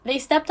They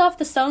stepped off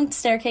the stone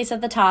staircase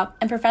at the top,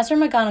 and Professor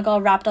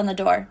McGonagall rapped on the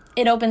door.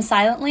 It opened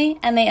silently,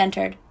 and they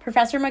entered.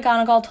 Professor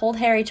McGonagall told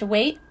Harry to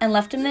wait and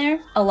left him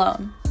there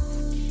alone.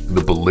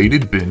 The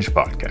Belated Binge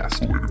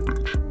Podcast.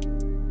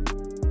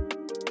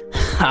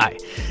 Hi,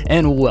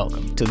 and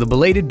welcome to the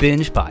Belated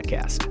Binge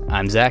Podcast.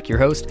 I'm Zach, your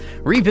host,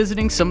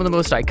 revisiting some of the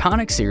most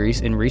iconic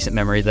series in recent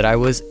memory that I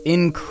was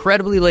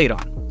incredibly late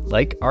on,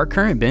 like our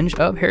current binge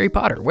of Harry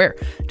Potter, where,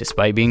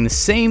 despite being the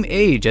same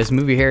age as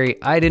movie Harry,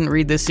 I didn't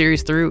read this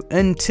series through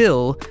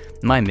until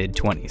my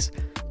mid-20s.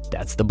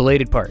 That's the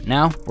belated part.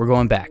 Now, we're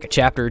going back a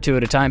chapter or two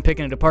at a time,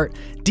 picking it apart,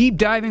 deep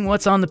diving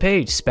what's on the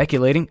page,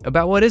 speculating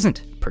about what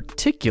isn't,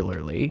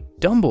 particularly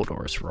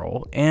Dumbledore's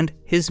role and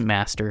his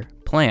master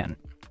plan.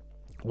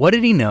 What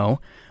did he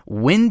know?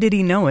 When did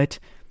he know it?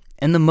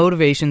 And the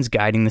motivations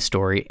guiding the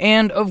story,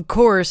 and of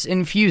course,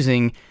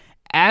 infusing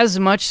as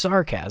much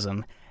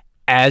sarcasm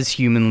as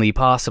humanly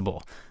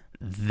possible.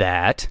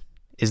 That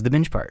is the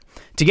binge part.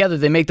 Together,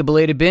 they make the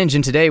belated binge,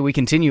 and today we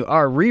continue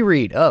our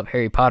reread of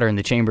Harry Potter and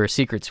the Chamber of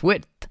Secrets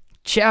with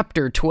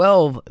Chapter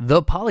 12,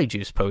 The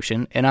Polyjuice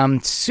Potion, and I'm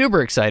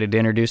super excited to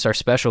introduce our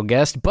special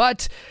guest,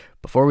 but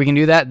before we can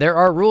do that, there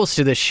are rules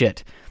to this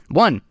shit.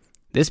 1,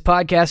 this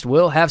podcast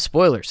will have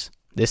spoilers.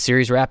 This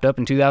series wrapped up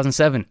in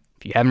 2007.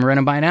 If you haven't read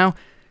them by now,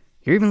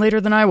 you're even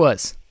later than I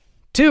was.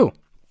 2,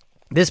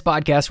 this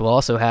podcast will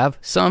also have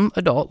some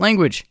adult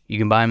language. You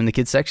can buy them in the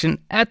kids section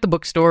at the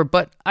bookstore,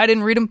 but I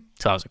didn't read them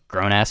till I was a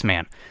grown-ass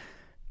man.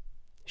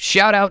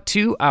 Shout out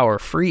to our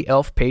free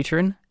elf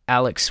patron,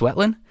 Alex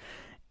Swetlin.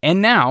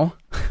 And now,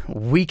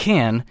 we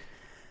can...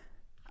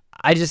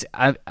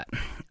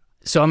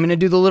 So I'm going to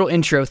do the little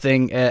intro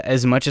thing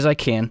as much as I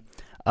can,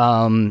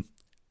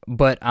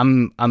 but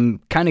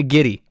I'm kind of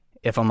giddy,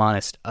 if I'm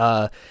honest.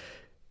 Our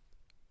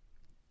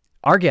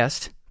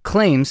guest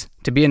claims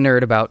to be a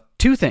nerd about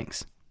 2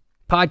 things: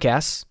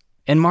 podcasts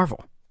and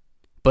Marvel.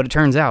 But it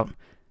turns out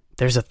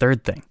there's a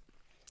third thing,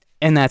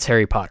 and that's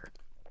Harry Potter.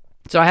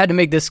 So I had to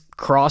make this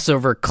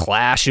crossover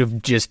clash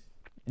of just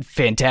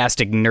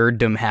fantastic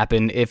nerddom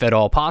happen, if at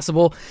all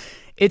possible.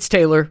 It's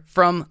Taylor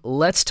from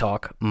Let's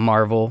Talk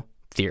Marvel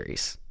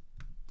Theories.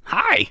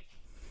 Hi!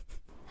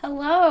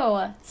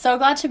 Hello. So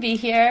glad to be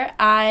here.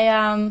 I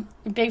am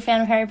a big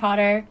fan of Harry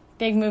Potter,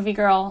 big movie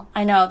girl.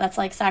 I know that's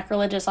like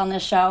sacrilegious on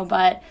this show,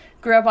 but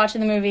grew up watching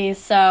the movies,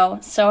 so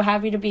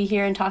happy to be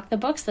here and talk the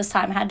books this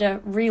time. I had to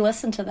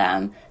re-listen to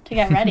them to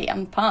get ready.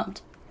 I'm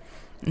pumped.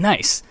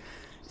 Nice.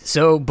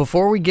 So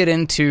before we get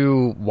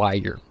into why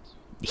you're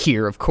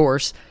here, of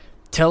course,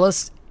 tell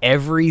us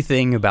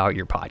everything about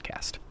your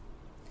podcast.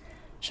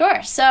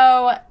 Sure.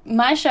 So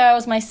my show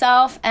is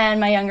myself and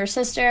my younger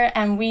sister,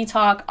 and we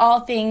talk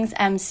all things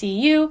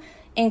MCU,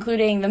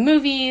 including the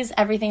movies,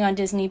 everything on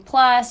Disney+.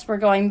 We're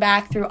going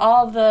back through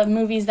all of the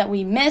movies that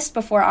we missed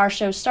before our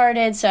show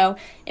started. So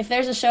if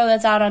there's a show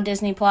that's out on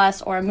Disney+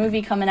 or a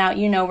movie coming out,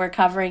 you know we're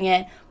covering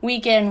it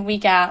week in,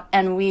 week out,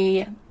 and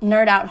we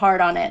nerd out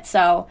hard on it.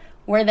 So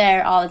we're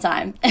there all the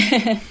time.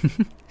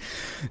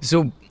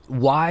 So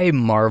why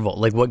Marvel?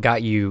 Like, what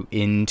got you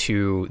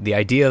into the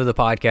idea of the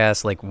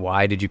podcast? Like,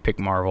 why did you pick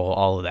Marvel?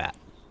 All of that.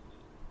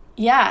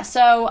 Yeah,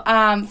 so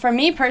for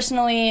me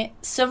personally,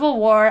 Civil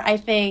War, I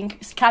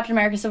think Captain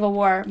America Civil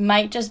War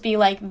might just be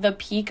like the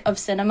peak of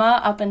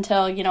cinema up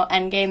until,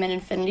 Endgame and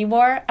Infinity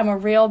War. I'm a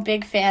real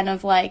big fan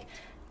of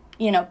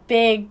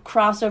big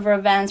crossover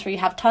events where you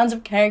have tons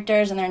of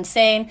characters and they're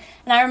insane.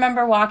 And I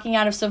remember walking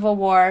out of Civil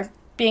War,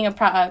 being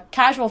a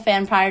casual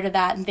fan prior to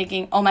that and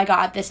thinking, oh my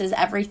God, this is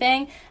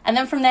everything. And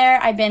then from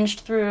there, I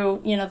binged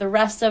through, the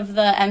rest of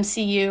the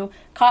MCU,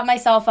 caught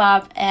myself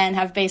up, and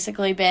have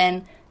basically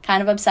been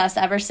kind of obsessed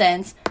ever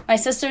since. My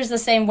sister's the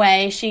same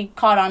way. She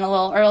caught on a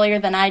little earlier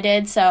than I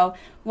did. So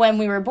when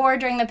we were bored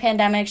during the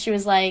pandemic, she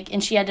was like,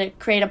 and she had to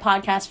create a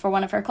podcast for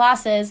one of her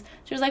classes.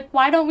 She was like,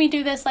 why don't we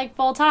do this like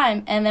full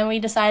time? And then we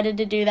decided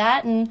to do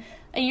that. And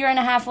a year and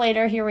a half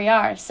later, here we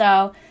are.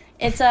 So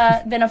it's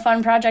been a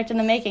fun project in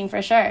the making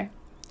for sure.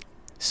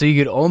 So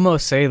you could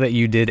almost say that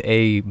you did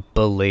a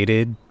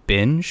belated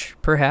binge,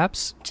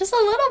 perhaps? Just a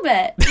little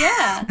bit,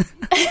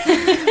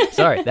 yeah.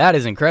 Sorry, that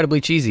is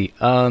incredibly cheesy.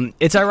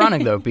 It's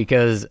ironic, though,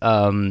 because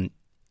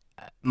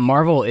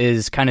Marvel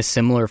is kind of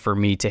similar for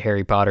me to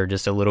Harry Potter,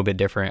 just a little bit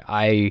different.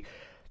 I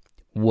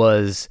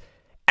was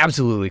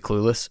absolutely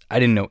clueless. I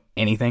didn't know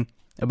anything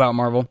about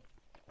Marvel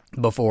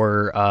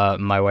before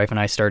my wife and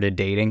I started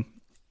dating,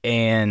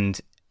 and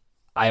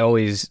I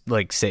always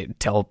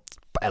tell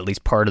at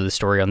least part of the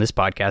story on this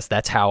podcast.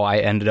 That's how I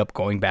ended up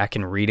going back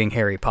and reading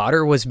Harry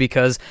Potter, was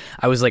because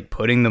I was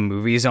putting the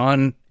movies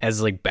on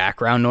as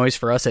background noise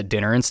for us at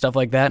dinner and stuff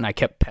like that. And I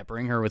kept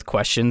peppering her with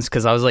questions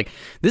because I was like,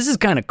 this is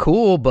kind of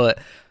cool, but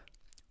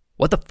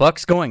what the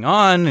fuck's going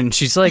on? And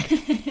she's like,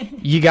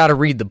 you got to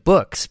read the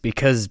books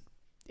because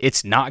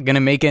it's not going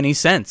to make any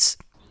sense.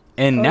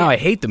 And now I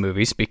hate the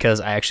movies because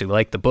I actually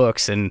like the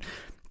books, and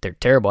they're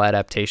terrible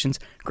adaptations.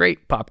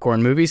 Great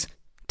popcorn movies,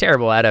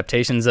 terrible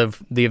adaptations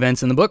of the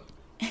events in the book.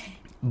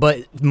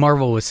 But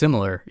Marvel was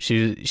similar.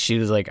 She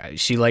was like,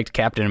 she liked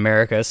Captain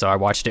America, so I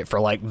watched it for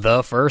like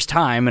the first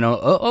time,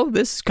 and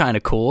this is kind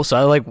of cool. So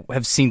I like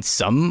have seen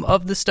some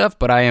of the stuff,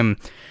 but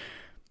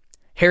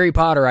Harry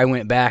Potter, I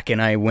went back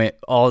and I went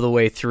all the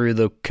way through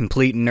the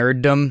complete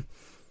nerddom.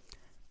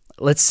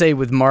 Let's say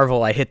with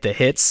Marvel, I hit the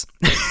hits.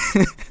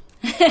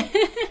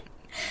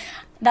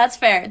 That's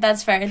fair.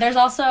 There's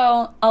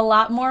also a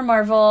lot more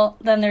Marvel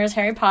than there is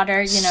Harry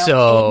Potter.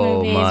 So 8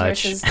 movies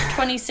much. versus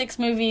 26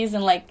 movies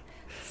and like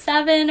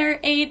 7 or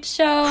 8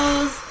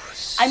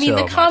 shows. I mean,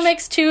 the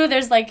comics too.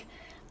 There's like,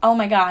 oh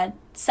my god,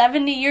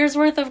 70 years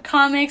worth of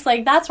comics.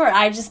 Like that's where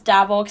I just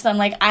dabble because I'm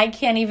like, I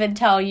can't even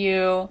tell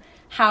you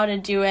how to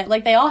do it.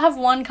 Like they all have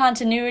one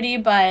continuity,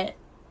 but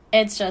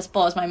it just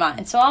blows my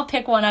mind. So I'll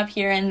pick one up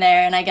here and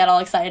there, and I get all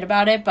excited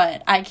about it.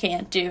 But I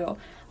can't do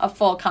a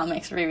full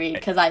comics reread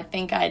because I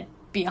think I'd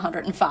be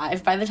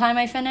 105 by the time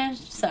I finish.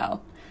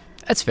 So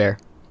that's fair.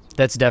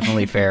 That's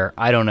definitely fair.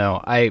 I don't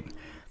know. I've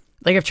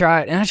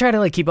tried to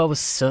like keep up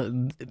with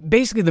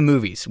basically the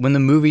movies. When the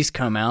movies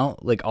come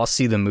out, like I'll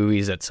see the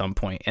movies at some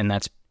point, and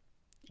that's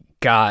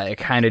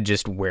kind of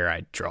just where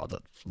I draw the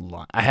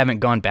line. I haven't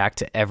gone back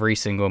to every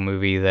single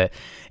movie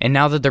and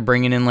now that they're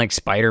bringing in like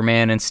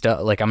Spider-Man and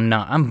stuff, like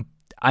I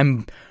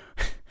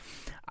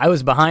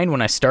was behind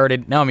when I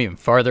started. Now I'm even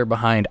farther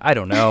behind. I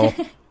don't know.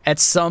 At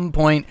some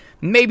point,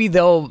 maybe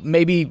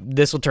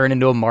this will turn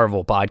into a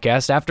Marvel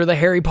podcast after the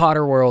Harry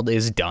Potter world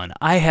is done.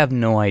 I have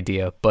no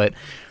idea, but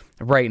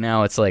right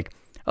now it's like,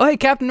 oh hey,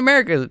 Captain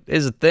America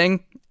is a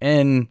thing,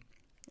 and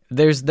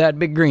there's that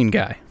big green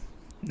guy.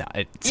 No,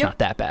 it's not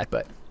that bad,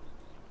 but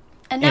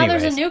and now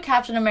there's a new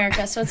Captain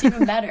America, so it's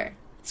even better.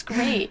 It's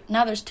great.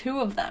 Now there's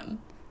 2 of them.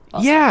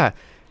 Also. Yeah,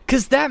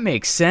 because that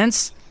makes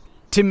sense.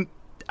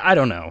 I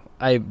don't know.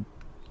 Do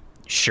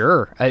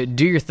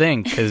your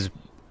thing, because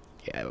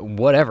yeah,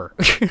 whatever.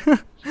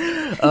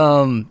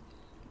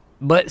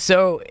 But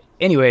so,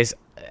 anyways,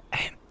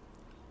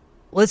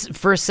 let's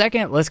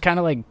kind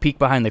of like peek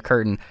behind the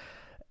curtain.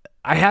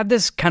 I had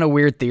this kind of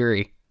weird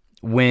theory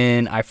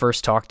when I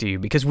first talked to you,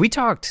 because we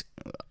talked,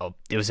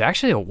 it was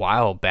actually a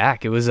while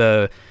back. It was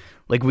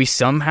like we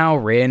somehow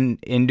ran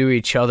into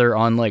each other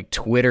on like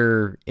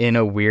Twitter in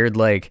a weird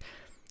like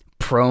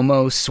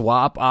promo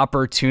swap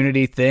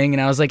opportunity thing.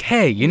 And I was like,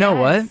 hey, you know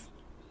what?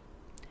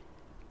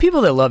 People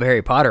that love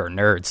Harry Potter are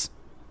nerds.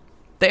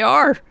 They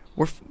are.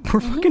 We're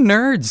fucking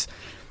nerds.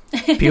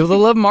 People that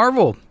love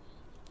Marvel,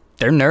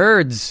 they're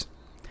nerds.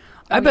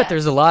 I bet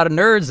there's a lot of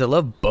nerds that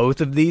love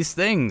both of these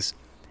things.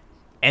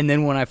 And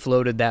then when I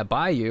floated that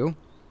by you,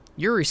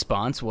 your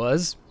response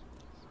was,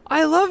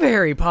 I love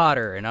Harry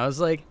Potter. And I was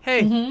like,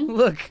 hey,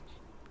 look,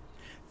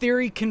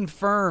 theory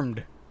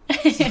confirmed.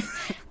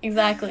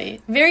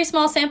 Exactly. Very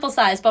small sample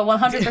size, but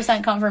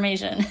 100%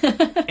 confirmation.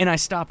 And I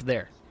stopped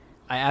there.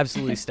 I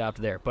absolutely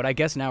stopped there. But I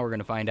guess now we're going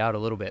to find out a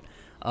little bit.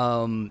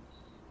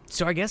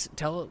 So I guess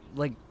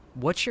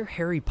what's your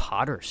Harry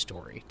Potter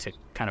story to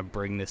kind of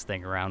bring this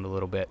thing around a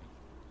little bit?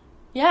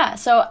 Yeah,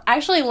 so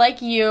actually,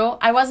 like you,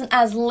 I wasn't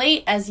as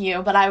late as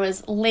you, but I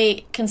was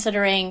late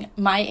considering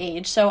my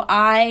age. So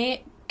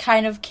I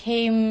kind of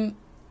growing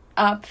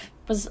up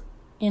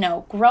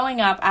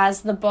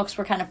as the books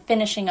were kind of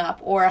finishing up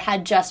or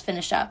had just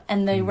finished up,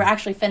 and they were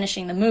actually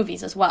finishing the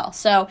movies as well.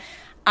 So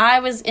I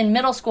was in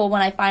middle school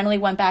when I finally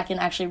went back and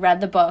actually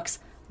read the books,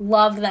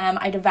 loved them,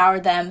 I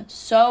devoured them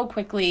so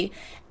quickly,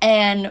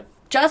 and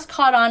just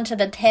caught on to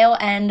the tail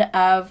end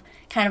of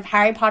kind of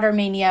Harry Potter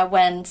mania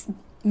when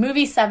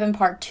Movie 7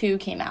 Part 2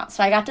 came out.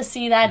 So I got to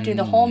see that, do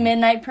the whole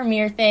midnight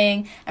premiere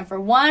thing, and for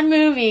one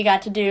movie,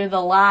 got to do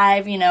the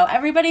live,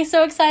 everybody's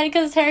so excited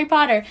because it's Harry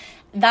Potter.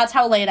 That's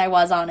how late I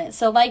was on it.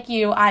 So like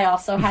you, I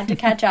also had to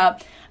catch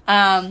up.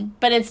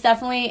 But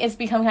it's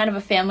become kind of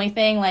a family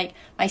thing. Like,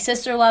 my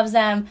sister loves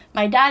them.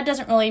 My dad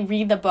doesn't really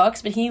read the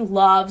books, but he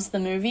loves the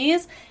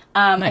movies.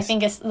 Nice. I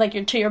think it's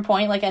like to your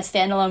point, like as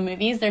standalone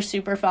movies, they're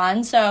super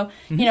fun. So,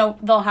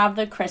 they'll have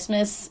the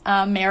Christmas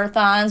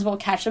marathons. We'll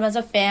catch them as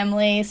a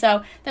family.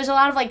 So there's a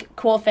lot of like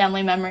cool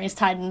family memories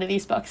tied into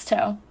these books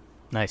too.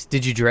 Nice.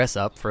 Did you dress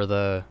up for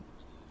the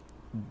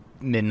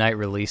midnight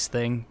release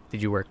thing?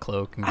 Did you wear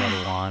cloak and get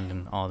a wand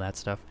and all that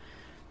stuff?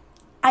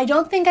 I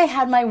don't think I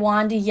had my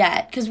wand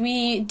yet, because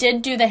we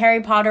did do the Harry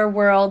Potter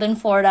world in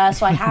Florida,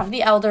 so I have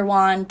the Elder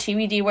Wand,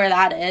 TBD where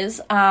that is,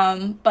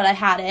 but I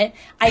had it.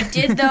 I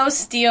did, though,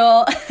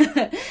 steal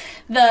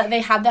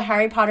they had the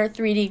Harry Potter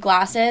 3D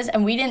glasses,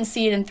 and we didn't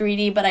see it in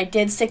 3D, but I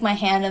did stick my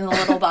hand in the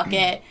little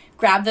bucket,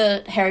 grab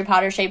the Harry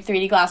Potter-shaped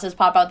 3D glasses,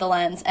 pop out the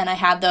lens, and I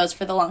had those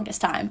for the longest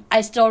time.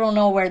 I still don't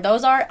know where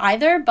those are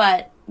either,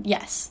 but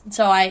yes.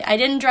 So I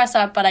didn't dress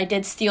up, but I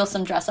did steal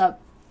some dress-up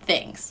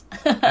things.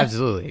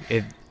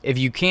 Absolutely. If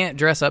you can't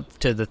dress up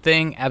to the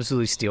thing,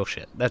 absolutely steal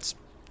shit. That's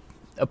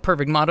a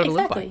perfect motto to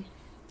live by.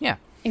 Yeah.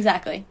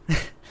 Exactly.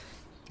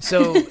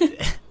 So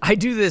I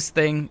do this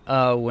thing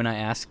when I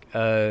ask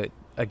a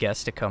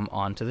guest to come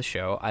on to the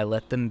show. I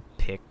let them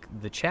pick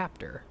the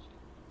chapter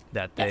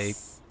that they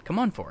come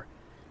on for.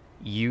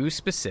 You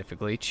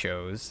specifically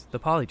chose the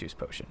Polyjuice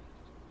Potion.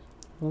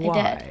 Why?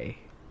 I did.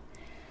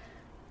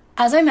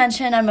 As I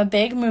mentioned, I'm a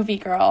big movie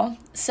girl.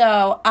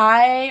 So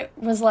I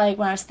was like,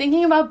 when I was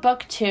thinking about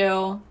book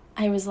 2,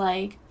 I was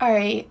like, all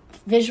right,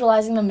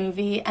 visualizing the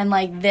movie, and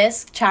like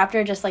this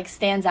chapter just like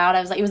stands out.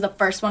 I was like, it was the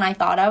first one I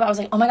thought of. I was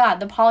like, oh my god,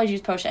 the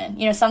Polyjuice potion.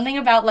 You know, something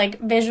about like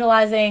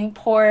visualizing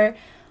poor,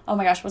 oh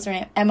my gosh, what's her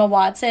name? Emma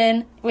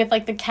Watson with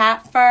like the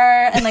cat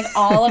fur and like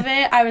all of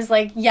it. I was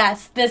like,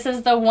 yes, this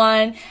is the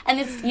one. And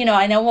it's, you know,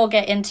 I know we'll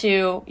get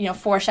into, you know,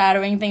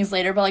 foreshadowing things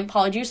later, but like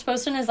Polyjuice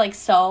potion is like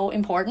so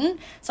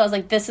important. So I was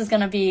like, this is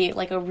going to be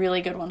like a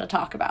really good one to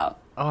talk about.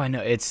 Oh, I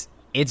know. It's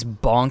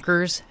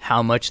bonkers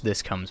how much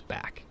this comes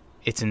back.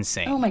 It's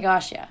insane. Oh my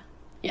gosh, yeah.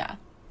 Yeah.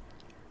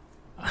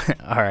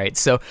 All right,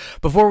 so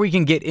before we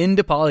can get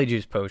into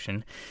Polyjuice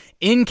Potion,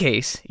 in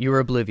case you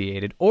were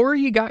obliviated or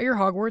you got your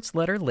Hogwarts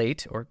letter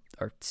late or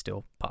are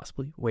still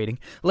possibly waiting,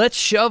 let's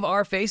shove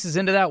our faces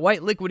into that white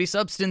liquidy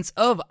substance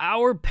of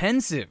our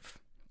pensive.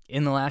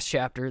 In the last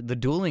chapter, The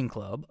Dueling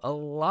Club, a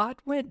lot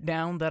went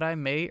down that I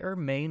may or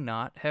may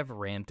not have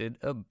ranted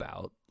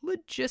about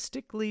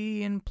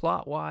logistically and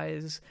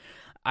plot-wise.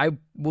 I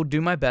will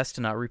do my best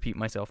to not repeat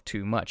myself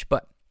too much,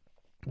 but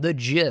the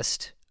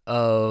gist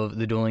of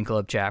the Dueling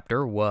Club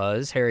chapter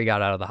was Harry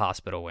got out of the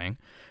hospital wing,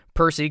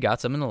 Percy got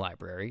some in the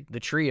library, the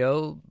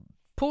trio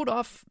pulled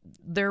off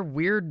their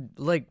weird,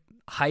 like,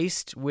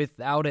 heist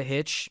without a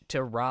hitch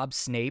to rob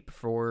Snape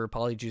for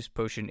Polyjuice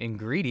Potion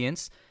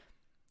ingredients,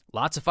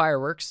 lots of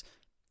fireworks,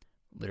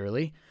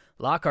 literally.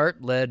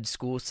 Lockhart led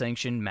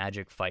school-sanctioned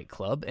magic fight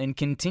club and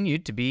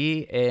continued to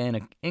be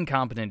an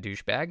incompetent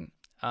douchebag.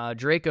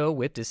 Draco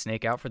whipped his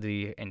snake out for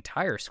the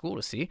entire school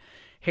to see.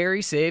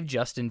 Harry saved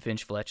Justin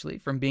Finch-Fletchley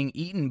from being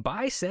eaten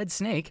by said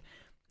snake.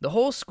 The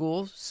whole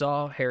school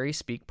saw Harry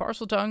speak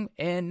Parseltongue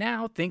and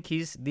now think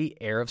he's the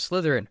heir of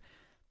Slytherin,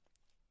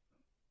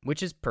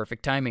 which is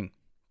perfect timing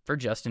for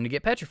Justin to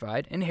get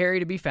petrified and Harry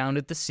to be found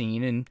at the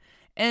scene and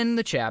end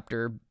the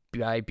chapter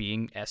by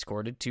being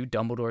escorted to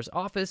Dumbledore's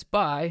office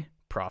by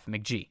Prof.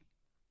 McGee.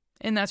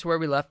 And that's where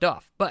we left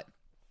off. But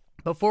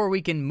before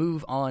we can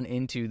move on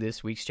into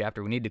this week's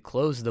chapter, we need to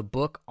close the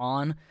book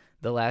on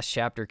the last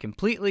chapter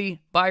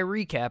completely by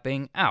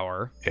recapping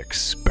our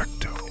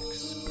Expecto.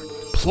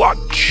 Plot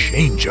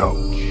change-o.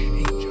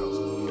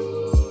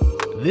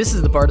 This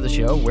is the part of the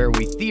show where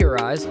we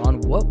theorize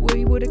on what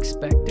we would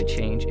expect to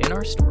change in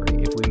our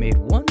story if we made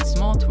one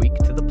small tweak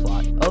to the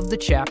plot of the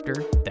chapter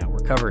that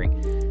we're covering.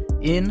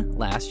 In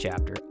last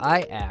chapter,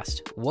 I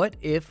asked, what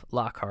if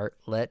Lockhart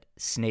let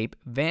Snape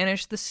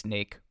vanish the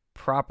snake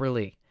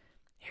properly?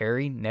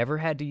 Harry never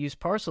had to use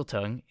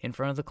Parseltongue in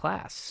front of the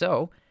class,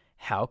 so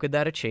how could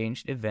that have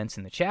changed events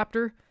in the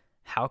chapter?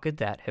 How could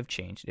that have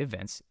changed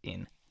events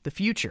in the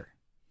future?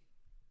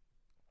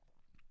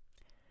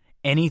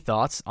 Any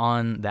thoughts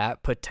on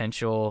that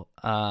potential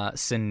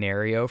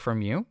scenario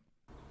from you?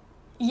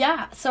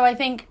 Yeah, so I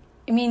think,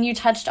 I mean, you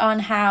touched on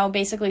how,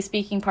 basically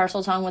speaking,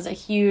 Parseltongue was a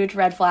huge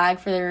red flag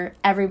for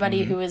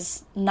everybody who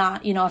was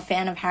not, you know, a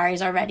fan of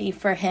Harry's already,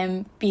 for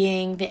him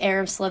being the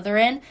heir of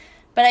Slytherin.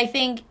 But I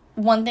think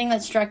one thing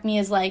that struck me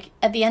is, like,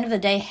 at the end of the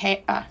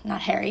day,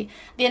 not Harry,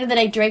 at the end of the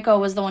day, Draco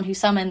was the one who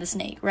summoned the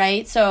snake,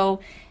 right? So,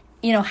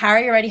 you know,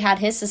 Harry already had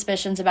his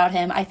suspicions about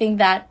him. I think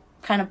that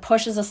kind of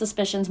pushes the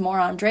suspicions more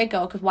on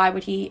Draco, because why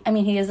would he, I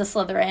mean, he is a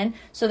Slytherin,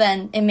 so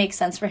then it makes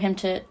sense for him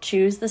to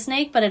choose the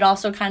snake, but it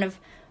also kind of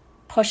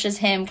pushes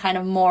him kind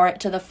of more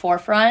to the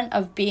forefront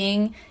of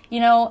being, you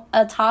know,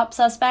 a top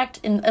suspect,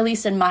 at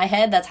least in my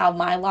head. That's how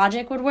my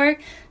logic would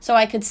work. So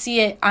I could see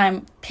it,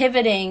 I'm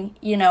pivoting,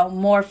 you know,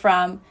 more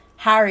from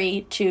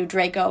Harry to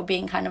Draco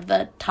being kind of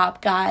the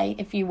top guy,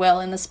 if you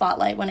will, in the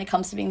spotlight when it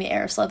comes to being the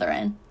heir of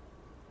Slytherin.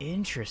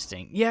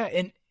 Interesting. Yeah,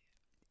 and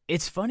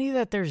it's funny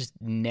that there's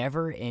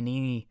never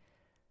any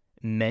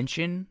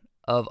mention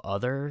of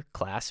other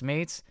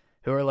classmates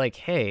who are like,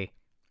 hey,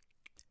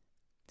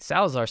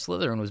 Salazar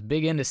Slytherin was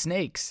big into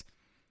snakes.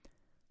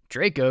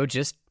 Draco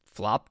just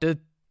flopped a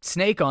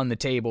snake on the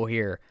table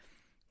here.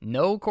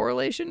 No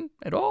correlation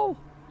at all?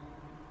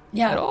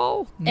 Yeah. At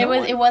all? No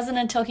It wasn't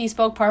until he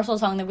spoke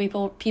Parseltongue that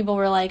people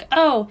were like,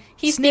 oh,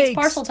 he Snakes.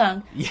 speaks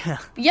Parseltongue. Yeah.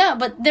 Yeah,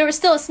 but there was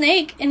still a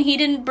snake, and he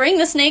didn't bring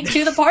the snake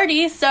to the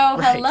party, so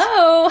Right.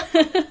 hello.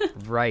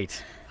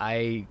 Right.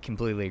 I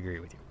completely agree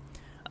with you.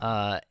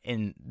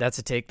 And that's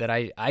a take that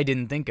I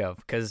didn't think of,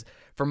 because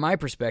from my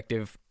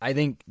perspective, I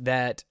think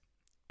that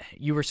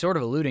you were sort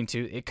of alluding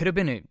to, it could have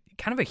been a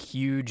kind of a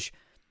huge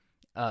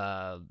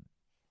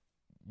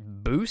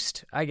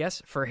boost, I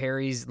guess, for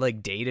Harry's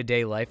like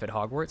day-to-day life at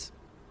Hogwarts.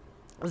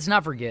 Let's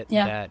not forget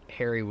that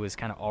Harry was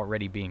kind of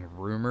already being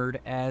rumored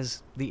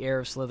as the heir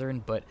of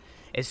Slytherin, but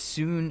as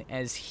soon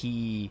as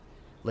he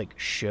like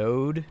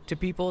showed to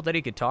people that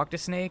he could talk to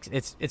snakes,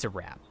 it's a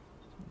wrap.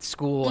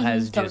 School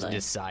has just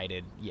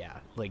decided, yeah,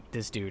 like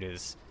this dude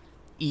is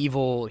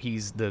evil.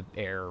 He's the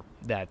heir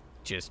that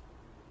just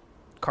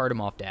cart him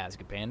off to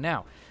Azkaban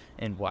now,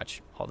 and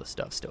watch all the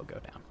stuff still go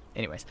down.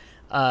 Anyways,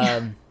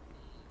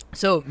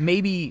 so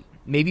maybe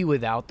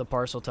without the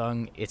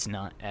Parseltongue, it's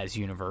not as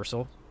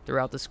universal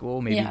throughout the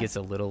school. Maybe it gets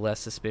a little less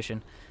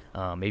suspicion.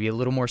 Maybe a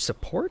little more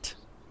support.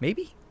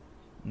 Maybe.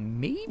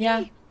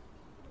 Yeah.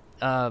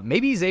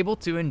 maybe he's able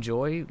to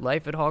enjoy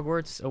life at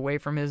Hogwarts away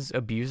from his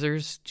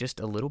abusers just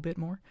a little bit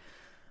more.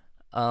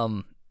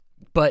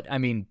 But, I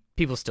mean,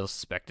 people still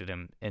suspected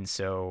him, and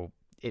so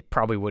it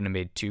probably wouldn't have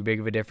made too big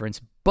of a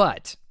difference.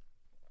 But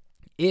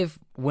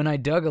when I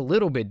dug a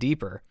little bit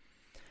deeper,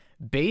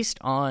 based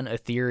on a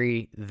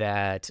theory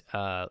that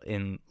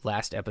in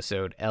last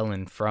episode,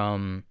 Ellen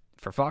from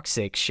For Fox's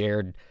Sake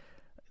shared,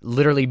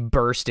 literally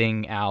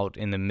bursting out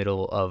in the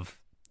middle of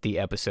the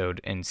episode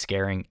and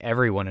scaring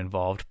everyone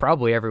involved,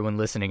 probably everyone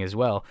listening as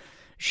well.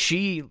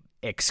 She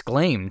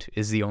exclaimed,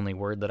 is the only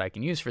word that I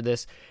can use for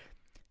this,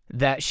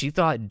 that she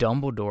thought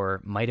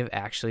Dumbledore might have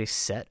actually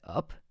set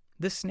up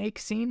the snake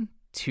scene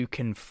to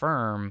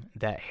confirm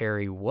that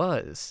Harry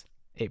was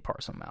a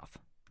Parselmouth.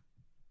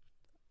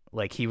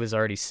 Like, he was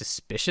already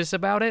suspicious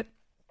about it,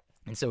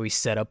 and so he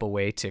set up a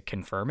way to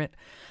confirm it.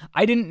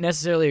 I didn't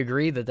necessarily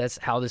agree that that's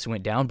how this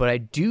went down, but I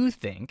do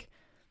think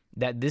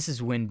that this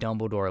is when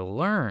Dumbledore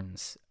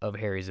learns of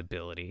Harry's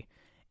ability,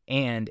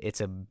 and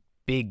it's a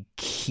big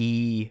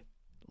key,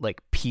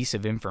 like, piece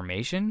of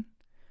information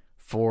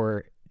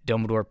for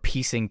Dumbledore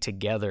piecing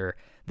together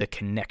the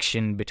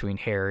connection between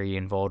Harry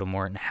and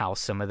Voldemort and how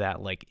some of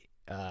that, like,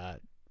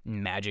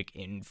 magic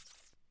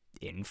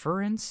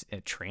inference,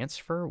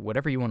 transfer,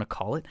 whatever you want to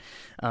call it,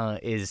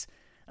 is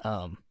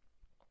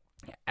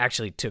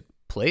actually took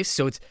place.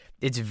 So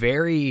it's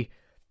very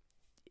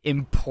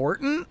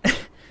important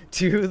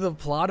to the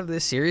plot of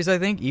this series, I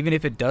think, even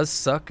if it does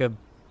suck a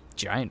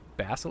giant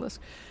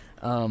basilisk,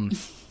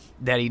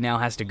 that he now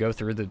has to go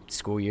through the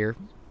school year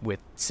with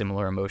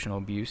similar emotional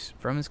abuse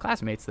from his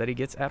classmates that he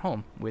gets at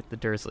home with the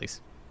Dursleys.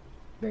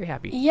 Very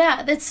happy.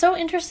 Yeah, it's so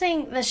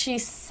interesting that she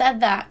said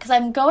that, because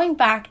I'm going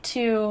back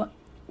to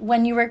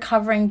when you were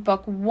covering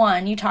book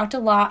 1, you talked a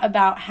lot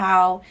about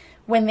how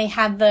when they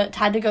had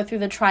to go through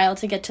the trial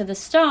to get to the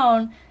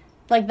stone,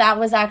 like, that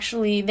was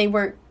actually, they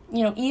were,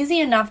 easy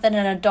enough that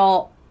an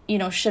adult,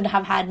 should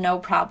have had no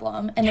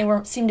problem, and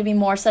they seemed to be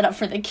more set up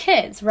for the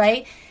kids,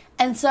 right?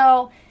 And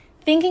so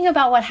thinking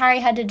about what Harry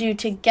had to do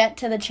to get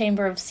to the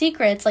Chamber of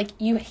Secrets, like,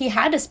 he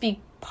had to speak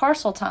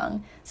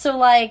Parseltongue. So,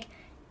 like,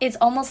 it's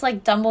almost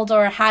like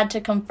Dumbledore had to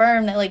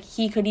confirm that, like,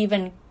 he could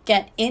even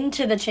get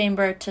into the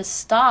chamber to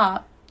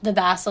stop the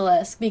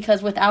basilisk,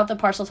 because without the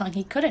Parseltongue,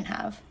 he couldn't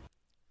have.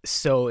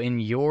 So in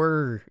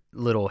your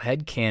little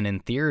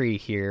headcanon theory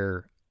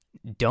here,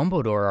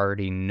 Dumbledore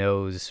already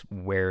knows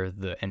where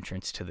the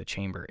entrance to the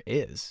chamber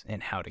is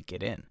and how to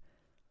get in.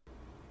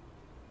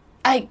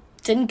 I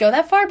didn't go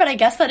that far, but I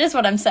guess that is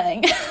what I'm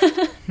saying.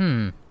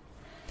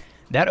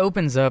 That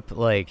opens up,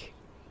 like,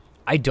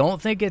 I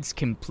don't think it's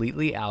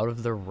completely out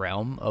of the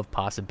realm of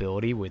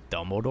possibility with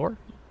Dumbledore,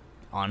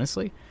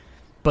 honestly.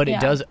 But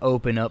it does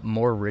open up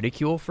more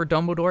ridicule for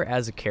Dumbledore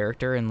as a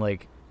character, and,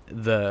 like,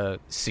 the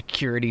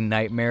security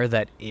nightmare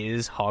that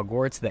is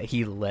Hogwarts, that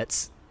he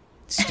lets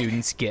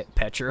students get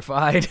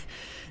petrified,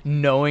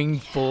 knowing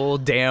full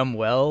damn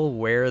well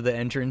where the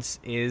entrance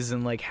is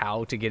and, like,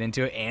 how to get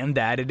into it, and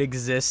that it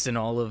exists and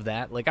all of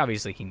that. Like,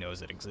 obviously he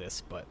knows it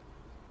exists, but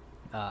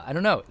I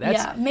don't know.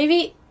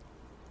 Maybe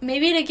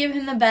to give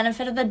him the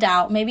benefit of the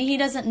doubt, maybe he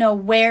doesn't know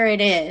where it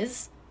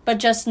is, but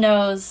just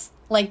knows,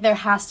 like, there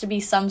has to be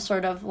some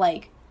sort of,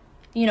 like,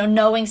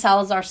 knowing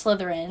Salazar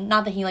Slytherin,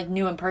 not that he, like,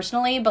 knew him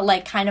personally, but,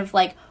 like, kind of,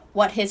 like,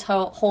 what his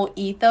whole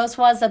ethos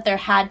was, that there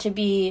had to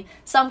be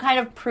some kind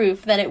of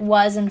proof that it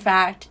was, in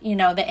fact,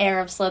 the heir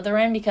of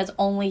Slytherin, because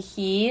only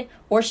he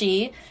or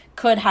she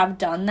could have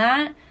done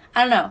that.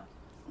 I don't know.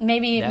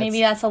 Maybe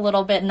that's a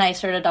little bit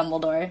nicer to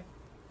Dumbledore.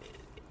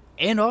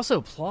 And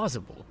also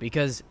plausible,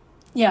 because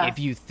if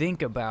you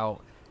think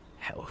about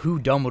who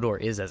Dumbledore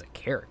is as a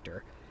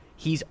character,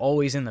 he's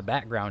always in the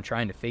background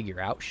trying to figure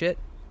out shit.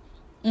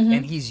 Mm-hmm.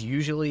 And he's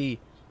usually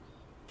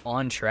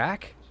on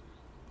track,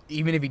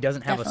 even if he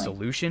doesn't have a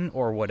solution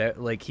or whatever.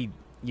 Like, he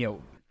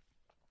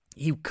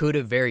could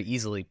have very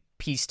easily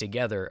pieced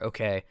together,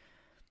 okay,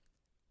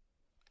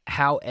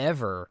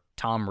 however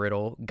Tom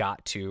Riddle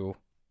got to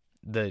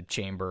the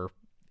chamber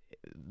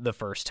the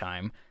first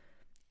time,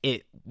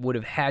 it would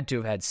have had to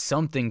have had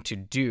something to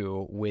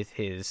do with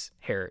his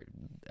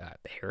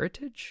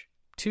heritage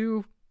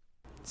to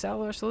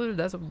Salazar Slytherin.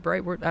 That's a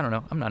right word. I don't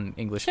know. I'm not an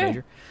English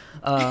major.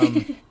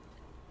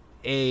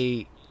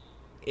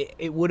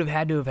 It would have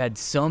had to have had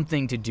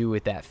something to do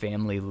with that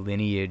family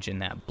lineage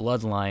and that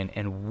bloodline,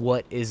 and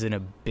what is an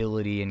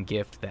ability and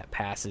gift that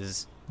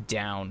passes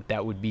down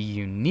that would be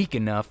unique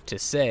enough to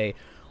say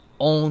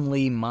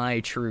only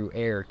my true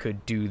heir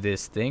could do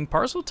this thing.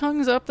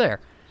 Parseltongue's up there,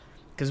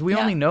 because we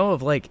only know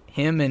of, like,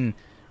 him, and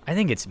I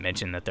think it's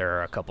mentioned that there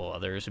are a couple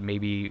others,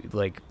 maybe,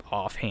 like,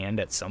 offhand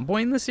at some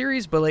point in the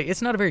series, but, like,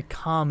 it's not a very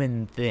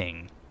common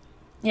thing.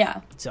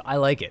 Yeah. So I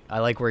like it. I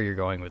like where you're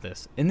going with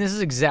this. And this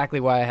is exactly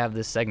why I have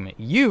this segment.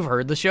 You've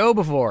heard the show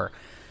before.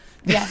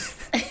 Yes.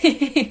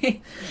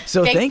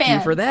 So thank you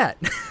for that.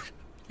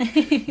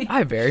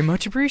 I very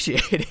much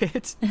appreciate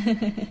it.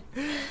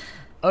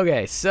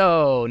 Okay,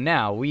 so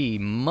now we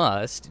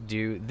must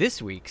do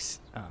this week's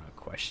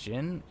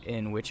question,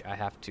 in which I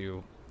have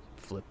to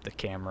flip the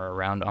camera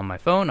around on my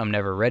phone. I'm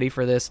never ready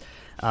for this.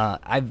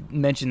 I've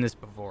mentioned this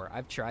before.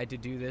 I've tried to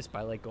do this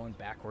by like going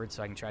backwards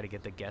so I can try to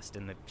get the guest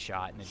in the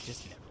shot, and it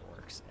just never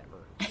works,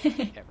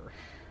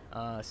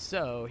 ever.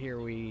 So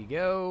here we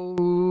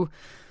go.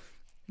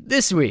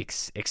 This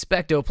week's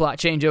Expecto Plot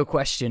Changeo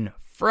question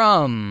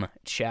from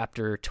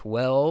Chapter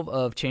 12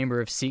 of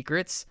Chamber of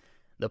Secrets,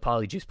 the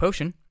Polyjuice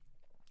Potion.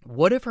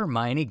 What if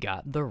Hermione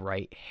got the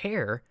right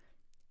hair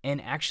and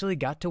actually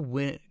got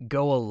to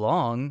go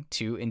along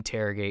to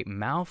interrogate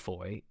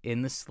Malfoy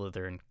in the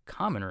Slytherin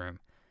common room?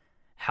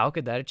 How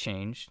could that have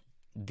changed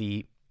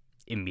the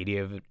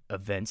immediate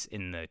events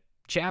in the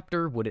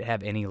chapter? Would it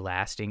have any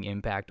lasting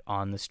impact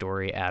on the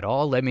story at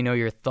all? Let me know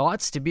your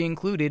thoughts to be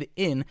included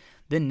in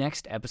the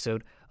next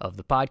episode of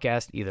the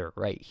podcast, either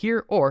right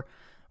here or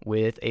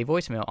with a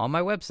voicemail on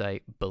my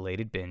website,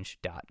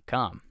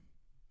 belatedbinge.com.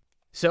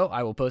 So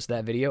I will post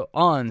that video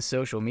on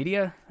social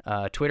media,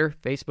 Twitter,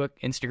 Facebook,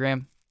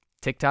 Instagram,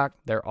 TikTok.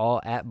 They're all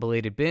at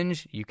Belated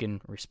Binge. You can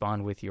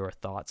respond with your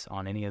thoughts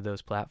on any of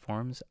those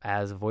platforms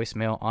as a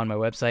voicemail on my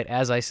website.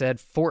 As I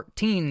said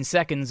 14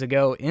 seconds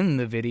ago in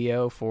the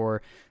video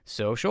for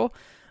social.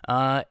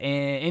 And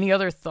any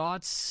other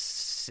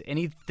thoughts,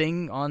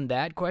 anything on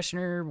that question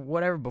or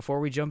whatever before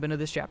we jump into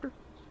this chapter?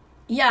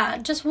 Yeah,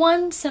 just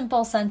one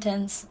simple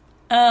sentence.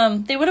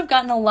 They would have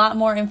gotten a lot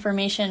more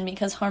information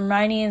because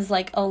Hermione is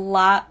like a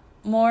lot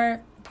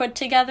more put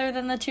together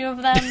than the two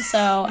of them.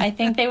 So I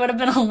think they would have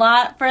been a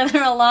lot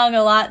further along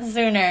a lot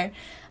sooner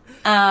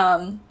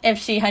if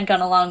she had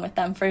gone along with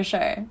them for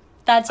sure.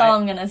 That's all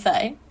I'm going to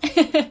say.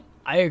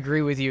 I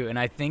agree with you, and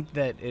I think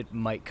that it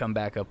might come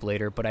back up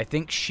later, but I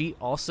think she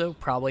also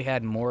probably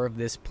had more of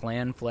this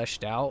plan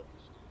fleshed out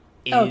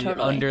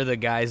totally. Under the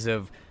guise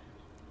of,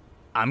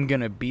 I'm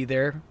going to be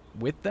there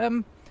with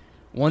them.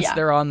 Once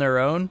they're on their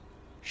own,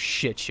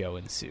 shit show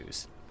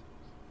ensues.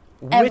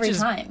 Every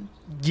time.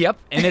 Yep,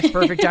 and it's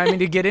perfect timing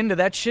to get into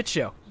that shit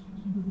show.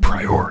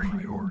 Priority.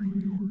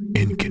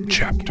 Incan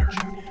chapter.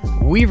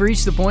 We've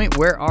reached the point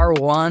where our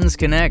wands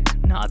connect.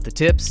 Not the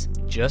tips,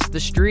 just the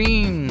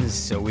streams.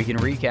 So we can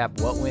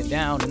recap what went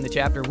down in the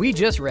chapter we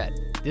just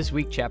read. This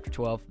week, Chapter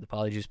 12, the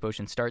Polyjuice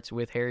Potion, starts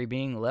with Harry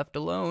being left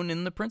alone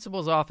in the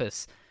principal's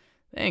office.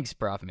 Thanks,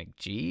 Prof.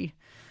 McGee.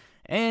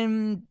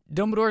 And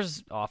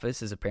Dumbledore's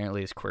office is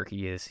apparently as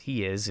quirky as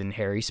he is, and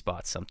Harry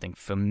spots something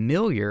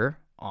familiar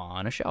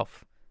on a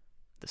shelf.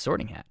 The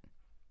sorting hat.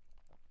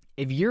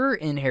 If you're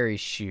in Harry's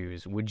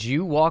shoes, would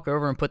you walk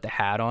over and put the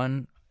hat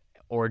on,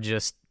 or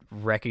just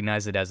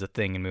recognize it as a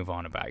thing and move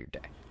on about your day?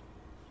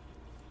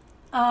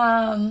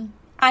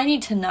 I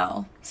need to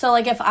know. So,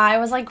 like, if I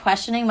was, like,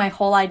 questioning my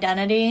whole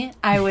identity,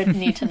 I would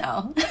need to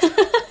know.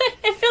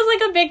 It feels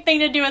like a big thing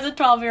to do as a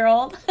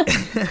 12-year-old.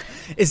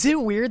 Is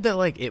it weird that,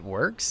 like, it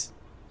works?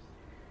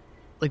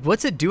 Like,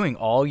 what's it doing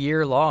all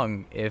year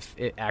long if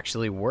it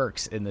actually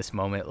works in this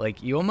moment?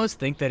 Like, you almost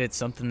think that it's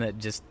something that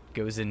just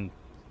goes in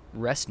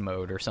rest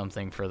mode or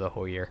something for the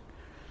whole year.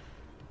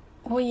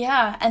 Well,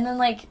 yeah. And then,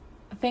 like,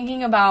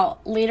 thinking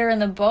about later in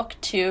the book,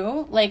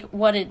 too, like,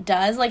 what it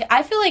does. Like,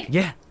 I feel like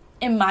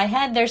in my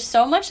head, there's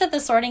so much that the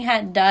sorting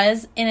hat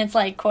does in its,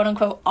 like,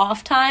 quote-unquote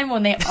off time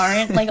when they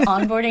aren't, like,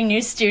 onboarding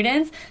new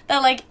students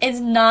that, like,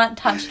 is not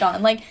touched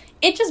on. Like,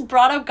 it just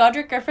brought up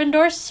Godric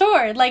Gryffindor's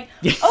sword. Like,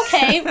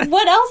 okay,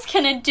 what else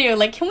can it do?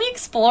 Like, can we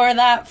explore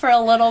that for a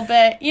little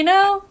bit, you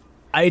know?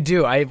 I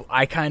do.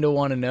 I kind of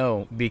want to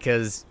know,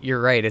 because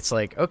you're right. It's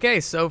like,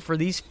 okay, so for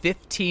these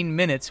 15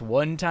 minutes,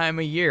 one time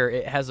a year,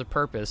 it has a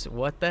purpose.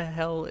 What the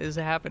hell is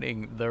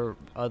happening? The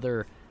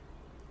other,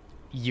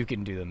 you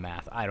can do the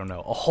math. I don't know.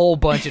 A whole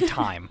bunch of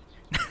time.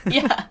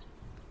 Yeah.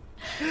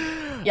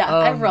 Yeah,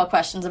 I have real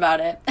questions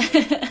about it.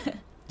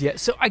 Yeah,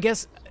 so I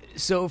guess,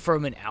 so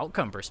from an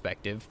outcome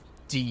perspective,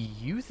 do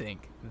you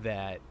think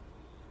that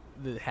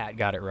the hat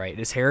got it right?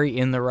 Is Harry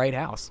in the right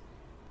house?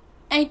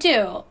 I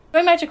do.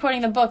 Going back to quoting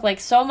the book, like,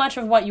 so much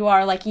of what you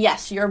are, like,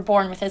 yes, you're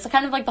born with it. It's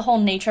kind of like the whole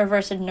nature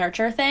versus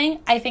nurture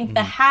thing. I think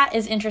the hat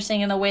is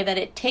interesting in the way that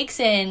it takes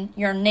in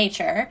your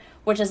nature,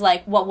 which is,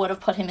 like, what would have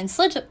put him in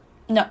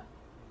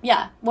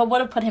what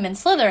would have put him in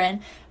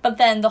Slytherin. But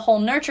then the whole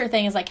nurture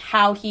thing is, like,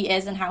 how he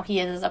is and how he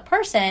is as a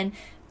person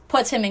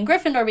puts him in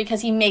Gryffindor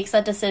because he makes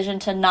that decision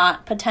to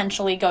not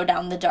potentially go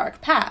down the dark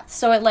path.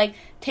 So it, like,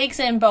 takes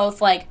in both,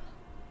 like,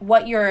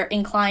 what you're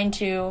inclined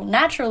to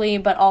naturally,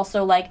 but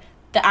also, like,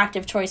 the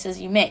active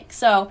choices you make.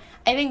 So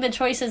I think the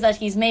choices that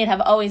he's made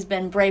have always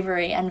been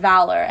bravery and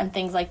valor and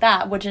things like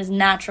that, which is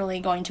naturally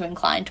going to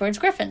incline towards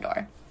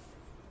Gryffindor.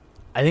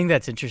 I think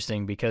that's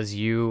interesting because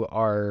you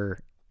are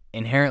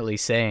inherently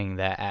saying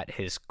that at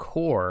his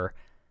core,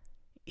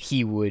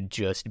 he would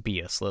just be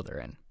a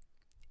Slytherin.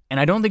 And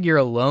I don't think you're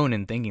alone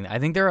in thinking that. I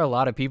think there are a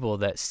lot of people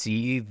that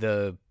see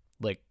the,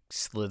 like,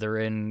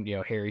 Slytherin, you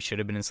know, Harry should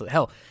have been in Slytherin.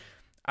 Hell,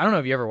 I don't know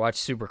if you ever watched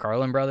Super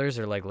Carlin Brothers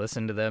or, like,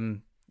 listen to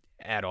them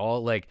at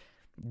all. Like,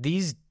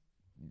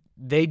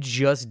 they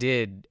just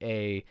did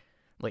a,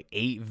 like,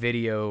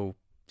 8-video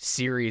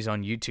series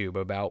on YouTube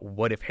about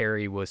what if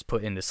Harry was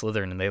put into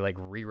Slytherin, and they, like,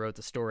 rewrote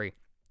the story.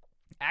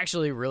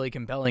 Actually, really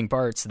compelling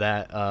parts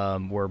that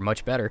were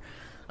much better.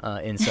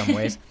 in some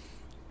ways.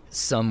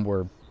 Some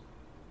were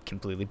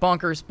completely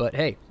bonkers, but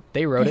hey,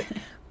 they wrote it.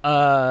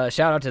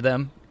 Shout out to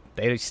them.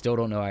 They still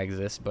don't know I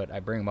exist, but I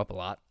bring them up a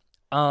lot.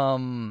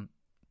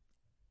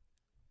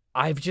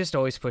 I've just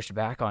always pushed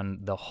back on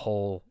the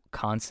whole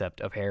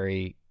concept of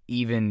Harry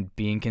even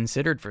being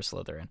considered for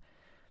Slytherin.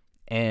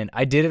 And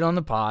I did it on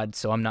the pod,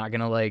 so I'm not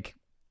going to like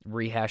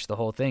rehash the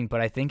whole thing,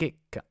 but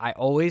I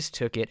always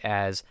took it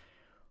as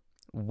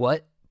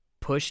what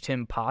pushed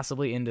him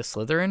possibly into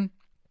Slytherin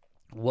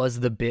was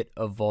the bit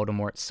of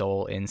Voldemort's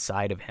soul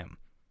inside of him.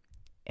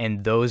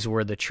 And those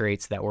were the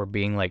traits that were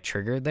being like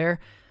triggered there.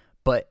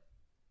 But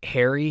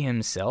Harry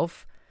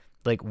himself,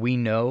 like, we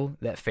know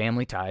that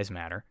family ties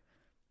matter.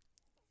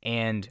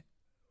 And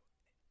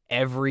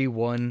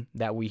everyone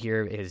that we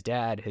hear, his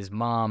dad, his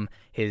mom,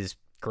 his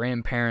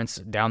grandparents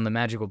down the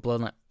magical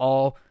bloodline,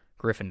 all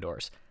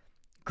Gryffindors.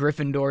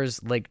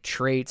 Gryffindors, like,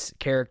 traits,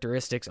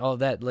 characteristics, all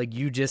that, like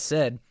you just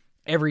said,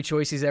 every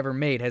choice he's ever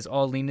made has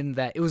all leaned into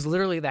that. It was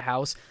literally the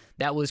house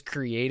that was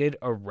created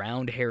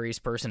around Harry's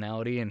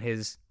personality and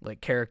his,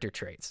 like, character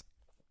traits.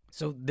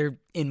 So there,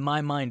 in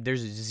my mind,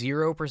 there's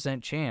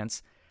 0%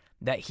 chance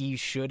that he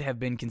should have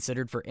been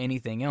considered for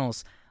anything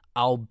else,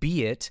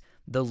 albeit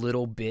the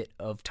little bit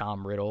of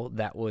Tom Riddle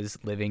that was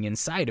living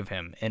inside of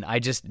him. And I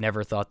just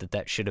never thought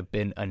that should have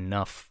been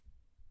enough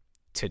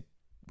to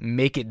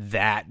make it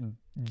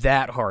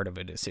that hard of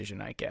a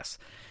decision, I guess.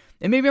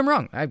 And maybe I'm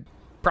wrong. I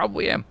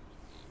probably am.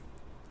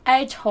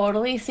 I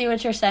totally see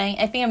what you're saying.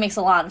 I think it makes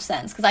a lot of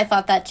sense because I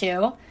thought that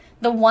too.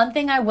 The one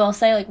thing I will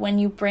say, like, when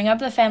you bring up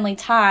the family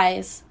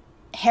ties,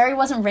 Harry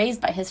wasn't raised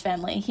by his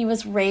family. He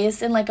was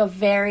raised in, like, a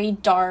very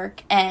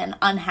dark and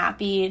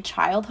unhappy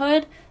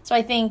childhood. So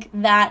I think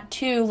that,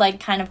 too,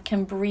 like, kind of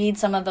can breed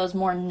some of those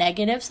more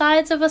negative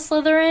sides of a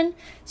Slytherin.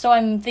 So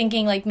I'm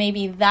thinking, like,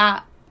 maybe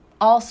that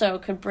also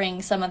could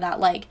bring some of that,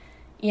 like,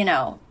 you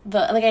know,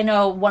 I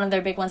know one of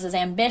their big ones is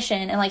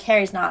ambition, and, like,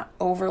 Harry's not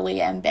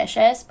overly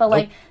ambitious, but,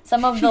 like,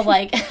 some of the,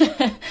 like,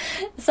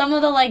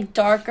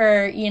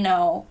 darker, you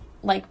know,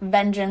 like,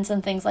 vengeance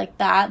and things like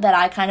that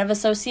I kind of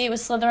associate with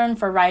Slytherin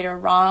for right or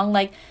wrong.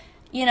 Like,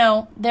 you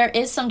know, there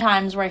is some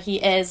times where he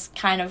is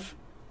kind of,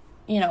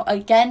 you know,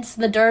 against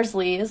the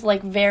Dursleys,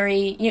 like,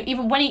 very, you know,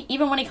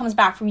 even when he comes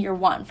back from year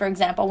one, for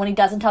example, when he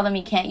doesn't tell them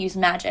he can't use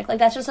magic, like,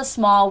 that's just a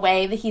small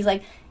way that he's,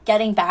 like,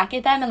 getting back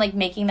at them and, like,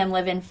 making them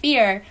live in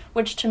fear,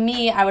 which to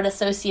me I would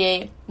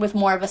associate with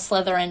more of a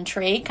Slytherin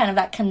trait, kind of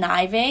that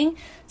conniving.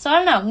 So I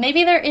don't know,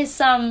 maybe there is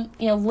some,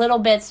 you know, little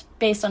bits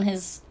based on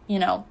his, you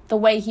know, the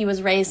way he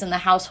was raised in the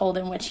household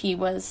in which he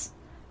was,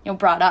 you know,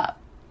 brought up.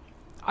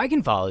 I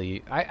can follow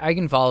you. I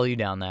can follow you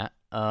down that.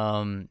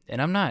 And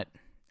I'm not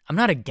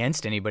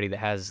against anybody that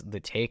has the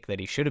take that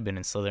he should have been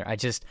in Slytherin.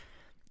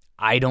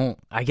 I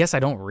guess I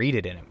don't read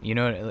it in him. You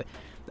know,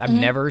 I've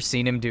never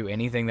seen him do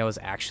anything that was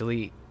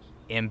actually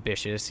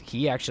ambitious.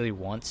 He actually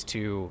wants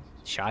to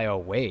shy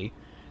away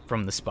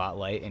from the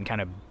spotlight and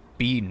kind of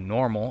be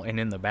normal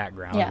and in the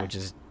background, which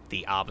is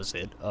the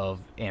opposite of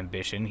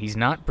ambition. He's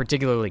not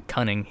particularly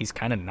cunning. He's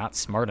kind of not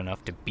smart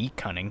enough to be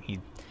cunning. He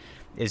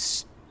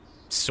is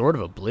sort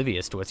of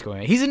oblivious to what's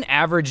going on. He's an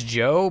average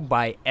Joe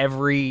by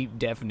every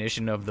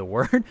definition of the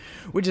word,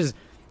 which is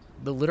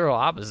the literal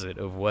opposite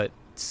of what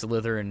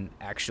Slytherin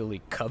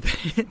actually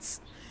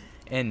covets.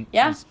 And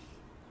he's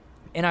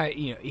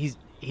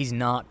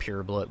not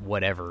pureblood,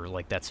 whatever.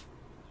 Like, that's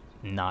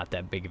not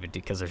that big of a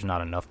deal because there's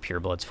not enough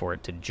purebloods for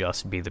it to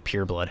just be the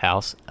pureblood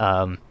house.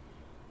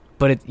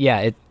 But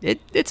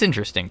it's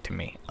interesting to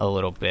me a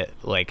little bit,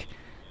 like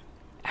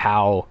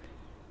how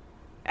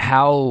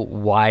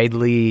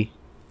widely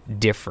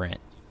different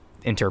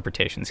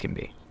interpretations can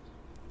be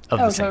of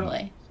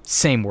the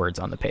same words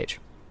on the page.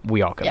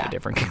 We all come to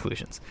different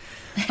conclusions.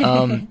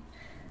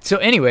 So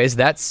anyways,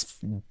 that's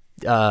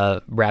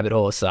rabbit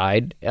hole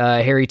aside.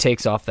 Harry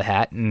takes off the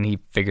hat and he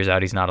figures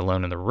out he's not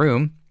alone in the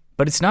room,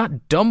 but it's not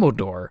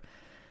Dumbledore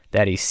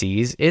that he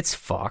sees, it's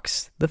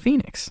Fawkes the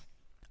Phoenix.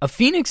 A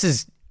phoenix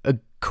is a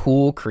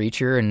cool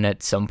creature, and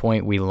at some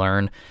point we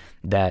learn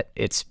that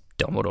it's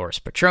Dumbledore's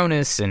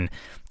Patronus, and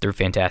through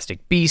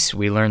Fantastic Beasts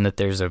we learn that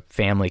there's a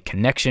family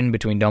connection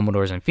between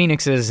Dumbledores and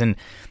Phoenixes, and,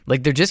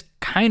 like, they're just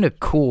kind of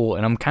cool,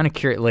 and I'm kind of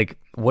curious, like,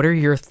 what are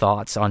your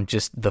thoughts on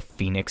just the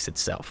Phoenix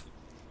itself?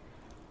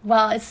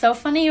 Well, it's so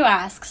funny you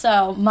ask.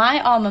 So my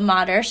alma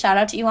mater, shout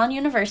out to Elon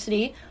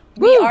University,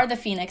 we are the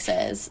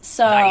Phoenixes.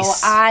 So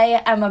nice.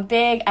 I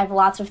have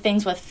lots of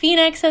things with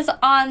Phoenixes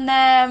on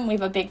them. We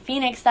have a big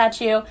Phoenix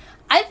statue.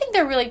 I think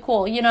they're really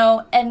cool, you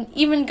know, and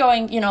even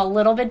going, you know, a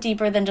little bit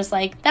deeper than just,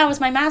 like, that was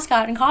my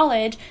mascot in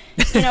college,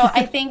 you know,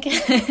 I think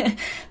the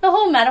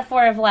whole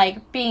metaphor of,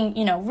 like, being,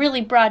 you know,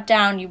 really brought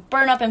down, you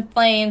burn up in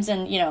flames,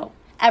 and, you know,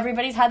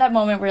 everybody's had that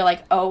moment where you're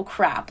like, oh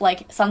crap,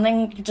 like,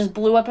 something just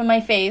blew up in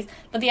my face,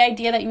 but the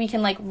idea that we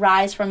can, like,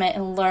 rise from it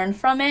and learn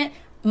from it.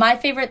 One of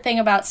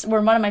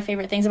my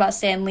favorite things about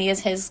Stan Lee is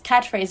his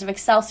catchphrase of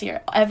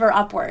Excelsior, ever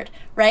upward,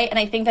 right? And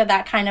I think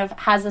that kind of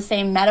has the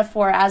same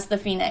metaphor as the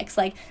Phoenix.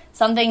 Like,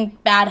 something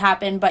bad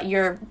happened, but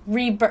you're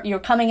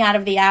coming out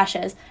of the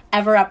ashes,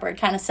 ever upward,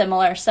 kind of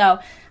similar. So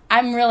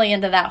I'm really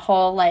into that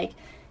whole, like,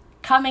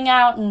 coming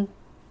out and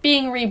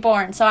being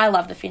reborn. So I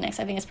love the Phoenix.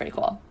 I think it's pretty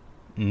cool.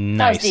 Nice.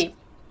 That was deep.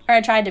 Or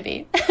I tried to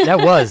be. That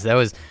was.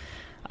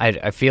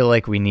 I feel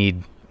like we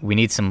need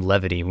some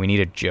levity. We need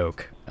a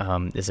joke.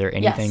 Is there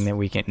anything that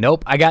we can?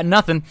 Nope, I got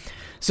nothing.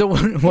 So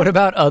what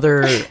about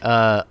other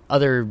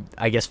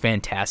I guess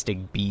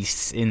fantastic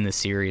beasts in the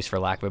series, for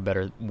lack of a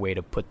better way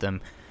to put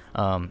them,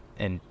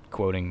 and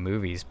quoting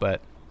movies?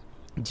 But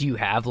do you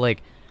have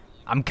like?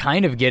 I'm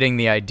kind of getting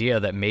the idea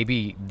that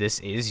maybe this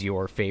is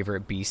your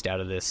favorite beast out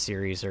of this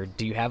series, or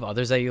do you have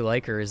others that you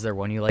like, or is there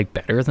one you like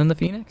better than the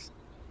Phoenix?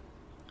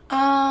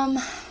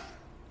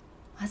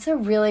 That's a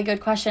really good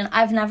question.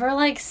 I've never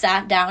like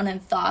sat down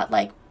and thought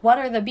like, what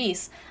are the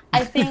beasts?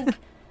 I think.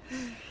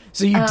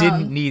 So you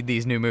didn't need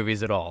these new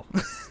movies at all,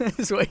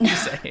 is what you're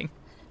saying.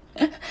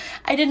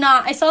 I did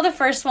not. I saw the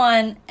first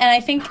one, and I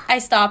think I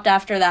stopped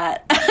after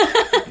that.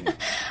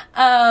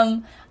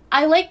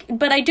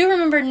 But I do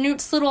remember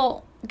Newt's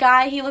little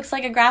guy. He looks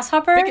like a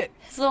grasshopper. Picket.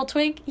 His little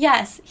twig.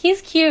 Yes,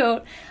 he's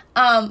cute.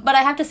 But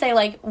I have to say,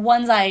 like,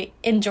 ones I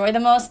enjoy the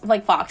most,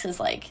 like, Fox is,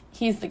 like,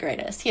 he's the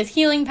greatest. He has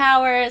healing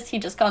powers. He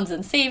just comes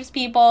and saves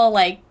people.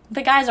 Like,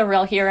 the guy's a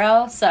real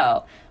hero.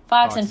 So,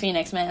 Fox and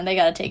Phoenix, man, they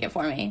gotta take it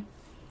for me.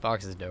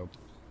 Fox is dope.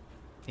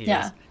 He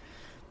Yeah. is.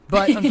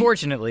 But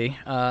unfortunately,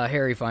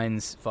 Harry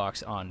finds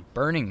Fox on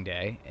Burning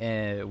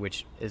Day,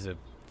 which is a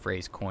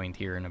phrase coined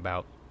here in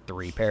about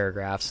 3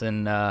 paragraphs,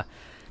 and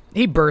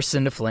he bursts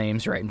into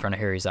flames right in front of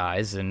Harry's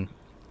eyes. And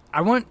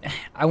I want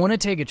to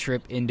take a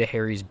trip into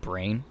Harry's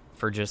brain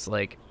for just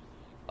like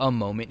a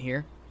moment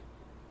here.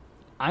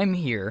 I'm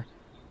here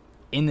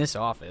in this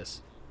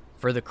office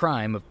for the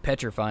crime of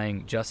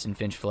petrifying Justin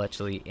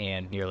Finch-Fletchley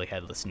and Nearly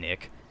Headless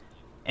Nick,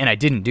 and I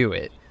didn't do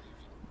it.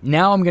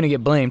 Now I'm going to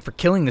get blamed for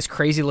killing this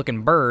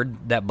crazy-looking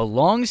bird that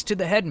belongs to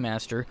the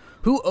headmaster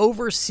who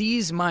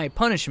oversees my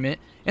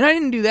punishment, and I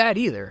didn't do that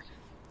either.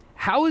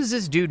 How is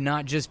this dude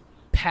not just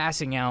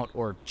passing out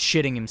or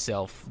shitting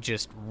himself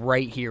just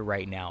right here,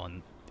 right now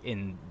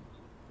in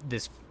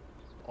this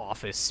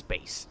office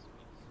space?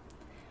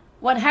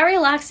 When Harry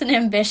lacks an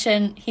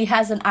ambition, he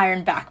has an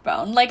iron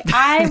backbone. Like,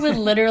 I would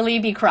literally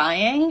be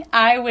crying.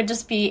 I would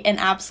just be an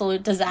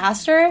absolute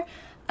disaster.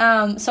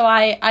 So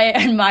I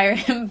admire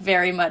him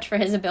very much for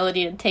his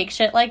ability to take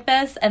shit like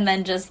this and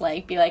then just,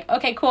 like, be like,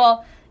 okay,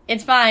 cool,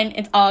 it's fine,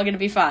 it's all gonna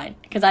be fine.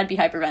 Because I'd be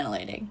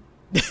hyperventilating.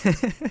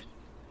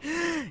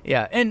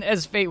 Yeah, and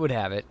as fate would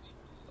have it,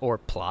 or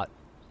plot,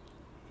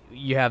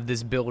 you have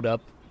this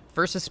build-up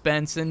for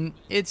suspense, and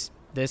it's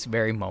this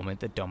very moment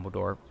that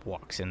Dumbledore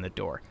walks in the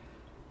door.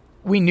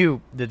 We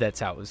knew that that's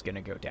how it was going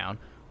to go down.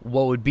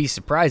 What would be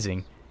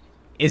surprising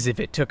is if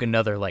it took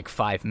another,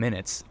 5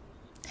 minutes,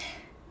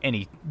 and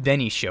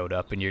he showed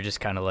up, and you're just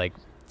kind of,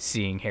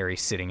 seeing Harry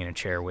sitting in a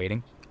chair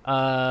waiting.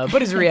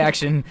 But his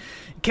reaction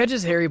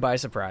catches Harry by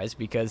surprise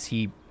because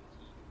he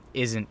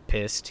isn't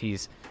pissed.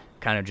 He's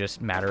kind of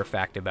just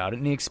matter-of-fact about it,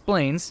 and he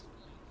explains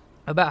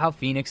about how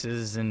Phoenix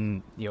is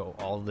and,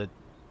 all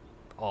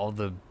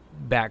the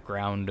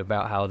background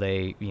about how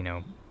they,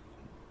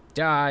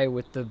 die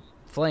with the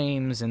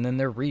flames and then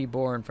they're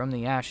reborn from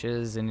the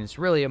ashes, and it's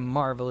really a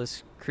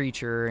marvelous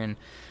creature and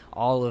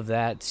all of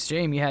that. It's a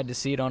shame you had to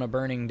see it on a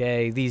burning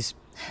day. This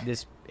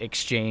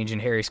exchange,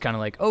 and Harry's kind of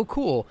like, oh,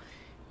 cool.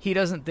 He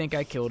doesn't think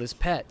I killed his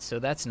pet, so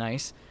that's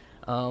nice.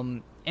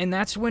 And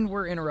that's when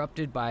we're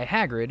interrupted by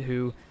Hagrid,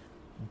 who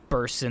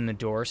bursts in the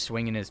door,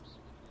 swinging his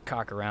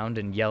cock around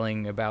and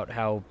yelling about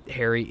how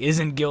Harry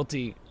isn't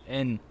guilty.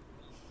 And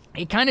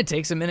it kind of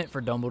takes a minute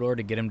for Dumbledore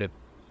to get him to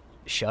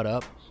shut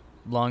up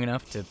long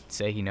enough to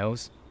say he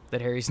knows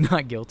that Harry's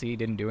not guilty, he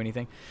didn't do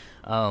anything.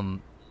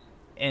 And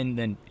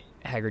then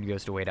Hagrid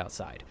goes to wait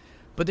outside.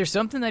 But there's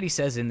something that he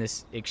says in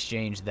this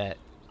exchange that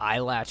I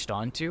latched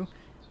onto,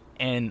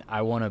 and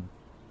I want to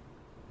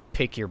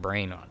pick your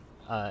brain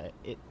on.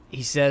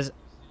 He says,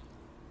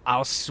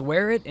 I'll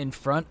swear it in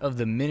front of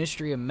the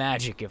Ministry of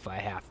Magic if I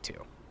have to.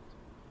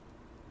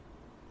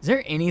 Is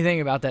there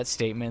anything about that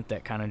statement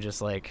that kind of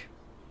just,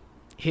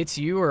 hits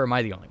you, or am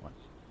I the only one?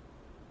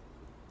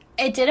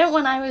 It didn't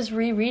when I was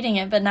rereading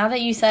it, but now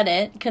that you said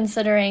it,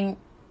 considering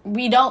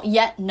we don't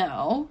yet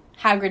know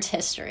Hagrid's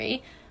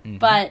history,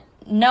 but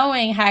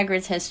knowing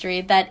Hagrid's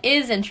history, that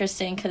is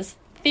interesting, because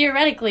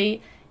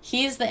theoretically,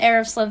 he's the heir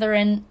of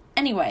Slytherin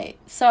anyway.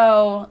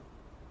 So,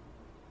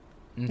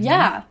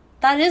 yeah,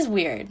 that is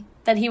weird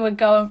that he would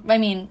go. I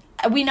mean,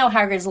 we know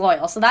Hagrid's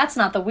loyal, so that's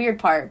not the weird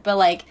part,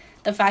 but,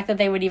 the fact that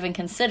they would even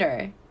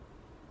consider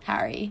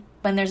Harry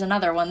when there's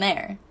another one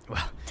there,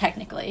 well,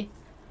 technically.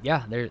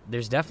 Yeah,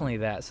 there's definitely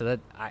that. So that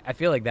I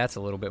feel like that's a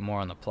little bit more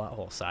on the plot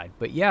hole side.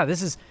 But yeah,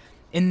 this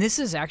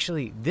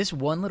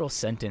one little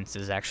sentence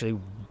is actually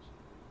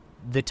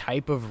the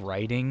type of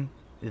writing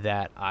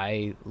that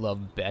I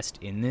love best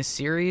in this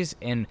series,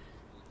 and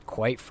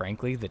quite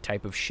frankly, the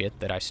type of shit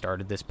that I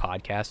started this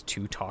podcast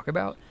to talk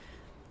about,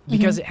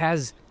 because it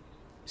has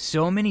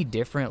so many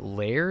different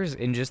layers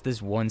in just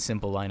this one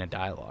simple line of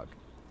dialogue.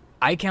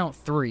 I count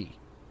 3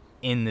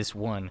 in this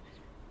one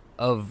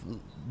of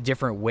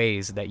different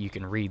ways that you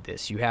can read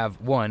this. You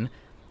have 1,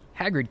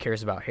 Hagrid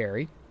cares about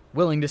Harry.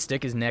 willing to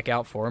stick his neck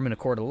out for him in a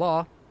court of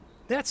law.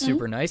 That's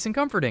super nice and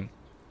comforting.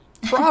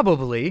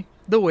 Probably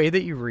the way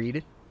that you read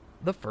it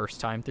the first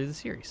time through the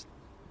series.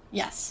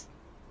 Yes.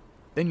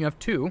 Then you have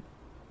 2.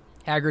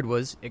 Hagrid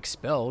was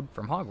expelled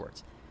from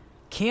Hogwarts.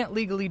 Can't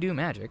legally do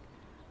magic.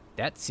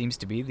 That seems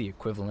to be the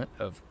equivalent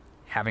of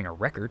having a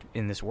record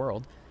in this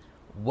world.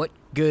 What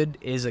good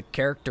is a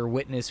character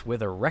witness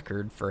with a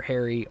record for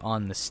Harry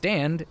on the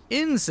stand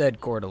in said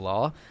court of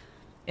law?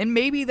 And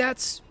maybe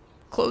that's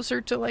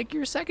closer to like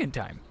your second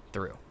time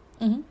through.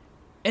 Mm-hmm.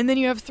 And then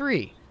you have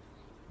 3.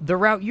 The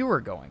route you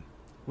were going,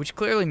 which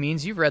clearly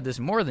means you've read this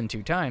more than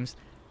 2 times.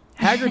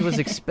 Hagrid was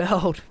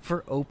expelled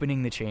for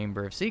opening the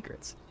Chamber of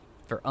Secrets,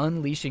 for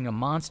unleashing a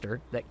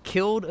monster that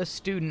killed a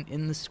student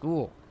in the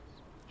school.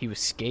 He was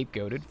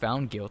scapegoated,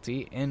 found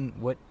guilty, and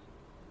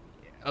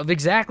of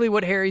exactly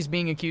what Harry's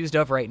being accused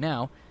of right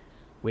now,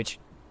 which,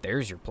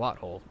 there's your plot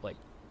hole, like,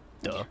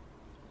 duh.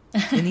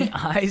 In the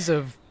eyes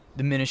of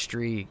the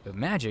Ministry of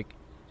Magic,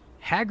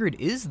 Hagrid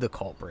is the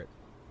culprit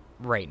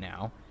right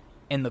now,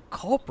 and the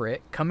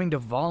culprit coming to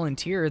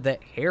volunteer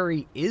that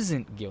Harry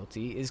isn't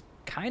guilty is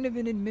kind of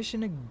an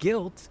admission of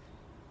guilt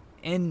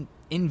and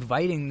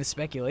inviting the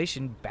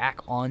speculation back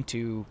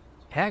onto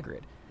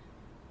Hagrid.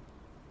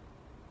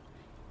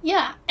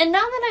 Yeah, and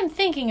now that I'm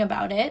thinking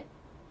about it,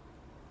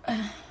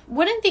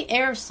 wouldn't the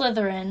heir of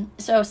Slytherin,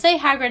 so say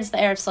Hagrid's the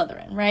heir of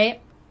Slytherin,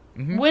 right?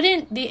 Mm-hmm.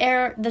 Wouldn't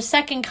the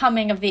second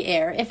coming of the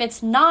heir, if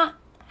it's not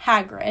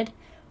Hagrid,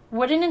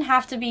 wouldn't it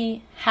have to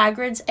be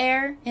Hagrid's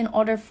heir in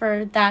order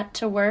for that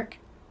to work?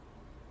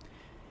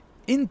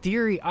 In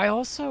theory, I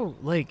also,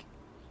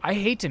 I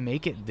hate to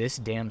make it this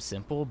damn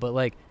simple,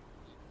 but,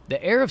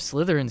 the heir of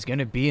Slytherin's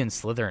gonna be in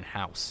Slytherin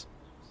House.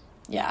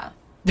 Yeah.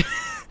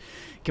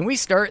 Can we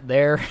start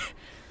there?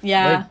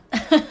 Yeah.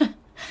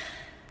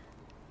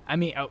 I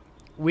mean,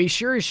 we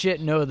sure as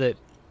shit know that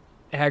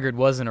Hagrid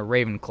wasn't a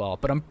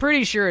Ravenclaw, but I'm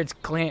pretty sure it's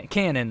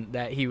canon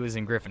that he was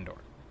in Gryffindor.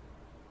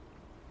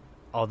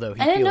 Although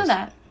I didn't know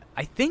that.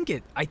 I think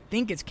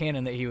it's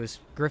canon that he was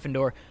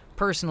Gryffindor.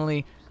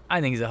 Personally,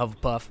 I think he's a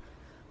Hufflepuff.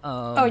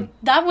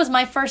 That was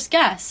my first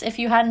guess. If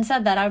you hadn't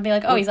said that, I would be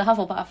like, he's a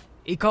Hufflepuff.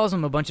 He calls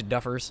them a bunch of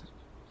duffers.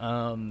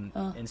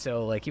 And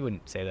so, he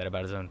wouldn't say that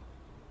about his own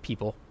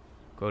people,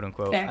 quote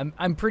unquote. Fair.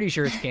 I'm pretty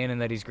sure it's canon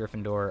that he's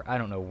Gryffindor. I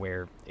don't know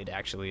where it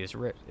actually is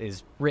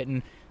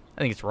written.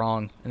 I think it's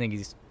wrong. I think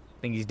he's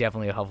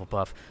definitely a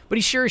Hufflepuff. But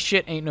he sure as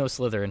shit ain't no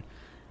Slytherin.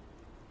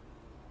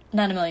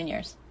 Not in a million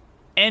years.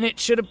 And it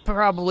should have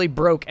probably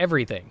broke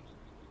everything.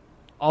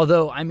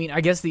 Although, I mean,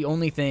 I guess the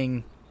only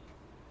thing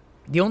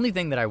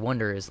that I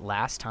wonder is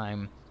last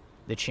time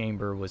the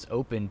chamber was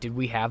open, did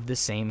we have the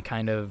same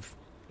kind of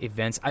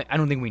events? I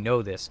don't think we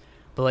know this,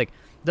 but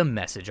the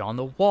message on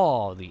the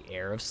wall, the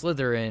heir of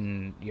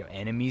Slytherin,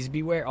 enemies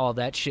beware, all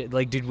that shit.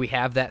 Did we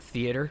have that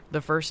theater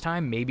the first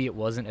time? Maybe it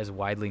wasn't as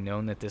widely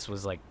known that this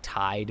was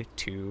tied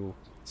to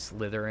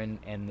Slytherin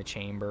and the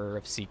Chamber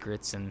of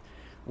Secrets and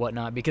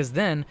whatnot, because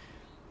then,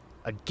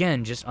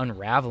 again, just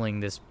unraveling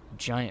this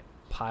giant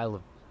pile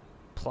of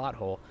plot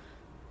hole,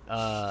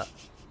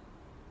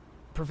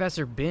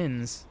 Professor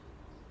Binns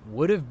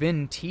would have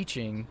been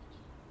teaching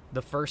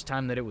the first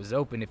time that it was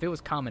open, if it was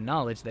common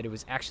knowledge that it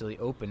was actually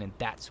open and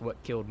that's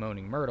what killed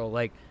Moaning Myrtle,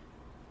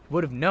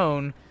 would have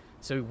known,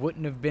 so he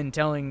wouldn't have been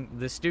telling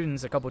the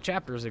students a couple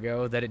chapters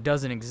ago that it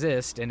doesn't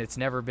exist and it's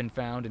never been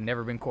found and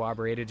never been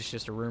corroborated, it's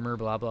just a rumor,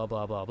 blah, blah,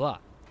 blah, blah, blah.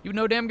 You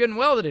know damn good and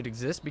well that it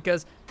exists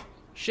because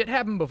shit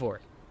happened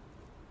before.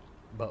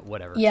 But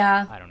whatever.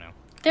 Yeah. I don't know.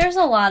 There's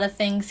a lot of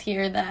things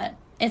here that...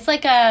 It's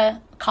like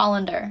a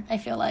colander, I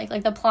feel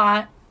like. The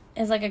plot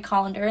is like a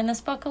colander in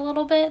this book a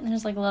little bit.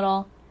 There's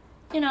little,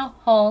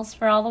 holes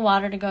for all the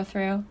water to go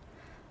through.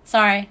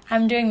 Sorry,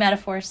 I'm doing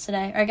metaphors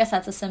today. Or I guess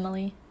that's a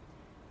simile.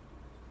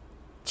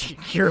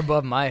 You're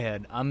above my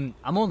head. I'm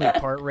only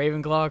part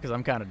Ravenclaw because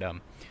I'm kind of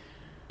dumb.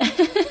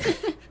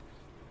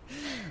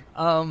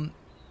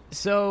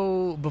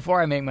 So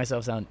before I make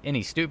myself sound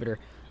any stupider,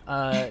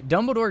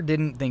 Dumbledore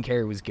didn't think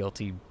Harry was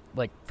guilty,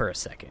 for a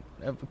second.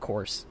 Of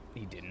course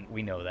he didn't.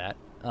 We know that.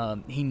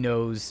 He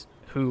knows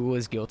who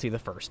was guilty the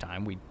first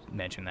time. We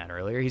mentioned that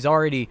earlier. He's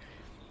already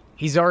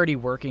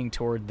working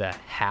toward the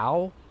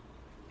how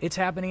it's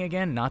happening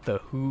again, not the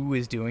who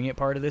is doing it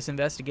part of this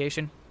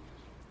investigation.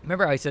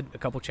 Remember I said a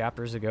couple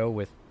chapters ago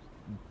with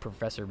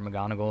Professor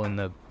McGonagall in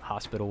the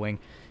hospital wing,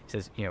 he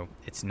says,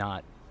 it's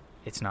not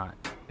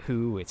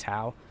who, it's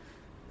how.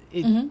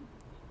 He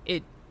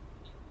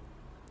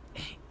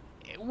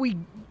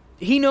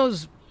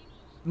knows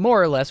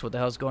more or less what the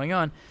hell's going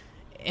on,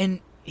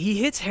 and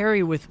he hits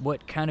Harry with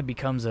what kind of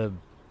becomes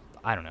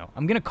I don't know,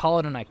 I'm gonna call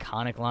it an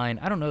iconic line.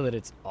 I don't know that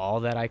it's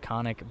all that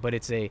iconic, but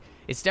it's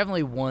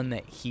definitely one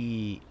that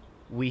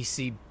we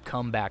see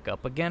come back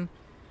up again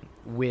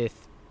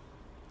with,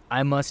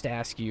 I must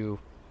ask you,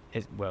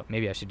 well,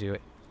 maybe I should do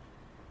it.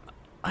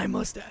 I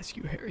must ask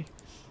you, Harry,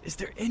 is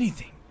there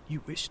anything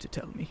you wish to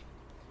tell me?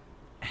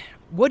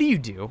 What do you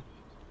do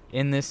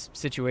in this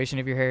situation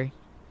if you're Harry?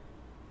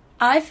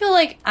 I feel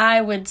like I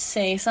would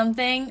say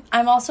something.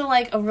 I'm also,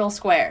 like, a real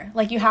square.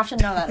 Like, you have to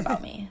know that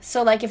about me.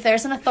 So, like, if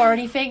there's an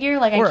authority figure,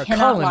 like, or I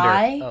cannot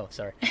lie. Oh,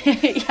 sorry.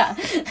 Yeah.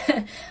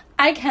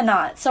 I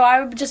cannot. So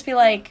I would just be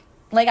like,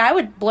 I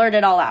would blurt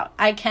it all out.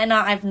 I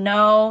have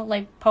no,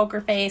 like,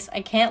 poker face.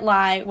 I can't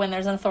lie when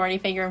there's an authority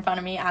figure in front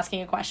of me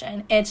asking a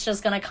question. It's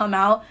just going to come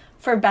out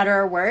for better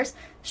or worse.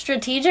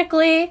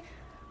 Strategically,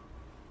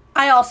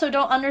 I also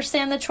don't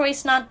understand the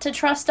choice not to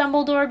trust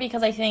Dumbledore,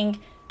 because I think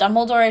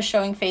Dumbledore is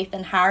showing faith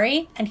in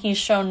Harry, and he's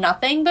shown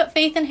nothing but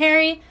faith in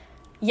Harry.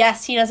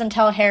 Yes, he doesn't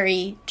tell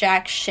Harry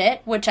jack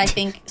shit, which I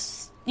think,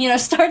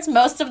 starts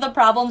most of the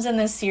problems in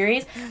this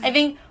series. I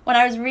think when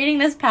I was reading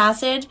this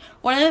passage,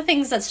 one of the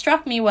things that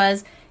struck me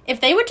was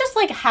if they would just,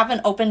 like, have an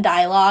open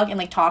dialogue and,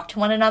 like, talk to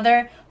one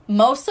another,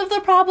 most of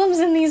the problems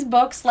in these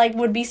books, like,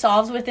 would be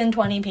solved within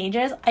 20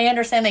 pages. I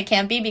understand they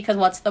can't be, because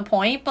what's the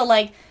point? But,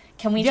 like,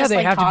 can we just,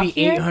 like, talk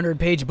here? Yeah, they have to be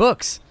 800-page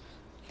books.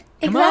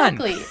 Come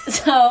exactly. on.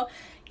 So,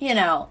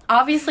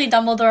 obviously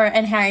Dumbledore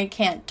and Harry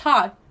can't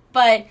talk,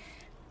 but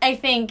I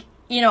think,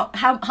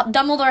 how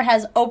Dumbledore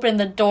has opened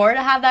the door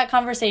to have that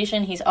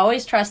conversation. He's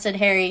always trusted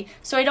Harry,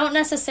 so I don't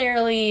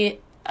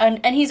necessarily,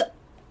 and he's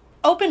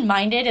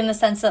open-minded in the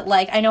sense that,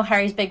 like, I know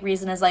Harry's big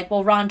reason is, like,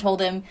 well, Ron told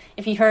him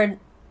if he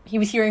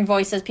was hearing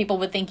voices, people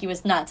would think he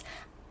was nuts.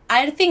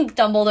 I think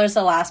Dumbledore's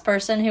the last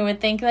person who would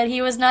think that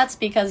he was nuts,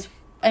 because,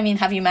 I mean,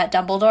 have you met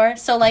Dumbledore?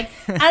 So, like,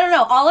 I don't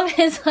know, all of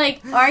his,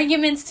 like,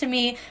 arguments to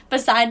me,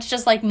 besides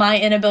just, like, my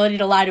inability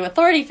to lie to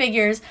authority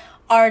figures,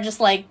 are just,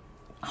 like,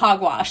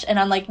 hogwash. And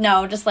I'm like,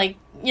 no, just, like,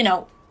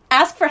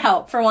 ask for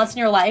help for once in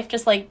your life.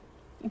 Just, like,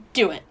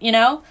 do it,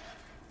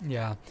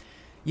 Yeah.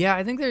 Yeah,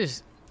 I think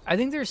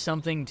there's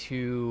something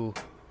to,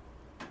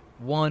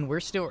 one, we're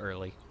still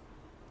early.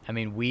 I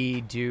mean,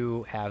 we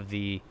do have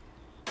the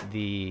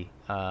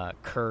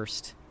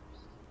cursed,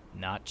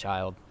 not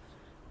child,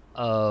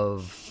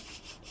 of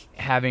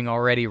having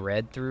already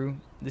read through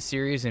the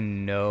series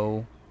and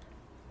know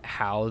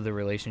how the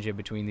relationship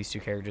between these two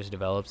characters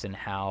develops and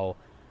how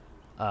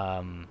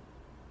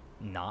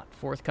not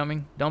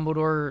forthcoming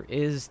Dumbledore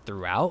is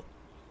throughout,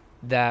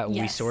 that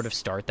we sort of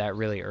start that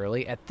really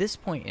early. At this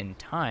point in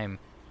time,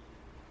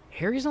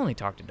 Harry's only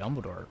talked to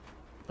Dumbledore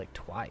like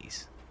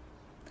twice.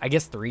 I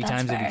guess three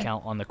times if you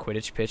count on the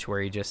Quidditch pitch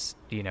where he just,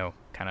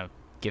 kind of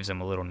gives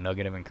him a little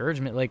nugget of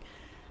encouragement. Like,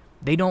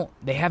 they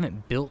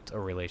haven't built a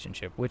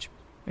relationship, which,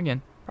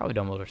 again, probably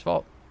Dumbledore's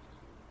fault.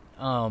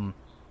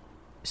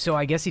 So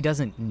I guess he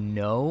doesn't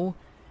know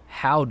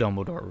how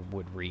Dumbledore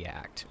would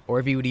react, or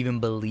if he would even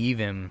believe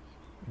him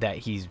that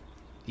he's,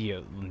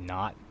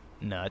 not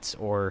nuts,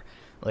 or,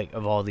 like,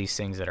 of all these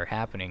things that are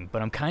happening.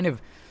 But I'm kind of...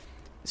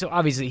 So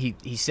obviously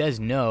he says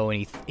no,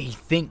 and he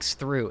thinks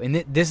through, and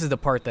this is the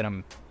part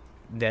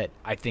that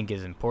I think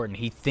is important.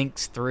 He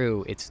thinks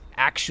through. It's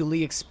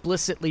actually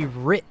explicitly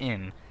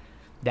written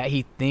that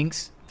he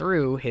thinks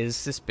through his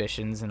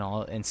suspicions and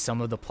all, and some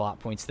of the plot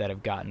points that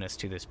have gotten us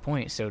to this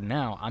point. So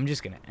now I'm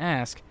just going to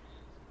ask,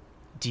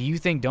 do you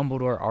think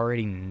Dumbledore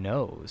already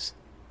knows?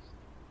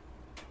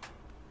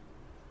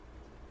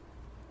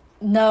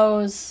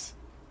 Knows.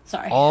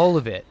 Sorry. All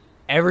of it.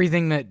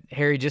 Everything that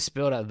Harry just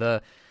spilled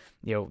out.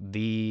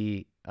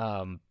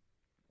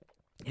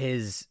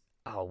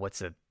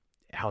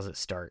 How's it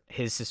start?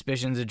 His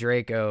suspicions of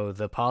Draco,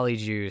 the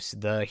polyjuice,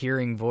 the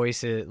hearing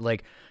voices,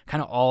 like,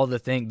 kind of all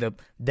the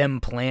them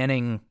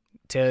planning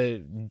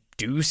to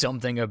do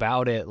something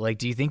about it. Like,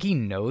 do you think he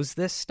knows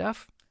this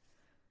stuff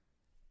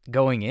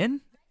going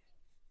in?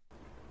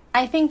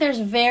 I think there's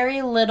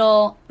very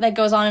little that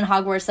goes on in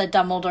Hogwarts that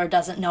Dumbledore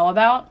doesn't know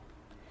about.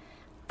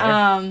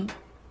 Yeah.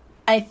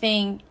 I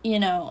think,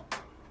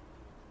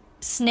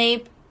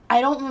 Snape,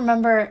 I don't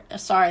remember,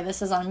 sorry,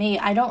 this is on me.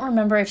 I don't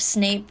remember if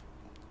Snape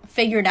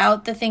figured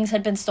out that things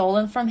had been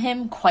stolen from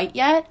him quite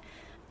yet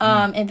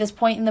at this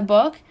point in the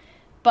book.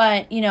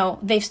 But,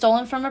 they've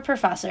stolen from a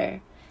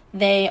professor.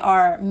 They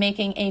are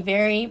making a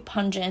very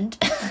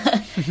pungent,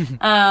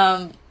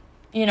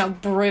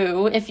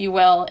 brew, if you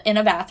will, in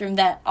a bathroom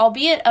that,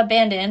 albeit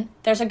abandoned,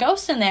 there's a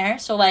ghost in there.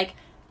 So, like,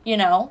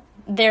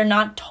 they're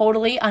not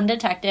totally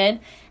undetected.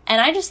 And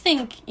I just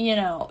think,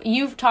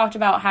 you've talked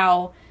about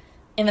how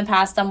in the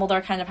past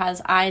Dumbledore kind of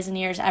has eyes and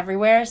ears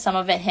everywhere. Some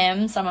of it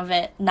him, some of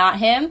it not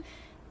him.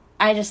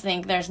 I just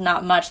think there's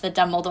not much that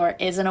Dumbledore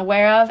isn't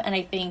aware of. And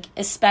I think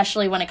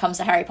especially when it comes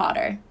to Harry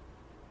Potter.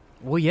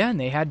 Well, yeah, and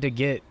they had to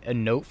get a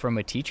note from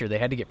a teacher. They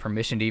had to get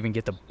permission to even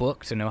get the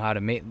book to know how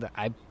to make...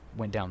 I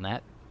went down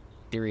that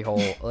theory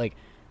hole. Like,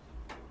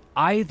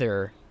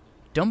 either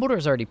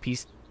Dumbledore's already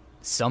pieced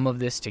some of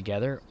this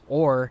together,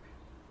 or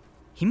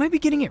he might be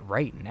getting it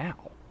right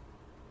now.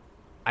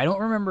 I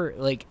don't remember,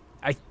 like,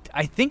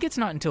 I think it's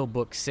not until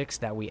book 6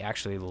 that we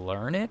actually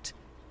learn it.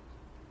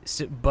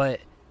 So,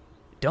 but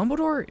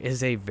Dumbledore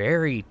is a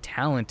very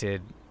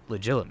talented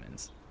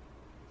Legilimens.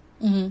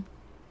 Mm-hmm.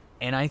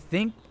 And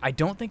I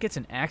don't think it's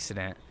an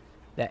accident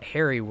that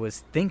Harry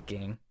was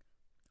thinking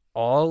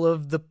all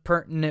of the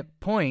pertinent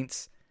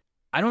points.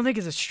 I don't think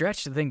it's a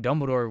stretch to think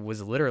Dumbledore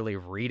was literally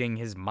reading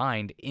his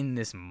mind in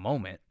this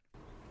moment.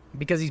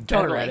 because he's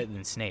better Totally. at it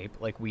than Snape.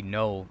 Like, we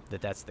know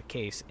that that's the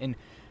case. And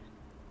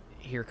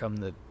here come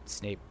the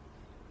Snape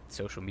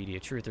social media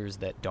truthers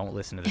that don't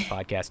listen to this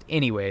podcast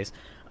anyways.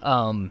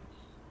 I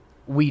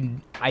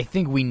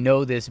think we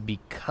know this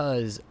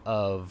because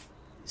of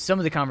some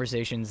of the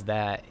conversations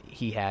that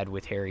he had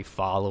with Harry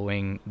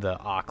following the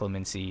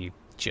occlumency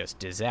just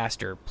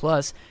disaster,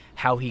 plus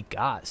how he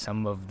got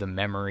some of the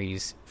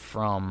memories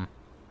from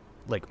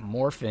like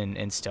Morphin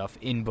and stuff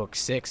in book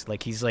 6.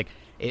 Like, he's like,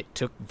 it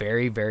took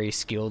very, very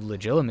skilled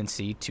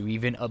legilimency to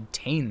even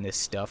obtain this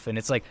stuff. And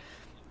it's like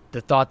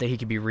the thought that he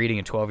could be reading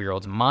a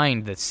 12-year-old's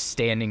mind that's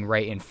standing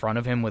right in front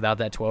of him without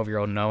that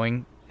 12-year-old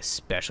knowing,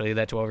 especially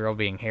that 12-year-old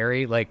being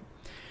Harry. Like,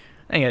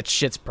 I think that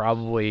shit's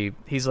probably,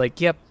 he's like,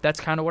 yep, that's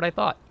kind of what I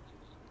thought.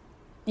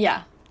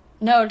 Yeah.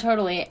 No,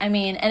 totally. I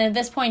mean, and at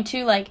this point,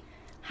 too, like,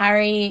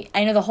 Harry,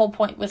 I know the whole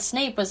point with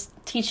Snape was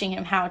teaching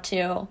him how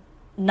to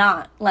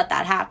not let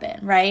that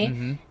happen, right?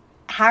 Mm-hmm.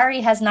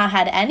 Harry has not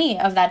had any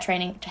of that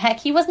training. Heck,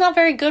 he was not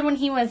very good when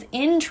he was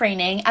in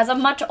training as a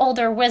much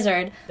older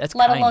wizard,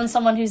 alone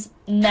someone who's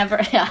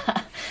never,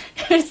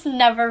 who's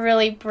never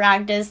really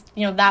practiced,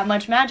 that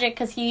much magic,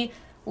 because he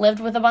lived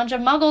with a bunch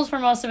of muggles for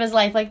most of his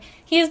life. Like,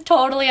 he's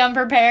totally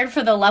unprepared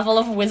for the level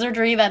of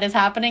wizardry that is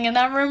happening in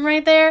that room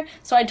right there.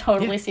 So I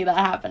totally see that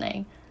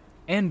happening.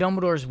 And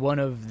Dumbledore's one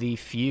of the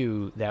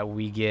few that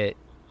we get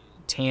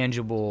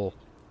tangible,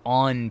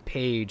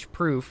 on-page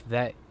proof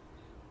that,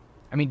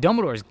 I mean,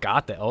 Dumbledore's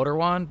got the Elder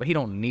Wand, but he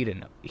doesn't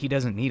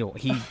need it.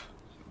 He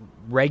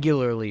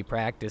regularly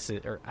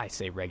practices, or I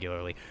say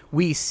regularly,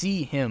 we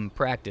see him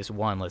practice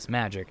wandless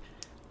magic,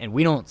 and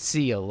we don't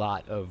see a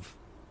lot of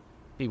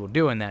people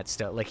doing that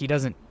stuff. Like, he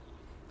doesn't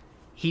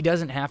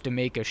have to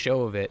make a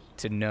show of it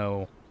to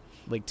know,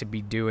 like, to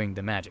be doing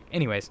the magic.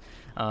 Anyways,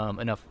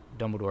 enough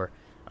Dumbledore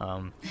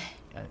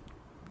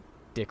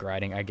dick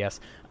riding, I guess.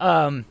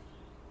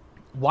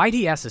 Why'd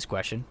he ask this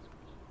question?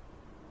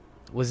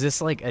 Was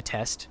this like a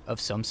test of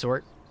some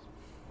sort?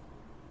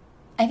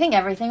 I think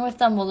everything with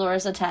Dumbledore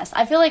is a test.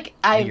 I feel like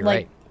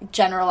I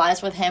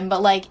generalize with him,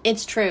 but like,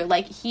 it's true.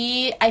 Like,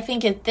 I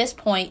think at this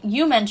point,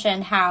 you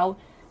mentioned how,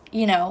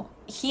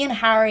 he and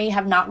Harry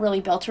have not really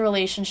built a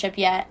relationship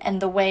yet,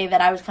 and the way that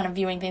I was kind of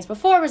viewing things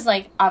before was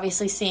like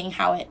obviously seeing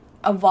how it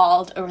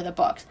evolved over the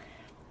books.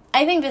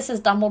 I think this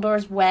is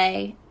Dumbledore's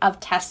way of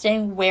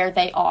testing where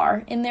they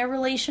are in their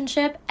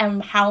relationship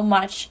and how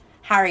much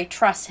Harry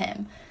trusts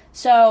him.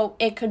 So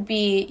it could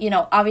be,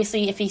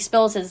 obviously if he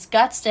spills his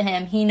guts to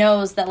him, he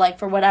knows that, like,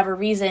 for whatever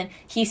reason,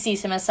 he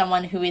sees him as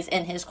someone who is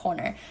in his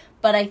corner.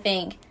 But I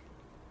think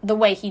the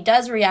way he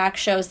does react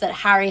shows that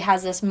Harry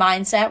has this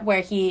mindset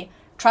where he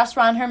trusts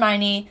Ron,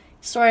 Hermione,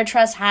 sort of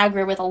trusts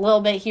Hagrid with a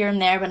little bit here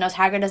and there, but knows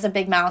Hagrid has a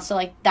big mouth, so,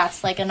 like,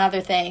 that's, like,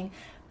 another thing.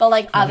 But,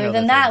 like, other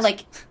than that,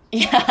 like,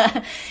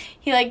 yeah,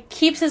 he, like,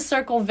 keeps his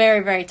circle very,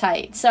 very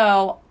tight.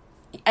 So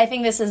I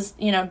think this is,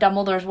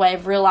 Dumbledore's way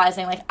of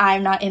realizing, like,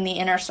 I'm not in the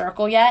inner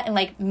circle yet, and,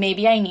 like,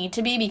 maybe I need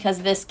to be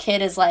because this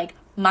kid is, like,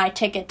 my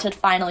ticket to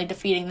finally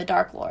defeating the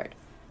Dark Lord.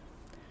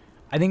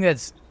 I think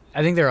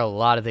there are a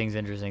lot of things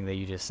interesting that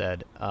you just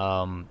said.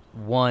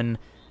 One,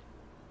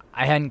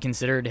 I hadn't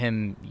considered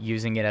him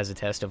using it as a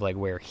test of, like,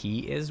 where he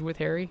is with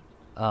Harry.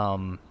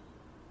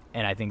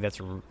 And I think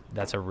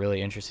that's a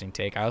really interesting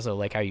take. I also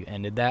like how you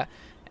ended that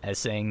as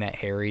saying that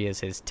Harry is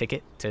his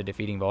ticket to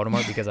defeating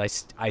Voldemort, because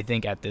I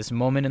think at this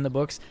moment in the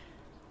books,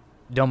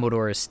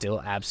 Dumbledore is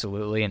still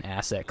absolutely in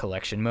asset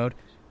collection mode,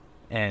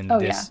 and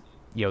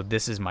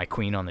this is my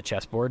queen on the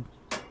chessboard.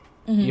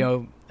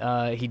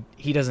 Mm-hmm.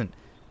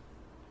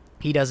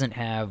 He doesn't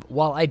have.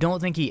 While I don't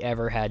think he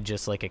ever had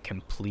just like a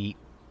complete,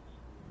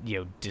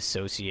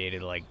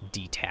 dissociated, like,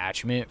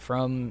 detachment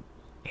from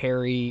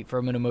Harry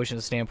from an emotional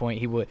standpoint,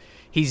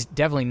 he's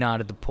definitely not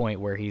at the point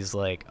where he's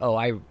like, oh,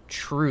 I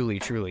truly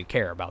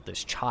care about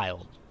this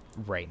child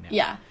right now.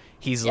 Yeah.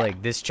 He's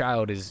like, this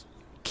child is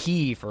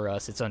key for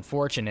us. It's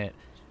unfortunate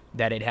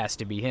that it has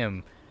to be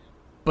him,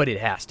 but it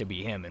has to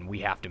be him, and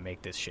we have to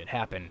make this shit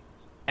happen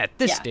at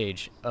this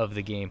stage of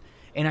the game.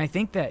 And I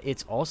think that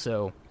he's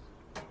also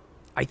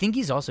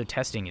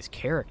testing his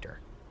character.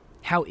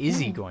 How is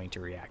he going to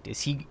react?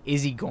 Is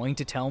he going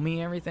to tell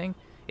me everything?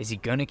 Is he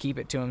going to keep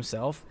it to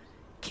himself?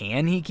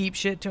 Can he keep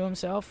shit to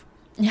himself?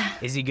 Yeah.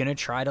 Is he going to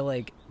try to,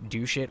 like,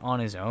 do shit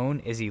on his own?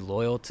 Is he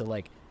loyal to,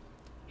 like,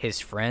 his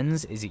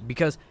friends?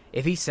 Because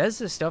if he says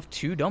this stuff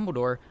to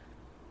Dumbledore,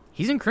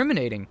 he's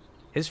incriminating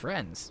his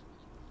friends.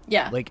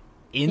 Yeah. Like,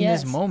 in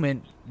this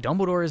moment,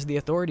 Dumbledore is the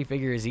authority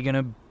figure. Is he going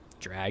to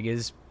drag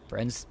his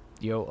friends,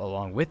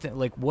 along with it?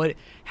 Like,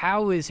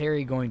 how is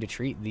Harry going to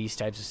treat these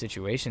types of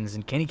situations,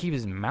 and can he keep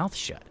his mouth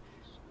shut?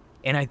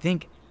 And I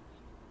think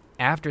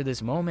after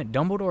this moment,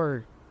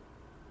 Dumbledore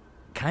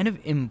kind of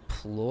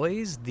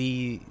employs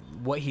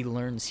what he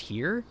learns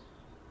here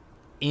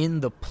in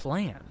the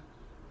plan,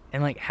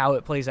 and, like, how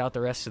it plays out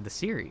the rest of the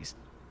series.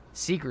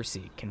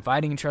 Secrecy,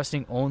 confiding and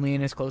trusting only in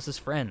his closest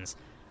friends.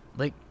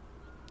 Like,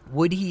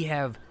 would he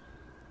have,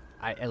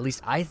 at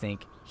least I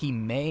think he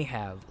may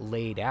have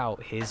laid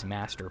out his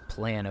master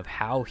plan of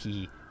how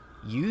he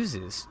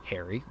uses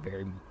Harry,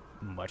 very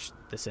much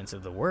the sense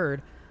of the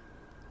word,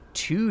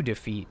 to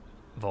defeat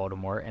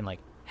Voldemort and like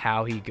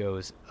how he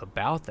goes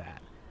about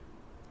that.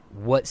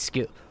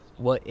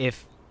 What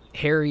if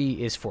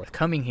Harry is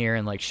forthcoming here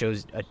and like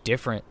shows a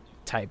different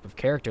type of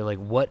character, like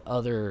what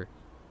other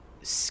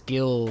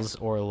skills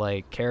or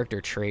like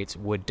character traits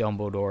would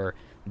Dumbledore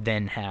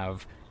then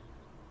have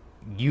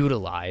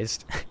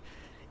utilized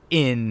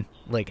in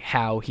like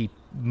how he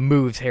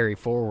moves Harry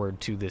forward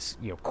to this,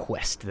 you know,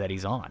 quest that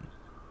he's on?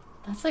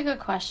 That's a good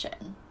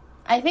question.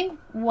 I think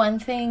one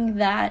thing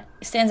that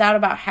stands out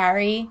about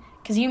Harry,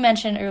 because you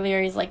mentioned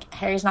earlier he's like,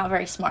 Harry's not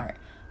very smart.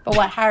 But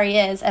what Harry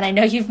is, and I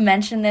know you've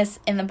mentioned this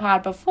in the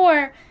pod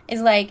before,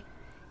 is like,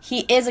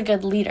 he is a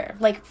good leader.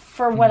 Like,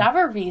 for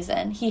whatever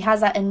reason, he has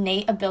that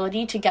innate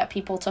ability to get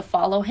people to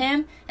follow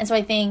him. And so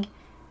I think,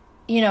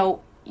 you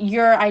know,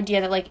 your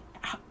idea that, like,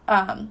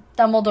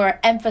 Dumbledore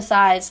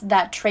emphasized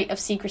that trait of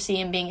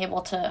secrecy and being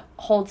able to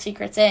hold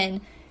secrets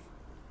in,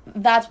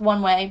 that's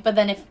one way. But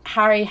then if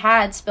Harry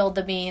had spilled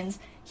the beans,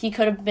 he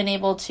could have been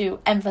able to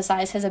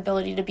emphasize his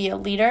ability to be a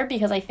leader,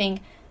 because I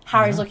think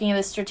Harry's looking at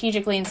this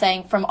strategically and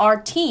saying, from our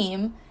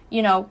team,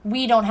 you know,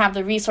 we don't have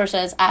the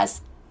resources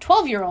as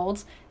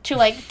 12-year-olds to,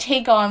 like,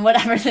 take on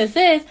whatever this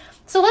is.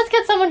 So let's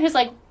get someone who's,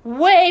 like,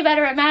 way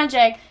better at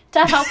magic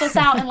to help us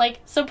out and,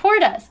 like,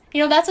 support us.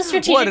 You know, that's a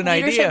strategic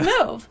leadership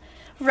move,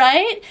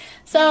 right?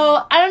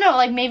 So, I don't know,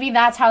 like, maybe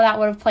that's how that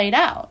would have played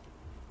out.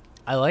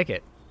 I like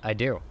it. I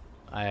do.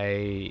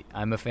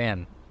 I'm a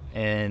fan.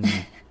 And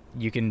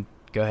you can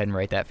go ahead and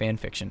write that fan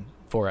fiction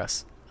for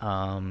us,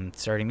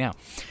 starting now.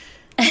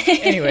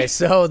 Anyway,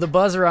 so the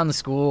buzz around the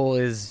school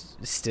is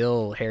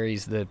still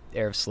Harry's the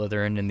heir of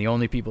Slytherin, and the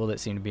only people that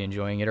seem to be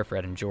enjoying it are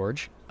Fred and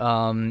George.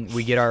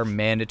 We get our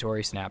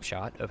mandatory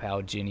snapshot of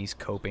how Ginny's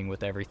coping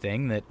with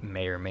everything that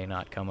may or may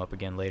not come up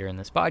again later in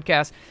this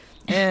podcast.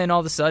 And all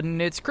of a sudden,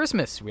 it's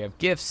Christmas. We have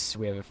gifts,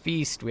 we have a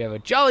feast, we have a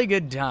jolly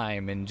good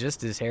time. And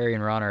just as Harry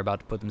and Ron are about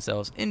to put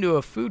themselves into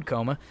a food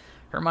coma,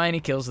 Hermione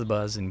kills the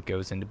buzz and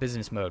goes into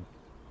business mode.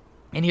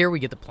 And here we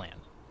get the plan.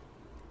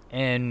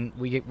 And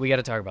we got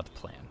to talk about the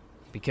plan.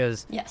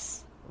 Because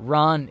yes,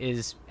 Ron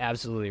is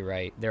absolutely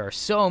right. There are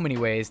so many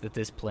ways that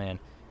this plan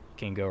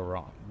can go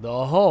wrong.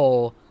 The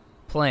whole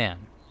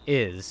plan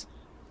is,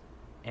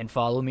 and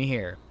follow me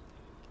here,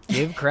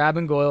 give Crabbe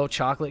and Goyle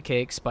chocolate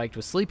cake spiked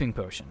with sleeping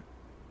potion.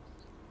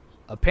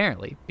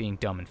 Apparently, being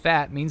dumb and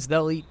fat means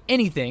they'll eat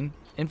anything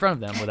in front of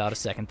them without a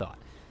second thought.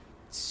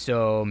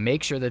 So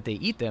make sure that they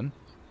eat them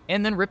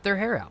and then rip their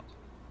hair out.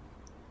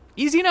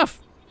 Easy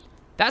enough.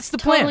 That's the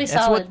plan. Totally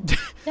solid.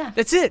 Yeah.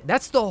 That's it.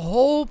 That's the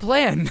whole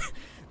plan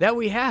that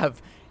we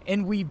have.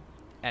 And we,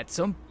 at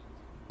some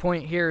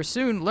point here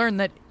soon, learn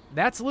that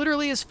that's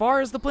literally as far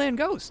as the plan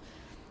goes.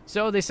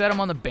 So they set them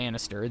on the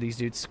banister. These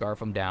dudes scarf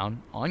them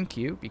down on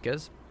cue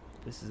because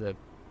this is a,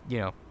 you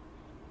know,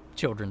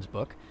 children's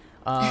book.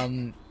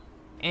 And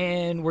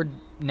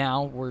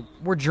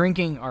we're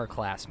drinking our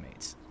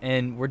classmates.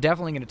 And we're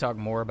definitely going to talk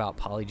more about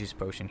Polyjuice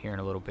Potion here in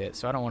a little bit.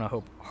 So I don't want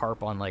to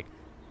harp on, like,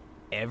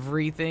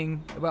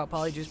 everything about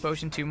Polyjuice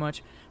Potion too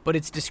much, but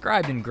it's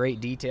described in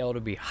great detail to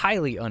be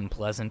highly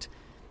unpleasant,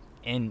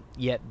 and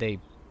yet they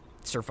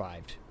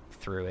survived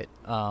through it.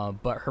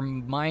 But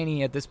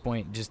Hermione at this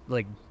point just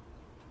like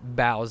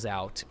bows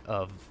out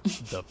of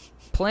the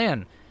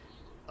plan,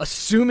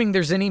 assuming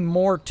there's any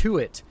more to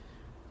it.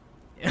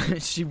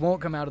 She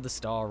won't come out of the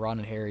stall. Ron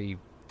and Harry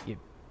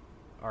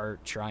are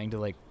trying to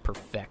like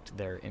perfect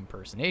their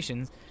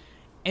impersonations,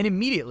 and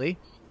immediately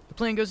the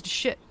plan goes to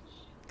shit.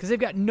 Because they've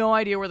got no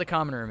idea where the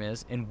common room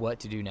is and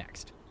what to do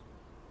next.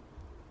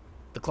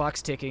 The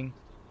clock's ticking,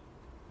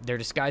 their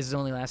disguises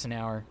only last an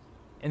hour,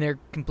 and they're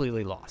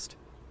completely lost.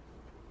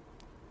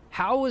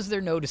 How was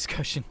there no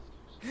discussion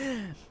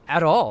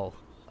at all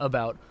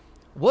about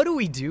what do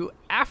we do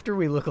after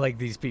we look like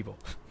these people?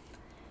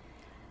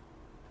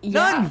 Yeah.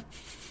 None!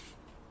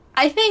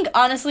 I think,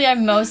 honestly,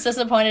 I'm most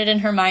disappointed in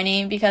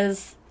Hermione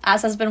because,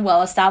 as has been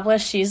well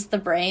established, she's the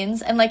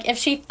brains. And, like, if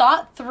she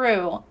thought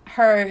through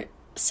her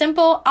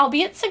simple,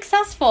 albeit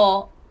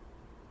successful,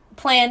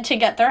 plan to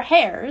get their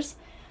hairs,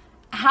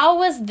 how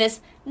was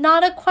this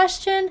not a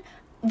question?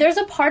 There's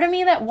a part of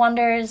me that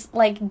wonders,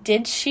 like,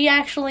 did she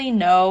actually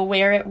know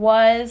where it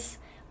was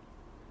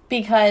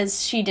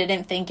because she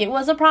didn't think it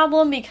was a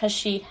problem because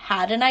she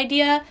had an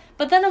idea?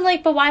 But then I'm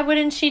like, but why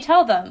wouldn't she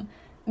tell them?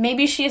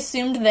 Maybe she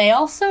assumed they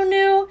also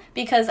knew,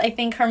 because I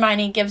think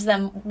Hermione gives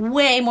them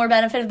way more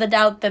benefit of the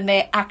doubt than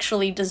they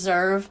actually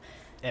deserve.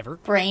 Ever.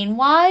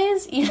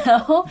 Brain-wise, you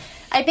know?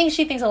 I think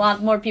she thinks a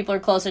lot more people are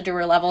closer to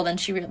her level than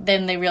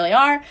they really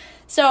are.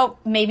 So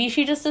maybe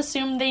she just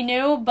assumed they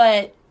knew,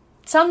 but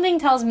something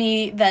tells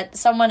me that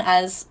someone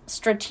as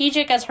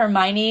strategic as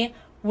Hermione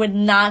would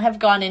not have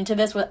gone into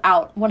this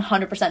without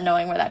 100%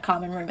 knowing where that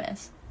common room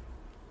is.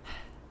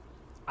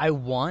 I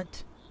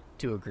want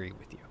to agree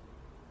with you.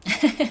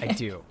 I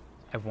do.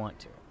 I want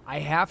to.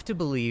 I have to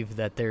believe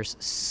that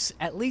there's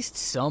at least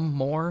some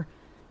more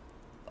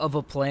of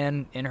a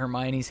plan in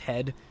Hermione's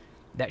head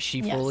that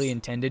she fully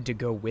intended to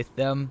go with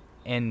them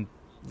and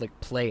like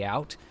play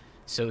out,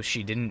 so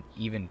she didn't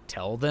even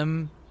tell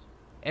them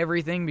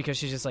everything, because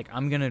she's just like,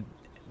 I'm gonna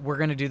we're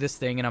going to do this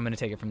thing and I'm going to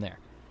take it from there.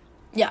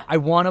 Yeah. I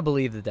want to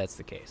believe that that's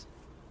the case.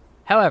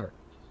 However,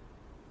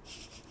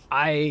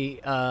 I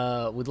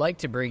would like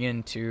to bring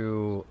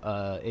into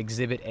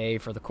Exhibit A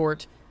for the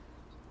court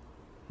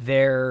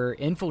their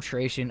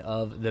infiltration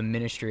of the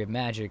Ministry of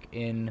Magic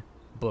in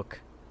Book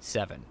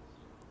 7.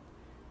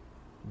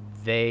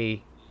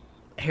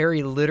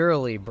 Harry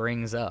literally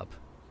brings up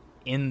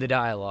in the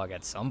dialogue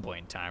at some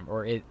point in time,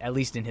 or at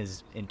least in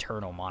his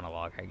internal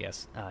monologue, I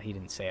guess. He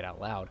didn't say it out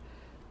loud.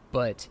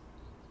 But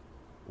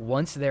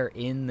once they're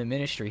in the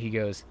ministry, he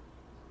goes,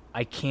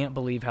 I can't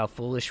believe how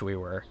foolish we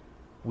were.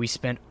 We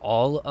spent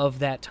all of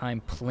that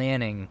time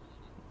planning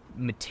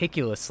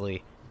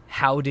meticulously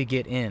how to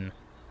get in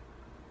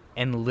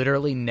and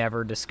literally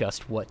never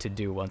discussed what to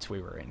do once we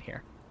were in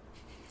here.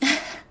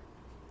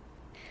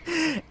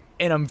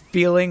 And I'm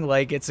feeling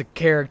like it's a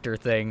character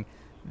thing.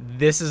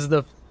 This is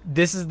the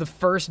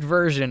first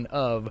version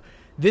of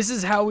this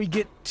is how we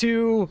get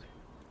to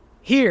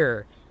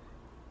here.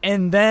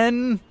 And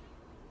then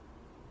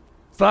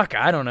fuck,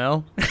 I don't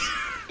know.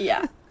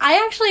 Yeah.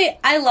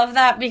 I love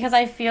that because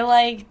I feel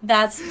like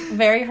that's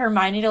very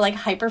Hermione to, like,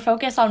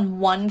 hyper-focus on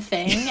one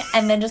thing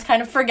and then just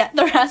kind of forget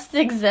the rest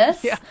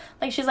exists. Yeah.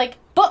 Like, she's like,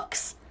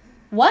 books.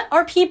 What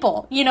are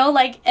people? You know,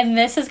 like, and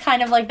this is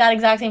kind of like that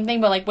exact same thing,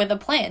 but, like, with a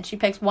plan. She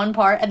picks one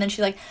part and then she's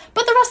like,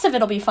 but the rest of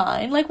it'll be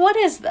fine. Like, what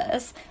is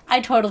this?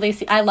 I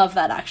love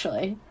that,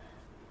 actually.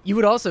 You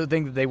would also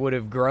think that they would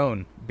have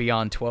grown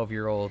beyond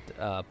 12-year-old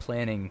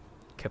planning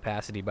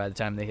capacity by the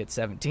time they hit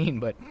 17,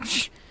 but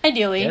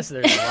ideally, yes,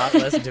 there's a lot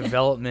less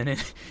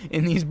development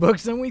in these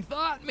books than we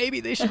thought. Maybe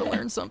they should have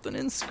learned something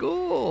in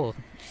school.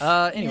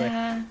 Anyway,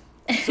 yeah.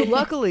 So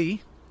luckily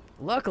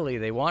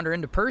they wander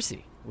into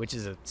Percy, which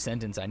is a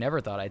sentence I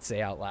never thought I'd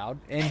say out loud,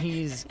 and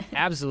he's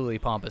absolutely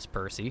pompous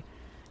Percy,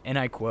 and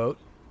I quote,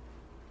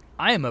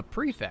 I am a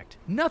prefect.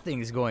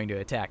 Nothing's going to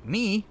attack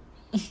me.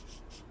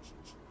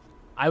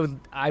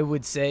 I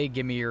would say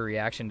give me your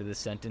reaction to this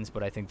sentence,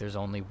 but I think there's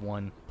only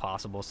one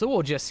possible. So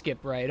we'll just skip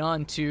right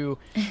on to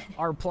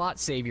our plot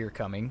savior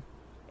coming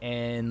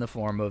in the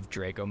form of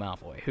Draco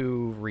Malfoy,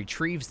 who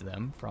retrieves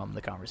them from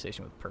the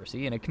conversation with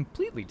Percy in a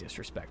completely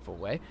disrespectful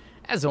way,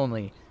 as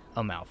only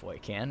a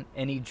Malfoy can,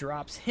 and he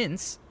drops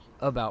hints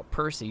about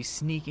Percy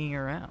sneaking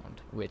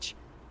around, which,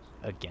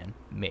 again,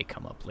 may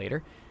come up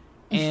later,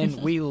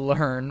 and we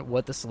learn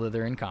what the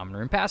Slytherin common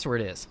room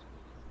password is.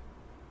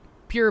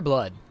 Pure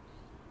blood.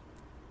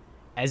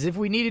 As if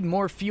we needed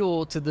more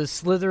fuel to the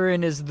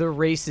Slytherin is the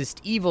racist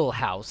evil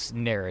house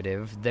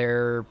narrative,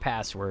 their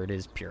password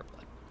is pure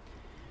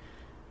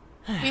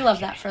blood. We love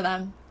that for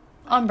them.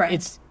 On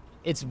brand.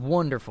 It's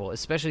wonderful,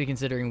 especially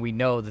considering we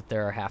know that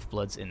there are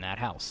half-bloods in that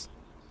house.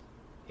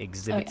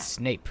 Exhibit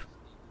Snape,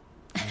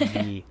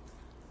 the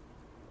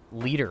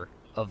leader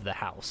of the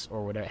house,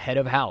 or whatever, head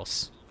of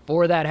house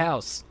for that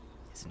house,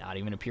 is not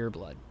even a pure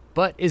blood,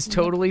 but is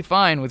totally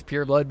fine with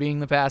pure blood being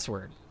the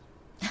password.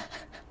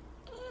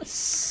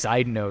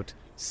 Side note,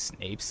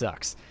 Snape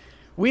sucks.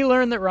 We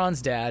learn that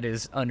Ron's dad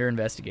is under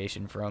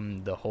investigation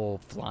from the whole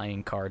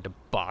flying car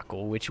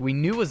debacle, which we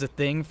knew was a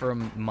thing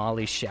from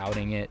Molly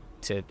shouting it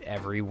to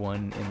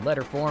everyone in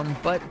letter form,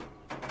 but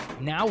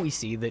now we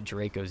see that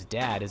Draco's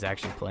dad is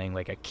actually playing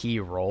like a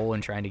key role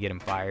in trying to get him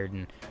fired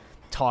and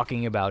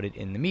talking about it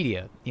in the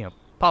media. You know,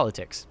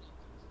 politics.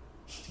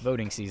 It's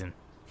voting season.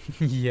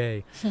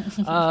 Yay.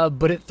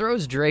 But it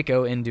throws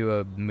Draco into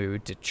a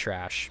mood to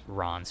trash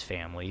Ron's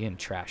family and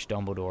trash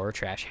Dumbledore,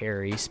 trash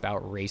Harry,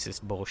 spout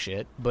racist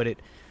bullshit. But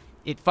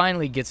it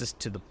finally gets us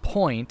to the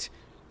point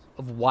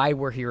of why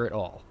we're here at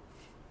all.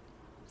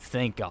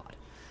 Thank God.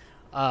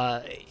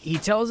 He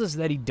tells us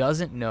that he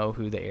doesn't know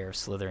who the heir of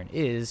Slytherin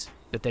is,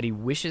 but that he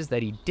wishes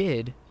that he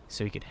did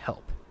so he could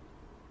help.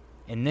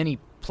 And then he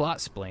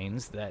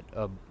plot-splains that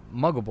a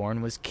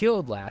Muggleborn was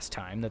killed last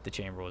time that the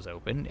chamber was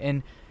opened,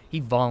 and he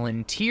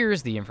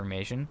volunteers the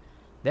information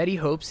that he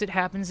hopes it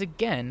happens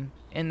again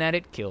and that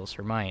it kills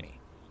Hermione.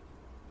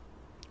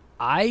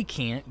 I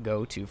can't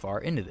go too far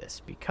into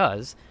this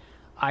because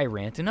I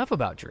rant enough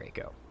about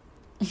Draco,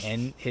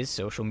 and his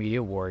social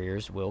media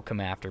warriors will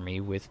come after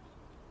me with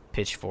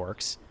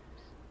pitchforks,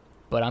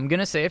 but I'm going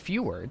to say a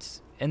few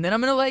words, and then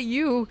I'm going to let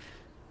you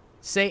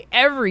say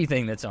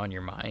everything that's on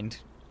your mind,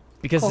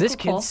 because this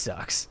kid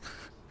sucks.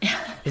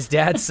 His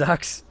dad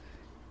sucks,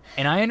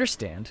 and I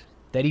understand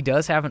that he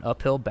does have an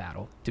uphill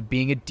battle to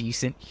being a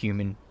decent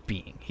human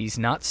being. He's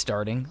not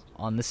starting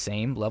on the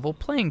same level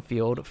playing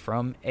field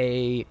from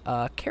a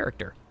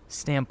character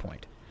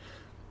standpoint.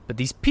 But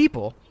these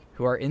people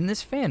who are in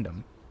this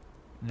fandom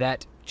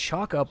that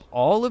chalk up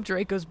all of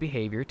Draco's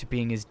behavior to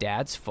being his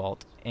dad's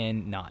fault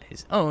and not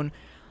his own,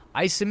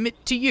 I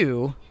submit to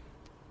you,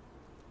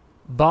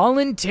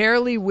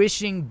 voluntarily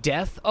wishing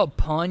death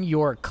upon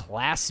your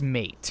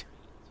classmate.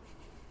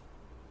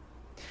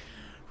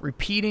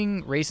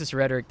 Repeating racist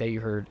rhetoric that you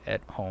heard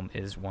at home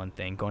is one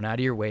thing. Going out of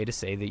your way to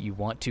say that you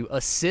want to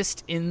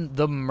assist in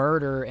the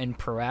murder and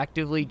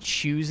proactively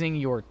choosing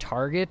your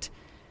target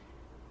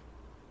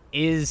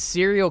is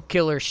serial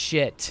killer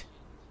shit.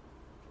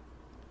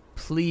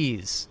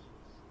 Please.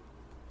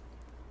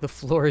 the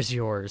floor is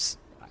yours,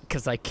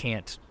 because I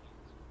can't.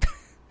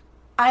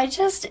 I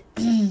just,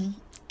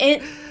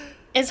 it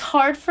is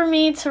hard for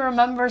me to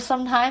remember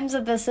sometimes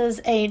that this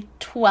is a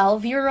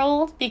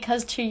 12-year-old,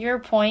 because to your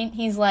point,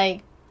 he's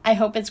like, I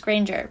hope it's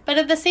Granger. But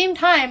at the same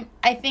time,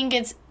 I think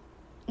it's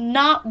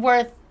not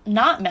worth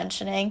not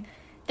mentioning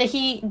that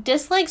he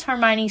dislikes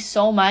Hermione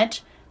so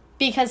much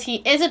because he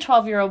is a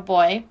 12-year-old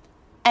boy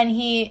and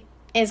he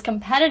is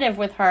competitive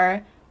with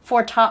her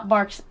for top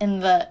marks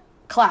in the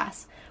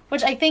class,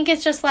 which I think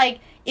is just like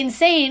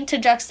insane to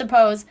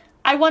juxtapose.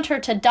 I want her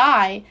to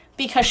die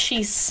because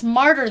she's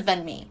smarter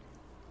than me.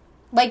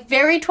 Like,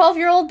 very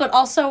 12-year-old, but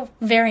also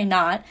very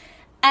not.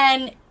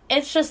 And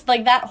it's just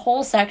like that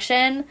whole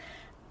section,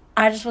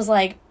 I just was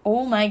like,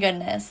 oh my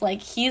goodness,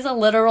 like, he's a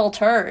literal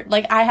turd.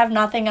 Like, I have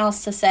nothing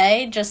else to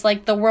say, just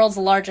like the world's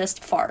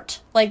largest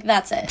fart. Like,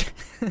 that's it.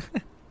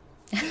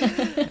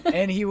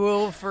 And he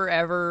will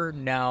forever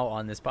now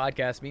on this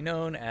podcast be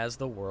known as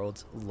the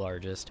world's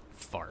largest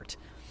fart.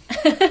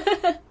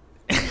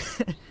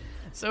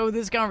 So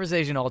this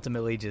conversation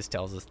ultimately just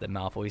tells us that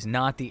Malfoy's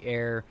not the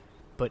heir,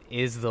 but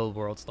is the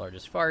world's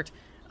largest fart.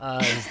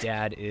 His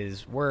dad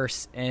is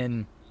worse.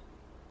 And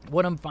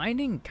what I'm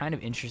finding kind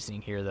of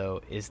interesting here,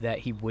 though, is that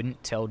he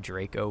wouldn't tell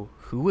Draco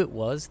who it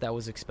was that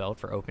was expelled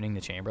for opening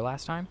the chamber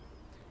last time.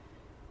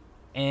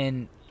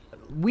 And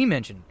we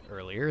mentioned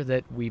earlier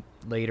that we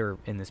later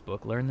in this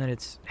book learned that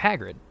it's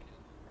Hagrid.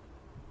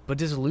 But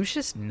does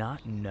Lucius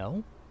not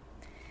know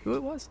who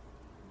it was?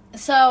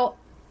 So,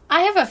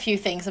 I have a few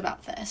things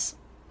about this.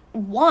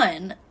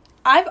 One,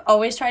 I've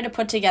always tried to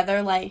put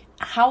together, like,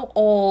 how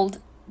old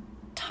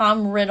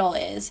Tom Riddle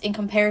is in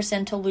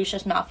comparison to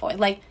Lucius Malfoy.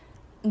 Like,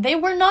 they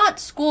were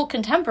not school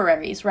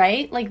contemporaries,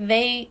 right? Like,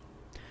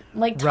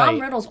 Tom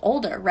Riddle's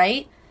older,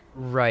 right?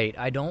 Right.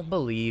 I don't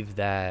believe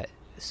that.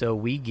 So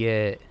we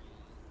get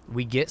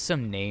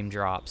some name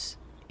drops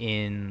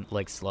in,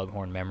 like,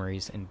 Slughorn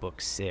Memories in Book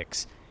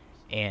 6,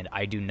 and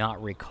I do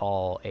not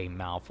recall a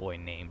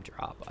Malfoy name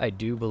drop. I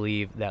do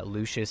believe that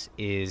Lucius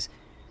is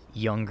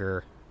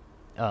younger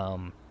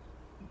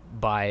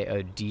by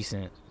a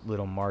decent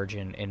little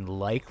margin and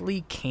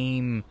likely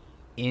came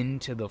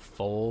into the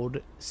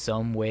fold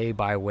some way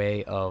by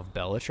way of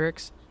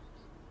Bellatrix.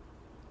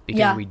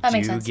 Because we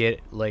do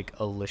get, like,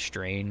 a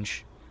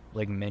Lestrange,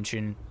 like,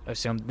 mention of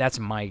some. That's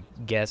my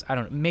guess. I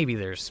don't. Maybe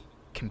there's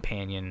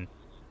companion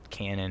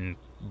canon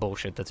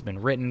bullshit that's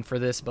been written for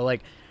this, but,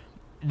 like,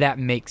 that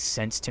makes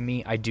sense to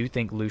me. I do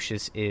think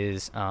Lucius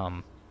is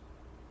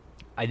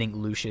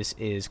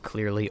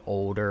clearly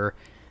older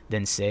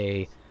than,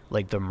 say,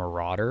 like, the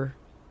Marauder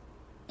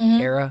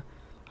era.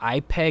 I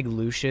peg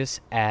Lucius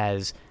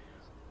as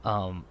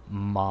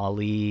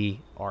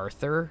Molly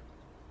Arthur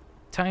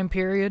time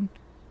period,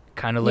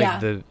 kind of like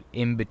the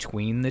in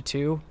between the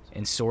two,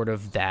 and sort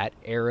of that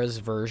era's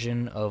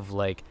version of,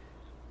 like,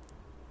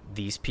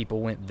 these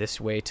people went this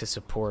way to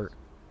support,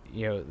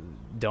 you know,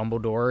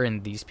 Dumbledore,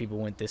 and these people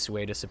went this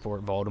way to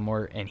support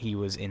Voldemort, and he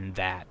was in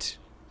that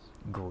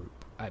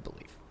group, I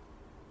believe.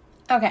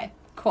 Okay,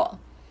 cool.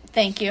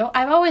 Thank you.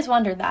 I've always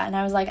wondered that, and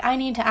I was like, I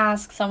need to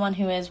ask someone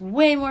who is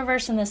way more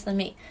versed in this than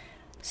me.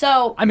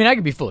 So, I mean, I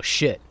could be full of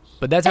shit,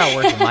 but that's how it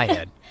works in my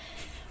head.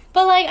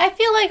 But, like, I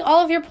feel like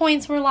all of your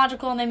points were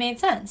logical and they made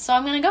sense, so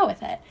I'm going to go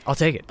with it. I'll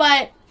take it.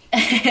 But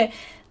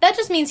that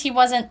just means he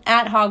wasn't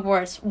at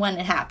Hogwarts when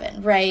it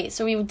happened, right?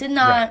 So we did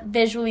not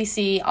visually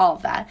see all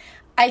of that.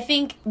 I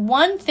think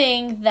one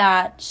thing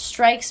that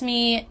strikes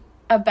me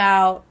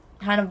about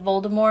kind of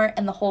Voldemort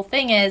and the whole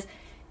thing is,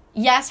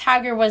 yes,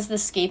 Hagrid was the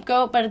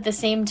scapegoat, but at the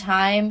same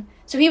time,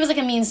 so he was like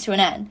a means to an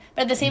end.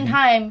 But at the same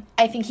time,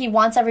 I think he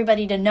wants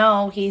everybody to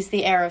know he's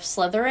the heir of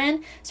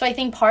Slytherin. So I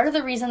think part of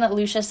the reason that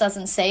Lucius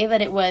doesn't say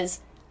that it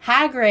was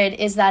Hagrid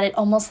is that it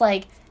almost,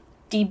 like,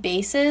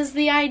 debases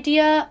the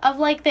idea of,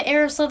 like, the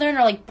heir of Slytherin,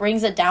 or, like,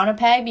 brings it down a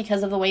peg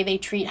because of the way they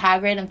treat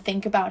Hagrid and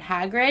think about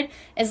Hagrid.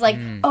 Is like,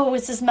 oh,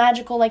 it's this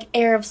magical, like,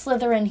 heir of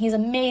Slytherin, he's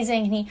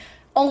amazing, and he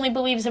only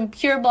believes in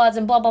purebloods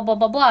and blah, blah, blah,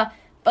 blah, blah.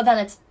 But then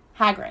it's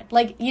Hagrid.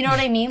 Like, you know what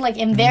I mean? Like,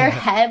 in their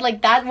head,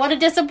 like, that, what a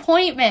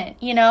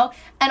disappointment, you know?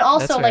 And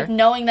also, like,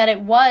 knowing that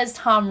it was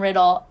Tom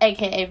Riddle,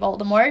 a.k.a.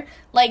 Voldemort,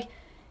 like,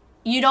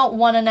 you don't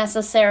want to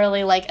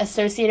necessarily, like,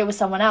 associate it with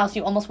someone else.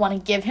 You almost want to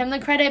give him the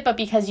credit, but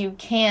because you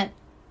can't,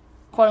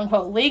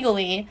 quote-unquote,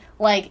 legally,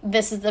 like,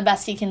 this is the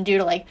best he can do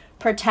to, like,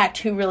 protect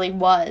who really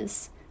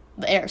was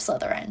the heir of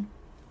Slytherin.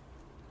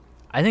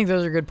 I think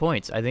those are good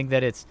points. I think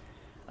that it's,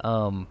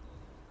 I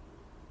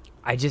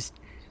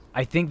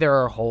think there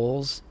are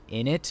holes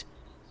in it.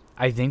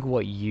 I think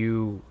what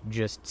you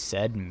just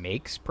said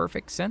makes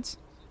perfect sense.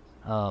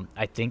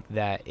 I think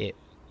that it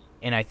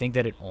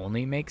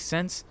only makes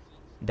sense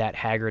that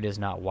Hagrid is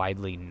not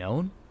widely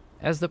known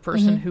as the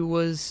person who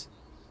was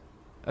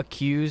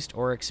accused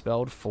or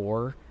expelled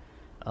for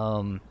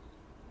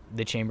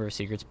the Chamber of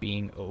Secrets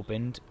being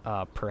opened.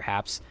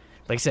 Perhaps,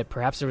 like I said,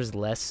 perhaps there was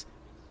less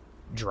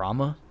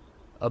drama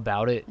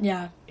about it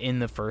in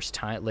the first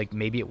time. Like,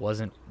 maybe it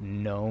wasn't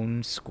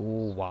known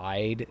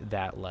school-wide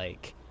that,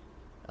 like,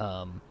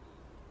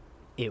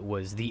 it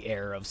was the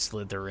heir of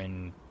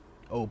Slytherin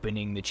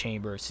opening the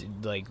chamber,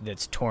 like,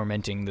 that's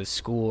tormenting the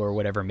school or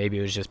whatever. Maybe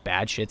it was just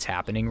bad shit's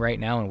happening right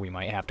now and we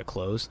might have to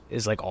close,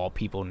 is like all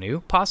people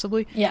knew,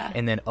 possibly. Yeah.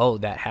 And then,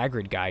 that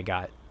Hagrid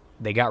guy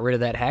they got rid of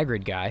that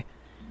Hagrid guy,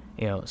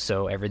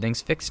 so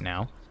everything's fixed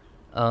now.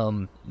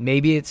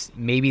 Maybe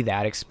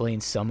that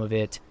explains some of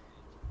it.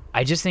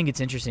 I just think it's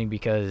interesting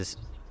because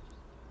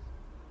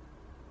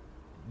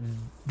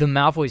the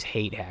Malfoys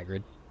hate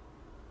Hagrid.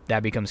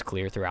 That becomes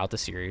clear throughout the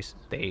series.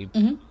 They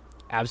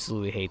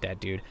absolutely hate that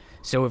dude.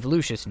 So if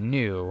Lucius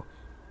knew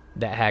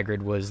that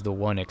Hagrid was the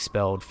one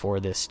expelled for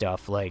this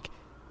stuff, like,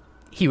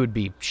 he would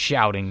be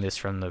shouting this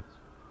from the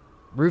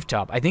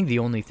rooftop. I think the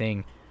only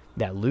thing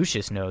that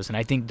Lucius knows, and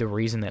I think the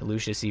reason that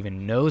Lucius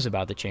even knows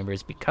about the chamber,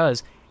 is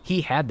because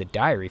he had the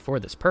diary for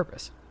this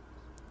purpose.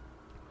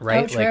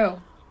 Right? Oh, true. Like,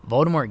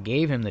 Voldemort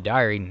gave him the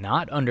diary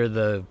not under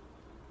the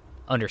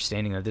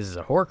understanding that this is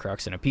a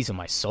Horcrux and a piece of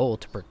my soul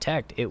to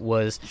protect. It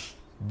was,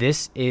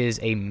 this is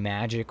a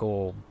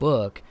magical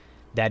book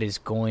that is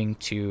going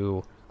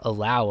to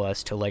allow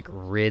us to, like,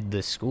 rid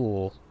the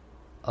school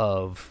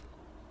of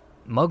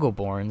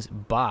Muggleborns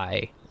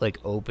by, like,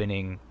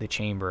 opening the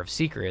Chamber of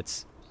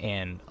Secrets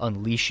and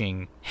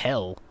unleashing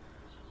hell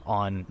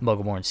on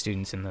Muggleborn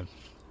students in the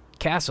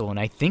castle. And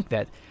I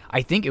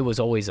think it was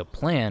always a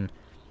plan,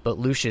 but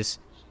Lucius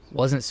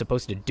wasn't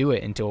supposed to do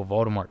it until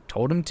Voldemort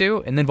told him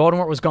to, and then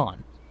Voldemort was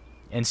gone.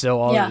 And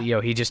so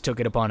he just took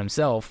it upon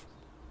himself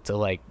to,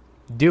 like,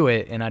 do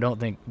it, and I don't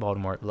think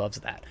Voldemort loves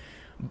that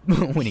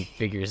when he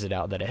figures it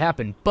out that it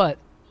happened. But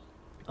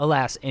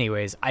alas,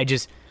 anyways,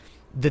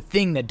 the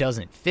thing that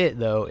doesn't fit,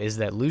 though, is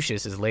that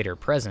Lucius is later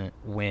present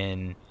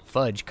when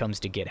Fudge comes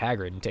to get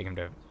Hagrid and take him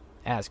to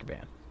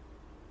Azkaban.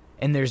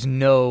 And there's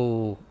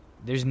nothing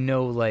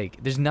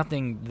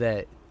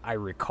that I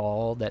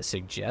recall that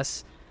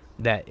suggests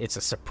that it's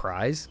a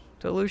surprise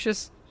to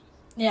Lucius.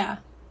 Yeah.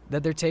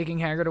 That they're taking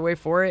Hagrid away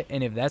for it.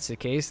 And if that's the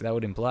case, that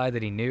would imply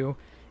that he knew.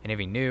 And if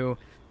he knew,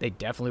 they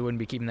definitely wouldn't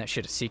be keeping that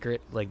shit a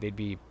secret. Like, they'd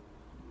be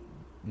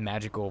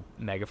magical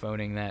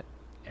megaphoning that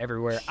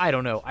everywhere. I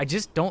don't know. I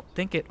just don't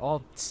think it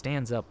all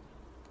stands up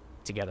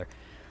together.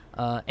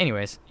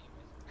 Anyways,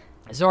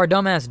 so our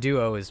dumbass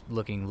duo is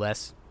looking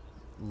less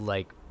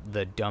like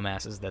the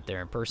dumbasses that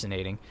they're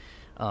impersonating,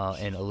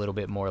 and a little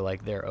bit more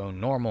like their own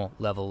normal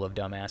level of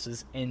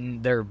dumbasses.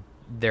 And they're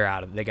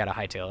out of. They got to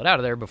hightail it out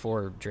of there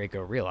before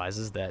Draco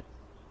realizes that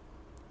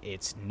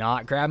it's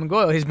not Crabbe and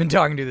Goyle he's been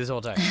talking to this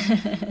whole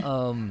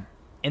time.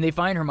 And they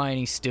find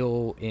Hermione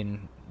still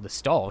in the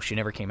stall. She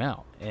never came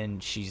out,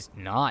 and she's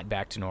not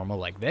back to normal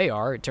like they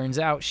are. It turns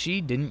out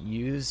she didn't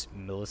use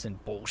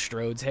Millicent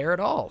Bulstrode's hair at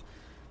all.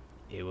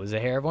 It was a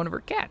hair of one of her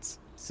cats.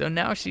 So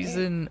now she's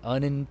an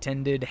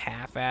unintended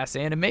half-ass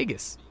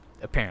animagus,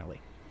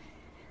 apparently,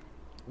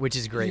 which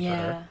is great for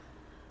her.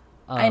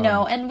 I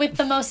know, and with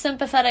the most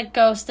sympathetic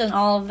ghost in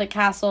all of the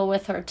castle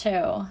with her,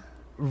 too.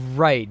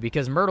 Right,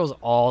 because Myrtle's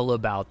all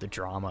about the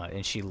drama,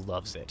 and she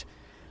loves it.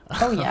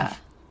 Oh, yeah.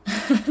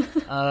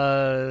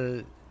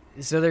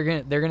 So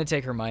they're gonna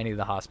take Hermione to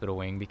the hospital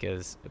wing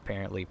because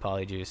apparently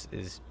Polyjuice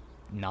is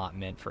not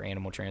meant for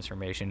animal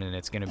transformation, and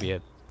it's gonna be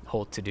a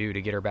whole to-do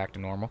to get her back to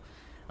normal.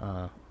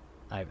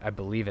 I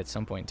believe at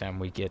some point in time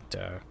we get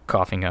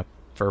coughing up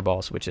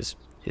furballs, which is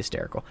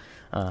hysterical.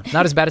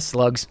 Not as bad as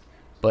slugs,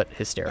 but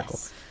hysterical.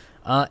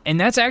 Yes. And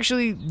that's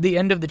actually the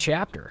end of the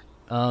chapter.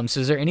 So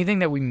is there anything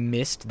that we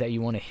missed that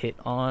you want to hit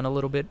on a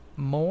little bit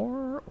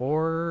more,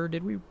 or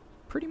did we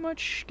pretty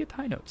much get the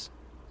high notes?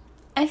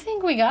 I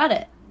think we got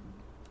it.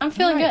 I'm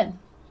feeling good.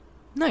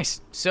 Nice.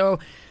 So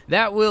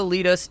that will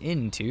lead us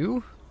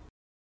into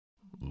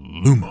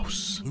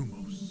Lumos.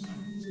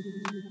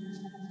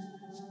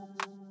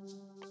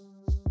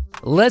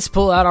 Let's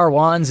pull out our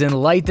wands and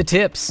light the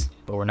tips,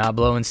 but we're not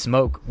blowing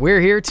smoke.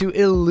 We're here to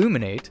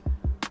illuminate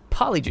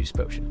Polyjuice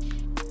Potion.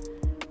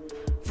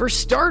 For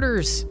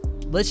starters,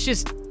 let's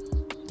just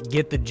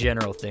get the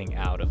general thing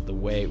out of the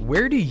way.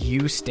 Where do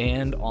you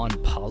stand on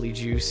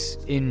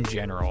Polyjuice in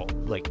general?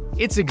 Like,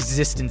 its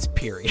existence,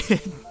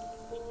 period.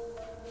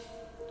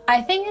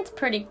 I think it's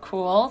pretty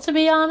cool, to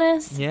be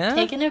honest. Yeah?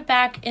 Taking it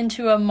back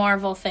into a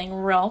Marvel thing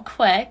real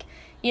quick.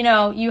 You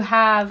know, you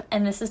have,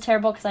 and this is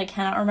terrible because I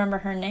cannot remember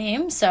her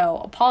name,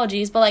 so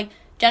apologies, but, like,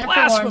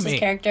 Jennifer Lawrence's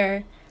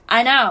character.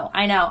 I know.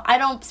 I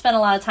don't spend a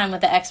lot of time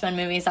with the X-Men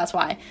movies, that's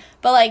why.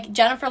 But, like,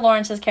 Jennifer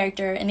Lawrence's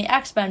character in the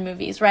X-Men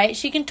movies, right?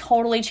 She can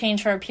totally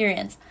change her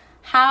appearance.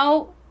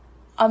 How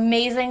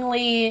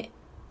amazingly,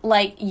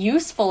 like,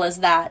 useful is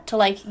that to,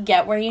 like,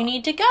 get where you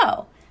need to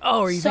go?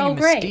 Oh, are you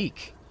thinking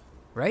Mystique?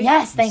 Right?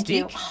 Yes, thank Mystique?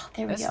 you. Oh,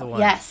 there we That's go. the one.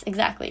 Yes,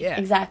 exactly. Yeah.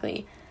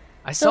 Exactly.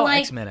 I saw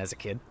X-Men as a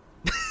kid.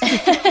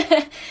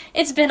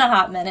 It's been a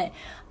hot minute.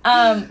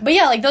 But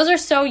yeah, like, those are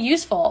so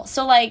useful.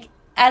 So, like,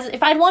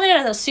 if I'd wanted it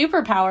as a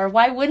superpower,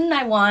 why wouldn't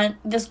I want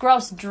this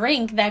gross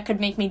drink that could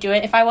make me do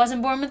it if I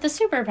wasn't born with the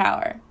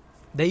superpower?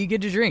 That you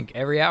get to drink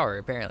every hour,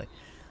 apparently.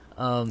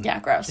 Yeah,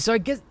 gross. So I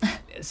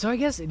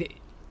guess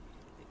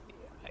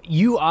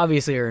you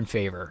obviously are in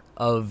favor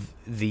of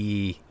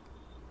the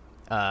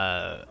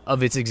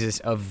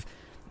of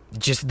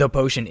just the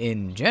potion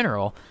in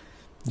general.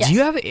 Yes. Do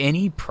you have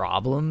any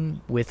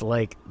problem with,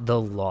 like,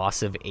 the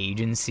loss of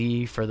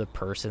agency for the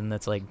person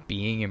that's, like,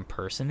 being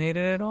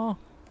impersonated at all?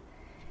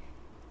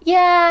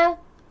 Yeah.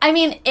 I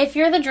mean, if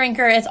you're the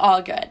drinker, it's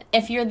all good.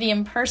 If you're the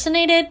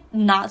impersonated,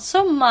 not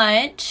so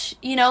much.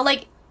 You know,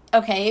 like,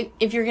 okay,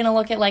 if you're going to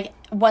look at, like,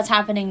 what's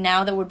happening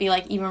now that would be,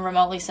 like, even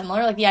remotely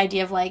similar, like, the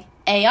idea of, like,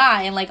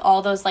 AI and, like,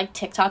 all those, like,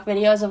 TikTok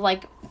videos of,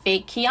 like,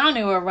 fake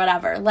Keanu or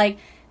whatever. Like,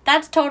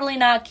 that's totally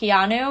not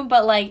Keanu,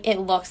 but, like, it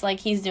looks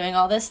like he's doing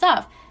all this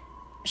stuff.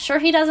 Sure,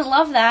 he doesn't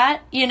love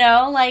that, you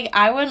know? Like,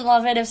 I wouldn't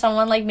love it if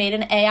someone, like, made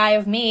an AI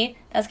of me.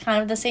 That's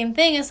kind of the same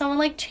thing as someone,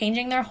 like,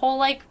 changing their whole,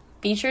 like,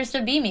 features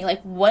to be me.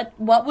 Like, what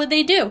would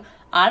they do?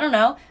 I don't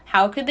know.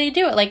 How could they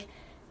do it? Like,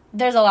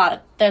 there's a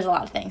lot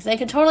of things. They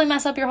could totally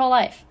mess up your whole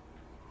life.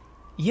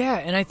 Yeah,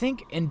 and I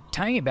think, and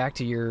tying it back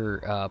to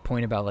your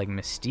point about, like,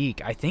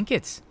 Mystique, I think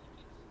it's,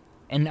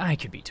 and I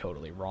could be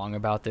totally wrong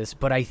about this,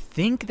 but I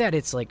think that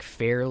it's, like,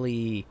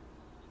 fairly,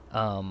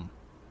 I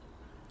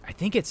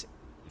think it's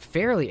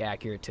fairly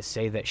accurate to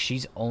say that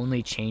she's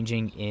only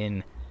changing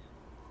in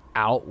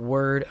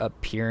outward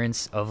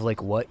appearance of,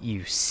 like, what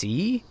you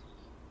see.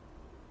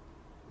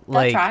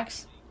 That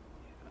tracks.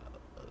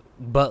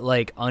 But,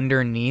 like,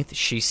 underneath,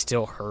 she's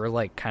still her,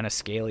 like, kind of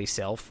scaly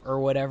self or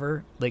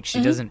whatever. Like,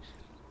 she doesn't,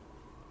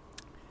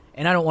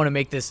 and I don't want to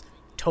make this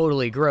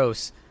totally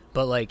gross,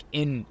 but, like,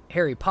 in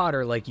Harry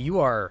Potter, like, you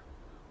are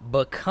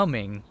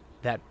becoming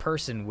that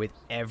person with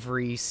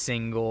every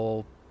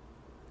single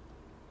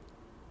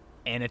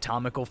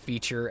anatomical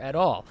feature at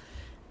all.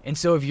 And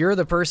so if you're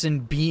the person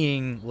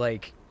being,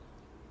 like,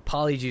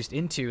 polyjuiced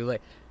into,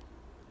 like,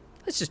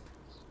 let's just,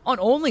 on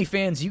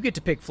OnlyFans, you get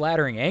to pick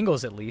flattering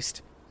angles at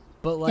least.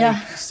 But,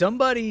 like,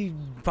 somebody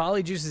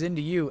polyjuices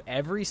into you,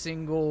 every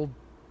single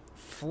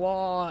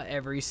flaw,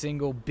 every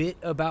single bit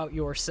about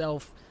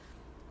yourself,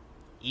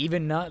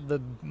 even not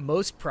the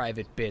most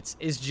private bits,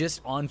 is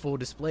just on full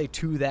display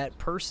to that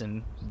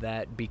person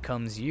that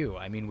becomes you.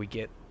 I mean, we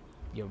get,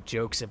 you know,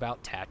 jokes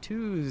about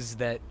tattoos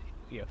that,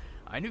 you know,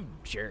 I knew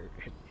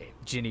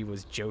Ginny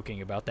was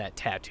joking about that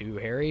tattoo,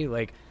 Harry.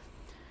 Like,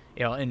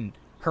 you know, and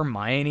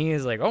Hermione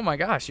is like, oh my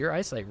gosh, your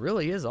eyesight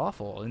really is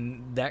awful.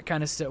 And that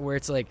kind of stuff where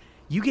it's like,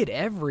 you get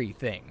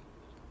everything.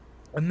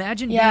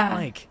 Imagine being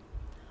like,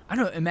 I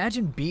don't know,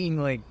 imagine being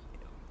like,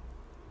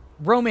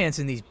 romance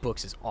in these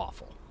books is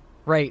awful,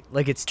 right?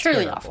 Like, it's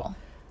truly terrible. awful.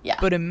 Yeah.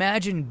 But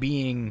imagine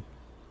being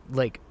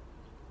like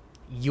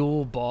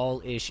Yule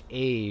Ball-ish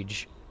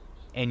age,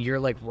 and you're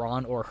like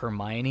Ron or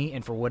Hermione,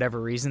 and for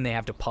whatever reason they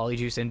have to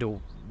polyjuice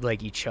into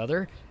like each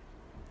other.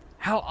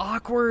 How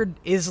awkward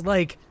is,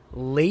 like,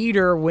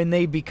 later when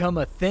they become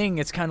a thing,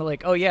 it's kind of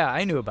like, oh yeah,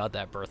 I knew about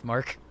that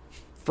birthmark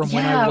from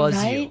when I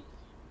was you.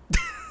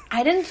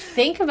 I didn't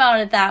think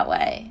about it that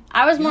way.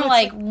 I was more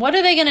like, what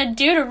are they going to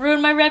do to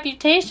ruin my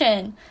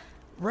reputation?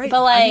 Right.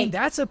 But, like, I mean,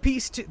 that's a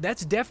piece too.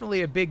 That's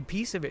definitely a big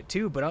piece of it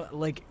too. But,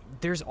 like,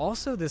 there's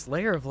also this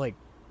layer of, like,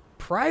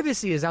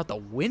 privacy is out the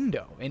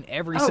window in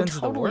every sense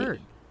of the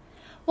word.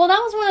 Well, that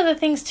was one of the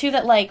things too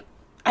that, like,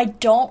 I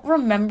don't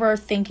remember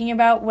thinking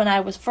about when I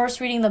was first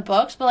reading the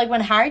books, but, like,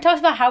 when Harry talks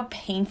about how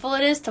painful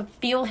it is to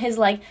feel his,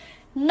 like,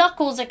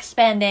 knuckles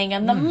expanding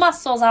and the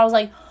muscles, I was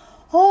like,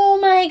 oh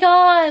my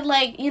god,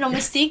 like, you know,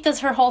 Mystique does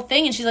her whole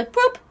thing and she's like,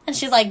 boop, and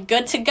she's like,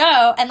 good to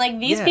go, and, like,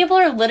 these people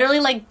are literally,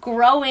 like,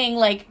 growing,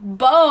 like,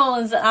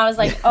 bones, and I was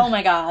like, oh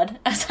my god.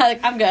 I was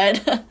like, I'm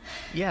good.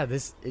 Yeah,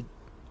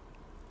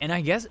 and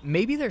I guess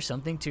maybe there's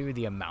something to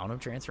the amount of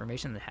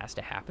transformation that has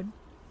to happen.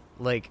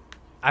 Like,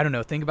 I don't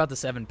know, think about the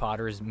Seven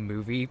Potters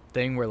movie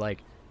thing where,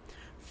 like,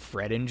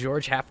 Fred and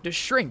George have to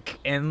shrink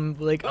and,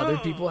 like, other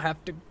people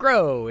have to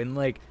grow, and,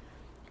 like,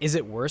 is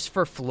it worse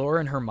for Fleur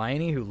and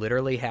Hermione, who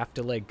literally have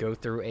to, like, go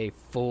through a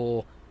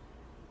full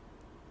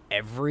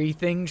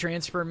everything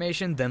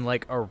transformation, than,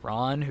 like, a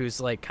Ron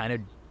who's, like, kind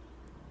of,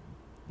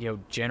 you know,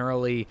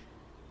 generally,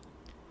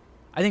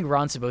 I think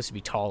Ron's supposed to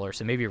be taller,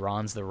 so maybe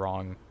Ron's the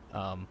wrong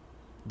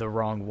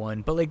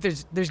one, but, like,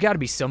 there's got to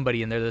be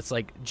somebody in there that's,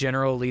 like,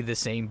 generally the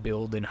same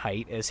build and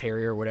height as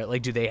Harry or whatever.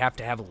 Like, do they have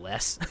to have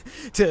less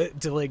to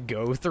like,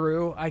 go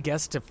through, I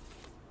guess, to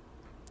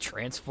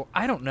transform?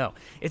 I don't know.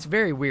 It's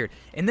very weird.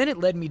 And then it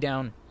led me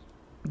down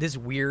this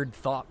weird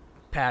thought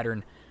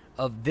pattern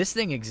of this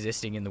thing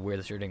existing in the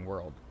Wizarding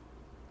World.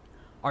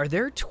 Are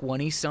there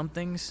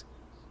 20-somethings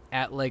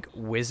at, like,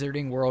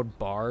 Wizarding World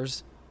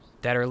bars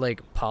that are,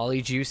 like,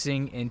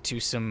 polyjuicing into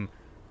some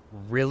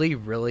really,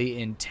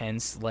 really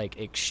intense, like,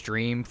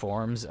 extreme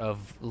forms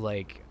of,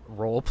 like,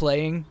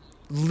 role-playing,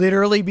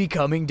 literally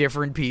becoming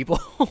different people?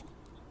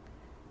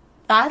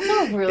 That's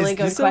a really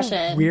good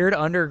question. A weird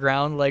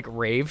underground, like,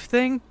 rave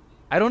thing?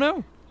 I don't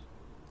know.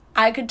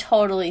 I could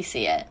totally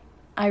see it.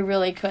 I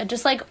really could.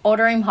 Just, like,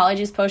 ordering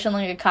polyjuice potion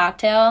like a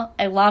cocktail.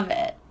 I love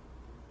it.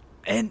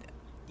 And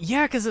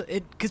yeah, because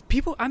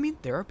people, I mean,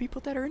 there are people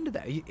that are into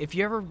that. If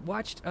you ever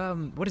watched,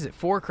 what is it,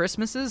 Four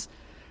Christmases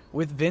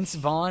with Vince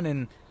Vaughn,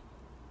 and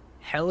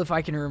hell if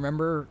I can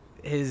remember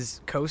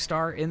his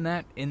co-star in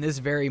this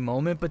very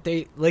moment, but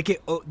they,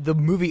 like, the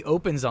movie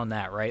opens on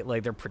that, right?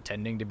 Like, they're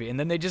pretending to be, and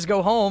then they just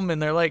go home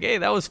and they're like, hey,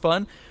 that was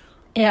fun.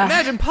 Yeah.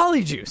 Imagine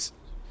Polyjuice.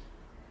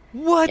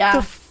 What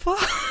the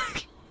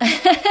fuck?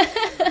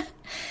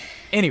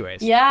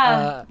 Anyways.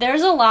 Yeah.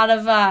 There's a lot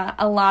of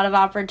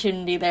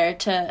opportunity there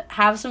to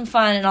have some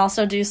fun and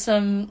also do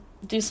some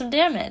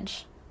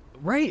damage.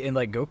 Right, and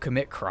like go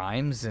commit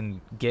crimes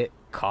and get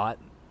caught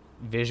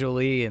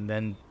visually, and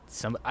then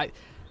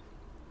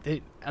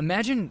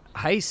imagine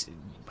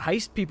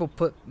heist people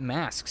put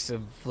masks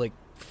of like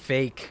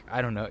fake,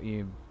 I don't know,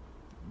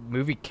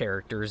 movie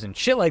characters and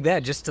shit like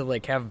that just to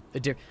like have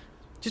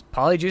just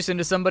polyjuice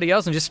into somebody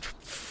else and just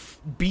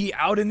be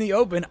out in the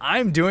open.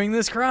 I'm doing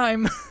this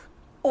crime.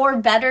 Or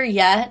better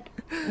yet,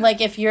 like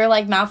if you're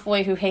like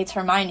Malfoy who hates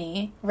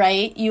Hermione,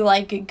 right? You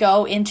like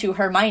go into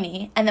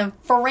Hermione and then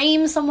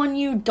frame someone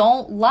you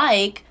don't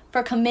like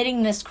for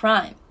committing this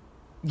crime.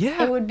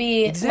 Yeah, it would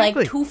be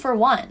exactly. like 2 for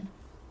 1.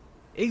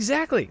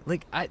 Exactly.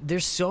 Like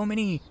there's so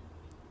many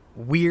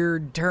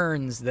weird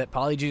turns that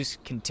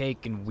Polyjuice can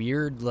take, and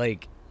weird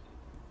like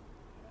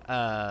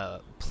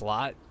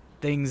plot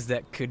things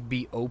that could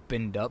be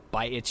opened up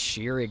by its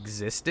sheer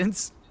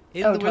existence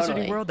in the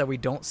Wizarding world that we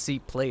don't see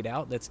played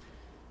out.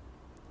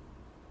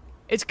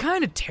 It's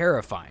kind of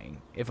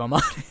terrifying, if I'm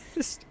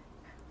honest.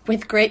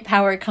 With great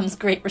power comes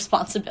great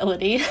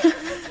responsibility.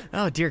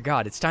 Oh dear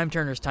God, it's Time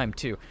Turner's time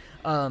too.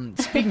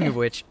 Speaking of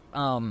which,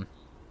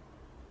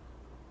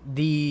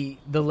 the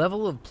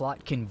level of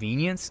plot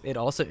convenience it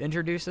also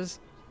introduces,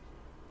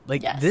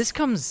 like this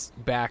comes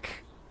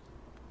back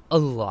a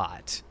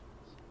lot.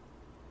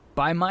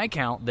 By my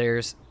count,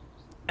 there's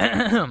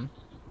the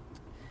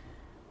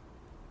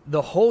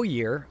whole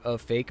year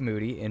of fake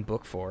Moody in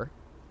book 4.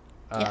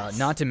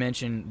 Not to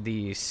mention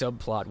the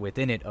subplot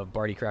within it of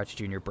Barty Crouch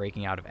Jr.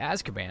 breaking out of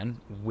Azkaban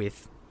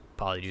with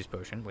Polyjuice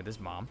Potion with his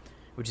mom,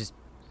 which is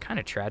kind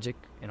of tragic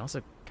and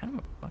also kind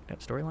of a fucked up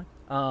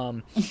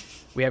storyline.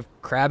 We have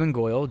Crabbe and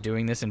Goyle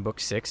doing this in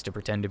book 6 to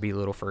pretend to be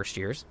little first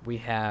years. We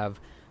have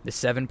the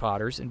 7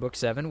 Potters in book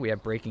 7. We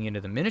have breaking into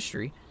the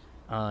Ministry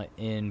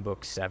in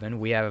book 7.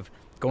 We have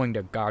going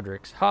to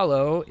Godric's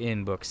Hollow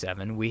in book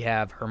 7. We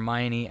have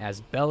Hermione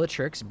as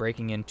Bellatrix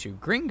breaking into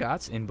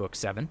Gringotts in book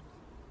 7.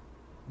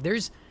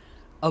 There's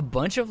a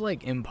bunch of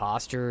like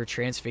imposter,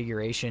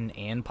 transfiguration,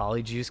 and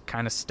Polyjuice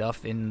kind of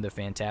stuff in the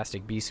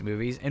Fantastic Beasts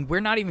movies, and we're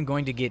not even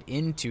going to get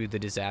into the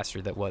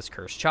disaster that was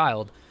Cursed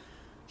Child.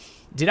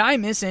 Did I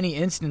miss any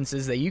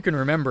instances that you can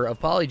remember of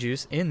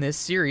Polyjuice in this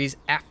series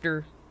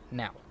after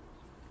now?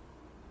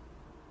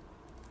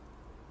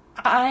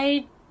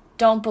 I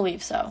don't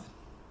believe so.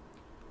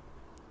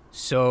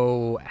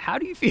 So, how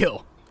do you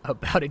feel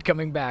about it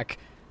coming back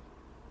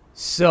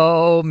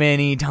so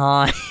many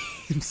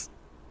times?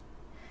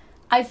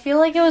 I feel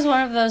like it was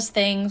one of those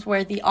things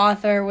where the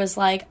author was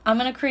like, I'm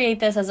going to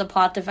create this as a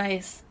plot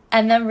device,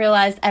 and then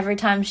realized every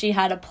time she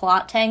had a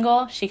plot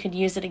tangle, she could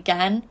use it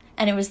again,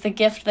 and it was the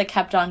gift that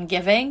kept on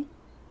giving.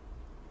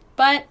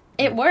 But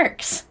it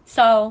works.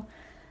 So,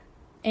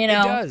 you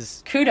know, it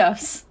does.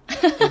 Kudos.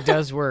 It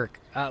does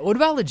work. What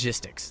about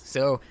logistics?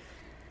 So,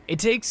 it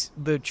takes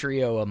the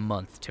trio a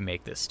month to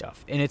make this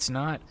stuff, and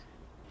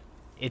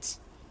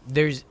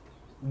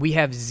we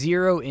have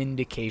zero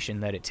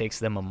indication that it takes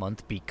them a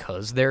month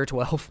because they're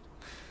 12.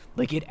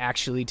 Like, it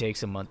actually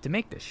takes a month to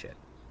make this shit.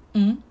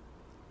 Mm-hmm.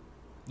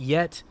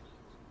 Yet,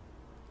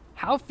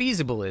 how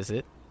feasible is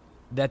it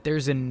that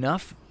there's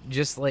enough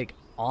just, like,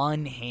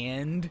 on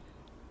hand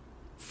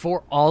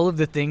for all of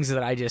the things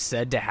that I just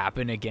said to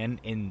happen again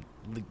in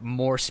like,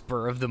 more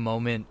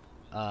spur-of-the-moment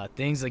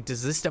things? Like,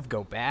 does this stuff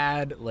go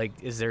bad? Like,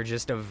 is there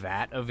just a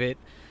vat of it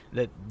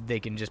that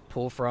they can just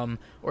pull from?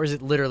 Or is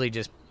it literally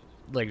just,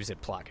 like you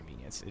said, plot convenience?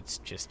 It's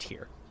just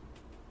here.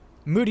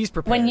 Moody's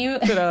prepared.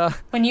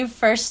 When you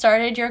first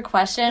started your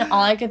question,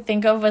 all I could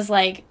think of was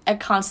like a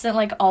constant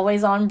like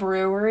always on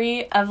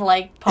brewery of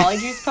like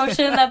Polyjuice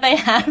Potion that they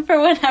had for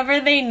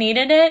whenever they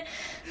needed it.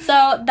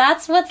 So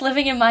that's what's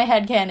living in my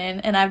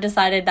headcanon, and I've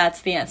decided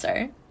that's the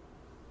answer.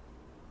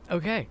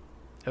 Okay.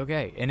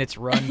 And it's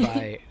run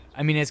by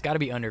I mean, it's got to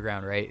be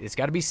underground, right? It's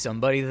got to be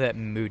somebody that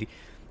Moody.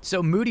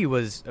 So Moody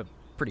was a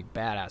pretty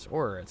badass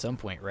Auror at some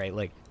point, right?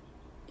 Like,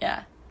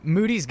 yeah.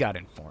 Moody's got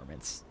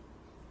informants.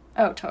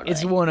 Oh, totally.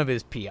 It's one of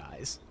his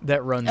PIs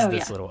that runs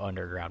this little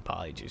underground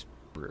Polyjuice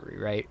brewery,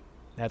 right?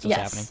 That's what's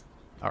happening?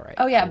 All right.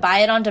 Oh, yeah. Cool. Buy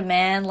it on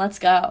demand. Let's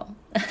go.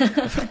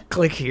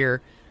 Click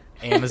here.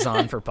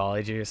 Amazon for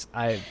Polyjuice.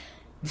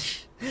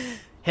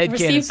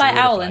 Received by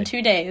Owl in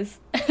 2 days.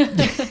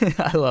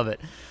 I love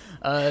it.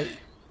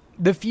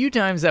 The few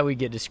times that we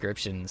get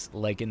descriptions,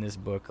 like in this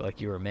book,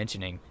 like you were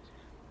mentioning,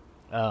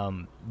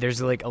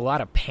 there's like a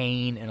lot of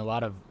pain and a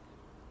lot of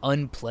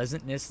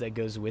unpleasantness that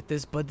goes with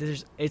this, but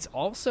it's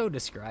also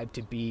described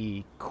to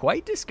be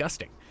quite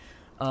disgusting.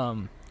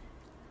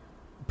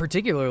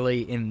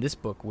 Particularly in this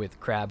book with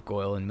Crabbe,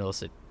 Goyle, and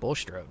Millicent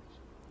Bulstrode.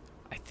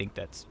 I think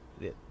that's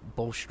it.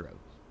 Bulstrode.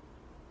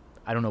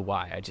 I don't know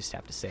why. I just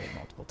have to say it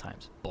multiple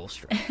times.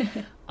 Bulstrode.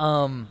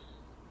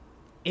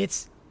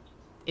 It's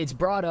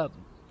brought up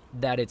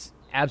that it's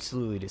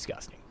absolutely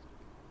disgusting.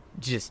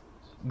 Just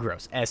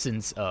gross.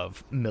 Essence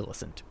of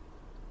Millicent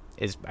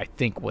is, I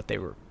think, what they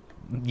were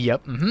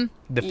Yep. Mm-hmm.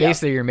 The face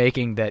that you're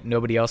making that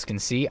nobody else can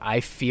see, I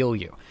feel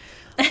you.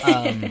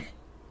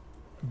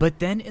 But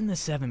then in the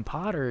Seven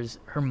Potters,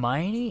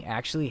 Hermione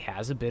actually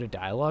has a bit of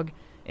dialogue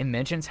and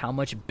mentions how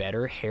much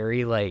better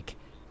Harry, like,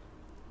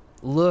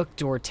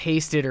 looked or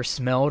tasted or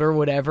smelled or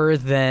whatever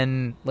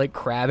than, like,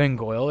 Crabbe and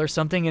Goyle or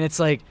something. And it's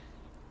like,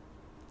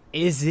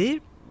 is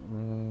it?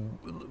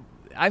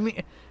 I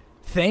mean,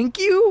 thank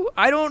you?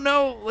 I don't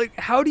know. Like,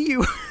 how do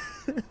you...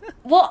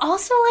 Well,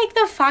 also, like,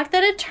 the fact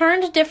that it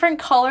turned different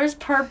colors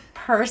per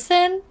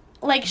person.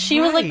 Like, she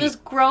was, like, this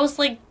gross,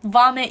 like,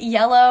 vomit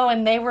yellow,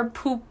 and they were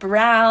poop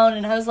brown,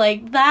 and I was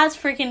like, that's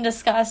freaking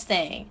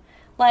disgusting.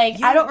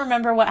 Like, I don't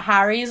remember what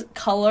Harry's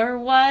color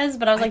was,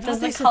 but I was like, does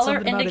the color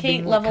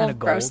indicate level of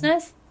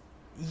grossness?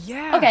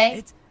 Yeah.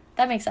 Okay,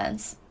 that makes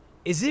sense.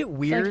 Is it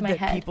weird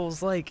that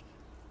people's, like,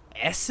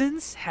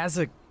 essence has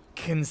a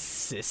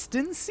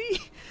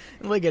consistency?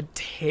 Like, a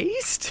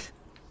taste?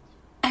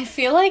 I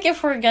feel like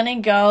if we're gonna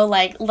go,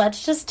 like,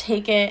 let's just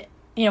take it,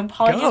 you know,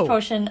 Polyjuice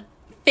Potion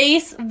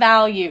face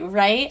value,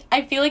 right?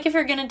 I feel like if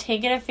you're gonna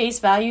take it at face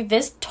value,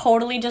 this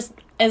totally just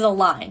is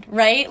aligned,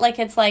 right? Like,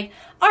 it's like,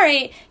 all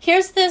right,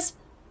 here's this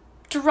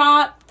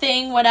drop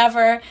thing,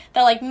 whatever,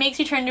 that, like, makes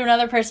you turn into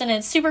another person, and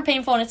it's super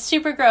painful and it's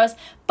super gross,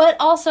 but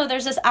also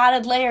there's this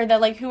added layer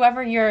that, like,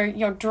 whoever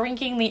you're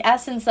drinking the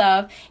essence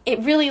of, it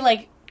really,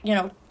 like, you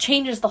know,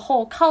 changes the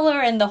whole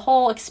color and the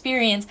whole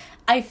experience.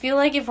 I feel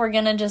like if we're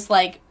gonna just,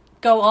 like,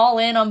 go all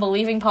in on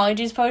believing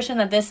Polyjuice Potion,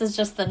 that this is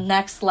just the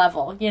next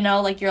level, you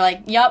know? Like, you're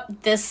like, yep,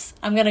 this,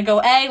 I'm gonna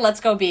go A, let's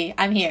go B,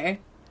 I'm here.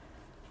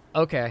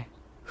 Okay.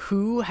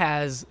 Who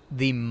has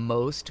the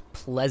most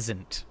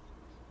pleasant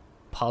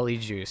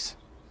Polyjuice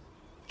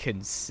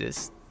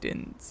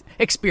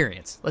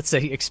experience? Let's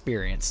say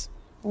experience.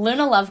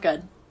 Luna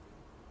Lovegood.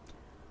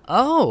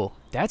 Oh,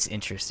 that's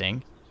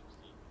interesting.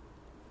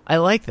 I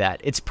like that.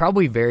 It's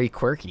probably very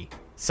quirky.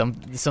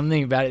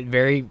 Something about it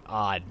very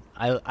odd.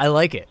 I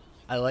like it.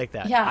 I like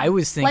that. Yeah. I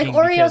was thinking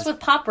like Oreos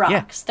with Pop Rocks.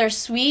 Yeah. They're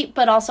sweet,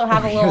 but also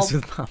have Oreos a little...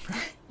 with Pop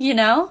Rocks. You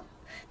know?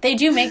 They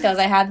do make those.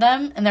 I had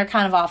them, and they're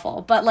kind of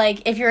awful. But,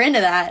 like, if you're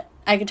into that,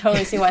 I could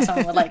totally see why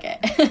someone would like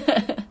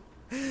it.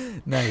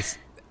 Nice.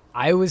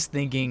 I was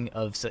thinking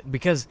of...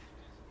 Because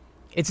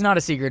it's not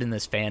a secret in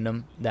this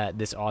fandom that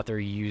this author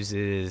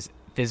uses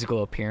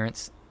physical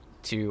appearance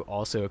to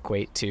also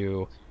equate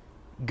to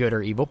good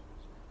or evil.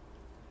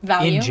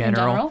 Value in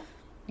general?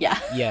 Yeah.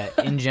 Yeah,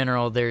 in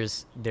general,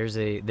 there's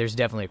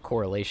definitely a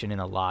correlation in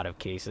a lot of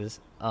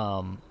cases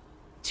to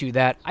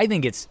that. I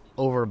think it's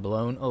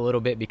overblown a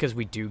little bit because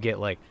we do get,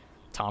 like,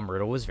 Tom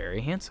Riddle was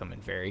very handsome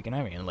and very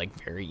conniving and, like,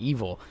 very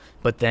evil,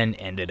 but then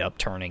ended up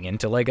turning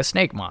into, like, a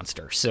snake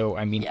monster. So,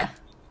 I mean,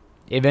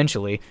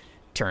 eventually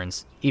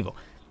turns evil.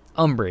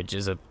 Umbridge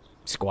is a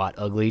squat,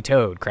 ugly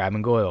toad. Crabbe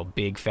and Goyle,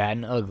 big, fat,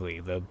 and ugly.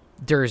 The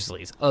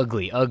Dursleys,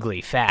 ugly, ugly,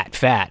 fat,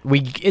 fat.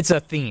 It's a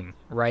theme,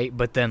 right?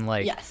 But then,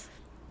 like... Yes.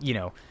 You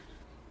know,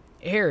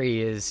 Harry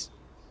is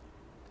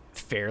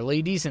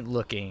fairly decent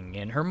looking,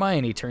 and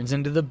Hermione turns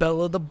into the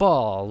belle of the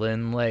ball,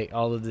 and, like,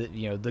 all of the,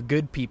 you know, the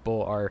good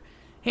people are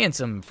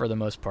handsome for the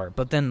most part.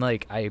 But then,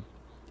 like, I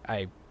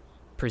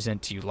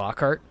present to you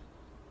Lockhart.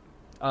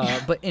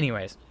 But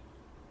anyways,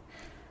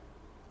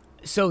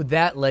 so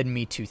that led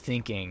me to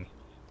thinking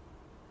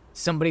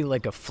somebody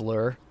like a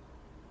Fleur,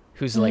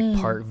 who's, like,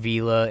 part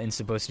Vila and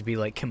supposed to be,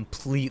 like,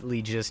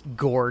 completely just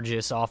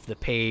gorgeous off the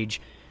page,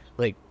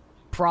 like,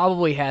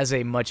 probably has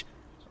a much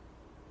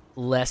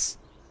less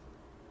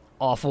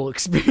awful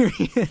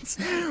experience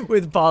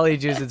with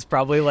Polyjuice. It's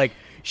probably like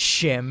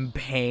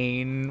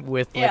champagne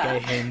with like a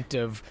hint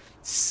of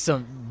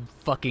some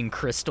fucking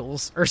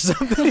crystals or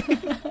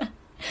something.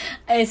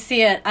 I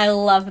see it. I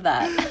love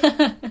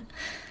that.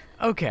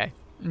 Okay.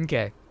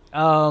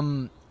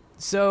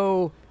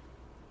 So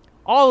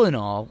all in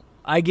all,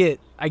 I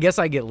guess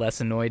I get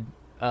less annoyed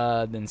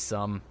than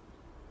some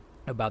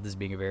about this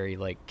being a very,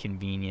 like,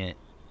 convenient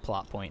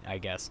plot point, I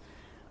guess.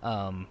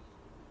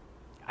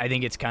 I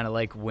think it's kind of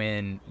like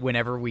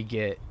whenever we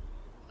get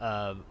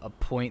a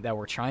point that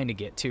we're trying to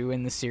get to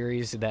in the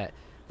series, that,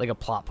 like, a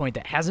plot point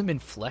that hasn't been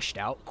fleshed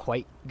out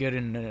quite good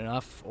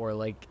enough, or,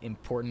 like,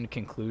 important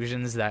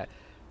conclusions that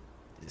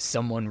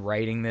someone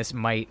writing this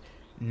might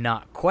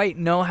not quite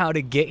know how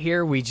to get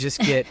here. We just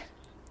get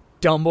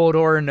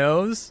Dumbledore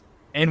knows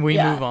and we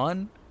move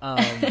on.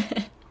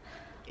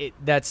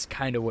 That's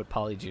kind of what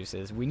Polyjuice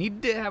is. We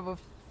need to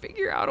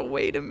figure out a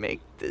way to make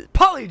the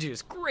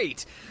Polyjuice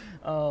great.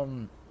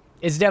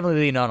 It's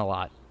definitely not a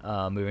lot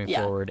moving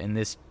forward, and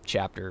this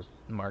chapter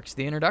marks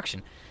the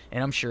introduction.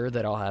 And I'm sure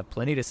that I'll have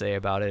plenty to say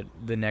about it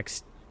the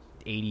next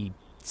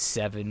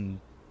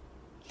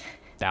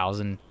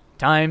 87,000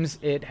 times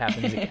it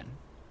happens again.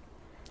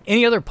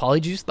 Any other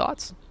Polyjuice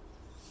thoughts?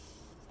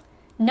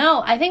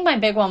 No, I think my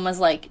big one was,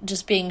 like,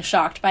 just being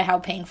shocked by how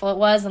painful it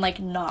was and, like,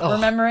 not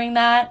remembering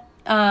that.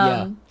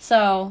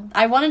 So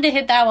I wanted to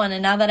hit that one,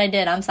 and now that I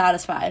did, I'm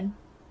satisfied.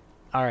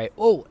 All right.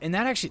 Oh, and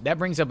that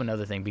brings up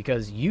another thing,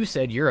 because you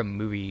said you're a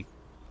movie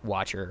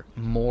watcher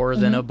more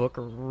than a book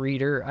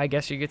reader, I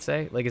guess you could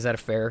say. Like, is that a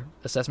fair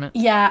assessment?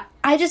 Yeah,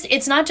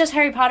 it's not just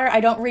Harry Potter. I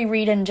don't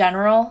reread in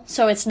general,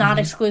 so it's not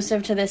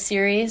exclusive to this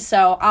series.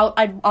 So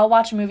I'll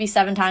watch a movie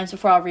 7 times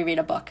before I'll reread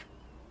a book.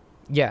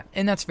 Yeah,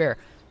 and that's fair.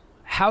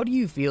 How do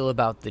you feel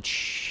about the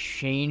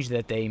change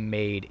that they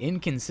made,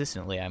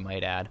 inconsistently, I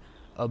might add,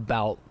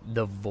 about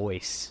the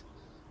voice?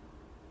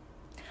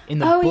 In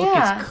the book,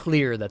 it's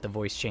clear that the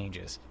voice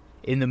changes.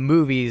 In the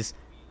movies,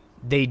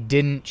 they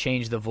didn't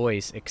change the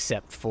voice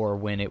except for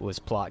when it was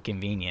plot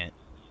convenient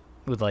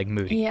with, like,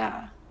 Moody.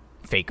 Yeah.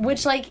 Fake Moody.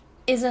 Which, Moody. like,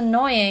 is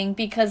annoying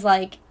because,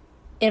 like,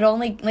 it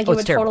only, like, it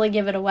would totally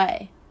give it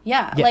away.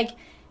 Yeah. Like,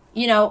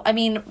 you know, I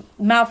mean,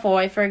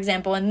 Malfoy, for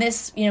example, in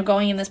this, you know,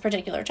 going in this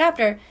particular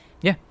chapter,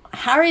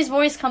 Harry's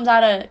voice comes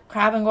out of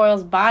Crabbe and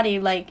Goyle's body,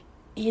 like,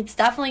 it's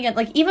definitely gonna,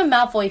 like, even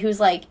Malfoy,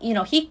 who's, like, you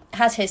know, he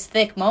has his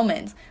thick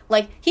moments,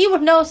 like, he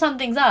would know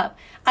something's up.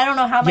 I don't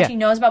know how much he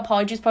knows about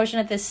Polyjuice Potion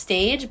at this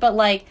stage, but,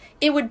 like,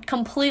 it would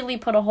completely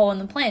put a hole in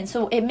the plan.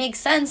 So it makes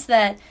sense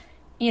that,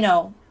 you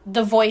know,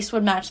 the voice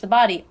would match the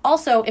body.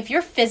 Also, if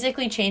you're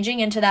physically changing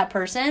into that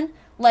person,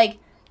 like,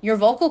 your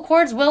vocal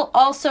cords will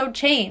also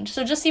change.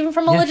 So just even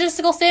from a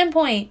logistical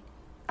standpoint,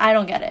 I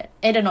don't get it.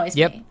 It annoys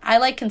me. I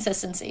like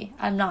consistency.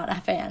 I'm not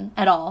a fan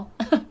at all.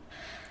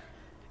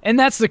 And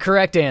that's the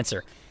correct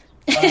answer.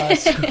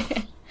 So,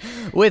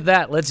 with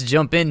that, let's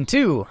jump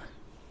into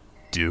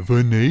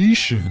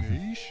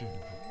divination.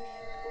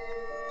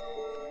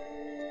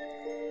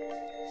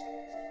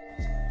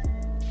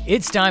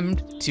 It's time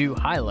to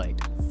highlight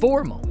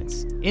 4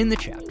 moments in the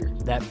chapter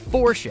that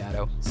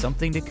foreshadow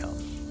something to come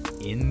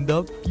in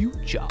the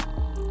future.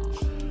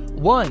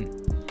 1.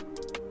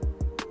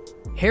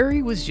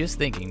 Harry was just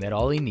thinking that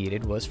all he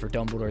needed was for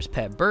Dumbledore's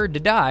pet bird to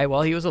die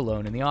while he was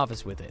alone in the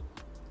office with it,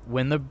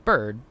 when the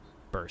bird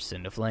bursts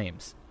into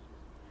flames.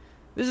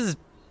 This is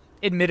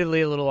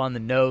admittedly a little on the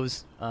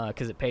nose,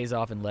 because it pays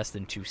off in less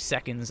than 2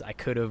 seconds. I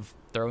could have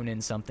thrown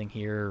in something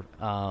here,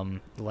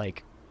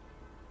 like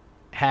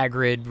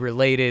Hagrid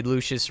related,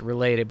 Lucius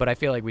related, but I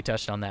feel like we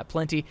touched on that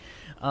plenty.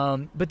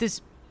 But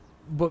this,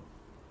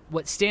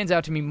 what stands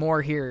out to me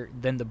more here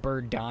than the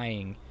bird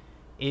dying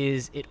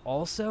is it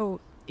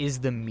also is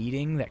the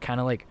meeting that kind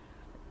of like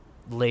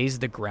lays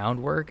the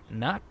groundwork,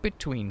 not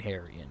between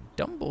Harry and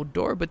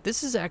Dumbledore, but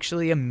this is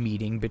actually a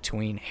meeting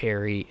between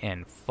Harry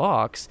and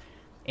Fawkes,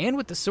 and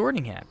with the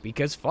Sorting Hat,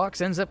 because Fawkes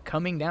ends up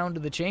coming down to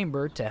the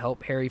chamber to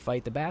help Harry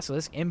fight the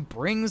Basilisk and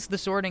brings the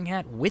Sorting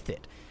Hat with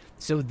it.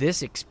 So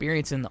this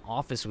experience in the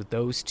office with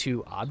those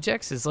 2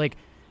 objects is like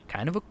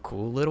kind of a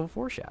cool little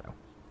foreshadow.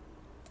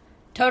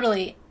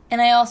 Totally.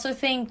 And I also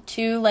think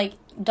too, like,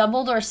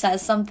 Dumbledore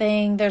says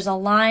something, there's a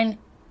line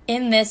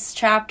in this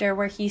chapter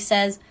where he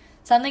says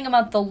something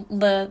about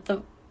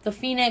the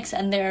Phoenix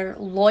and their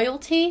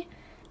loyalty,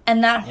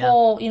 and that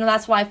whole, you know,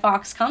 that's why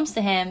Fawkes comes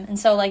to him. And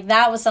so, like,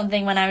 that was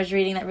something when I was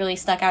reading that really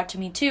stuck out to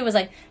me too, was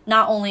like,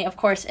 not only, of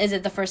course, is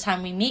it the first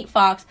time we meet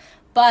Fawkes,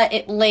 but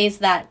it lays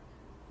that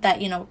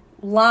you know,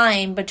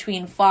 line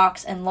between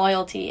Fawkes and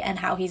loyalty, and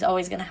how he's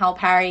always going to help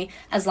Harry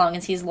as long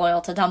as he's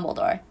loyal to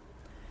Dumbledore.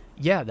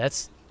 Yeah,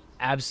 that's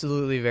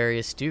absolutely very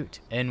astute.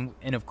 And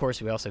of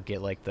course we also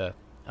get like the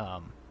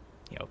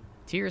you know,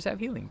 tears have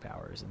healing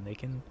powers and they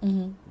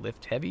can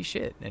lift heavy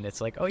shit, and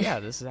it's like, oh yeah,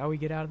 this is how we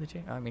get out of the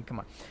chamber. I mean,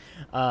 come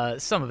on.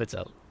 Some of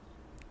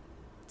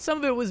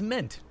it was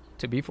meant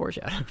to be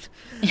foreshadowed.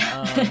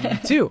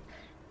 2,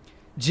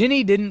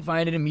 Ginny didn't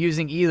find it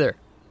amusing either.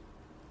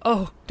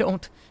 Oh,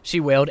 don't, she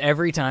wailed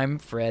every time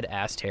Fred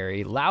asked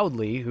Harry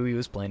loudly who he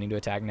was planning to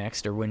attack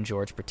next, or when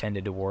George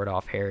pretended to ward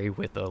off Harry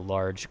with a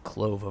large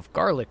clove of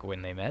garlic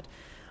when they met.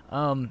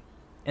 And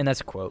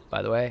that's a quote,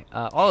 by the way.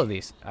 All of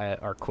these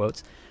are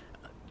quotes.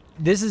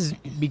 This has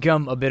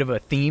become a bit of a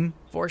theme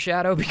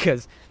foreshadow,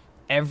 because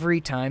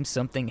every time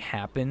something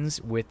happens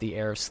with the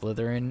heir of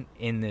Slytherin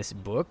in this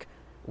book,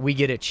 we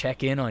get a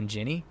check-in on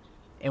Ginny,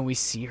 and we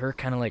see her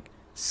kind of like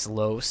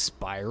slow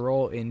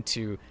spiral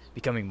into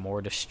becoming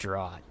more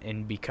distraught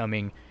and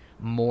becoming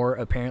more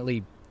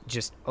apparently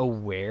just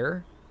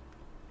aware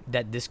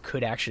that this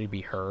could actually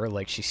be her.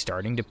 Like, she's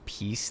starting to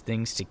piece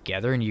things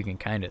together, and you can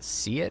kind of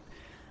see it.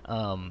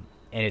 And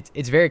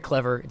it's very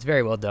clever. It's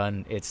very well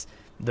done. It's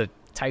the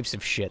types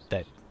of shit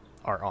that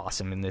are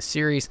awesome in this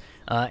series.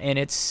 And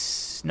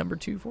it's number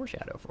 2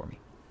 foreshadow for me.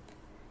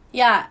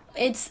 Yeah,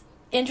 it's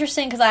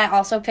interesting because I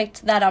also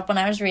picked that up when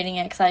I was reading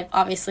it, because I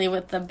obviously,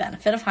 with the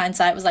benefit of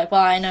hindsight, was like,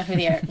 well, I know who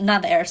the heir,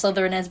 not the heir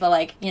Slytherin is, but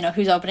like, you know,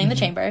 who's opening the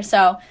chamber.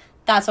 So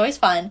that's always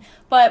fun.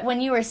 But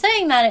when you were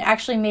saying that, it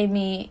actually made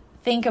me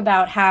think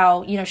about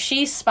how, you know,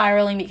 she's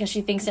spiraling because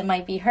she thinks it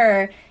might be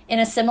her, in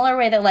a similar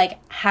way that, like,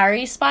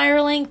 Harry's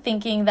spiraling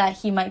thinking that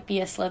he might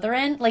be a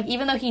Slytherin. Like,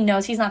 even though he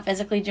knows he's not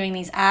physically doing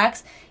these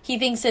acts, he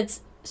thinks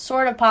it's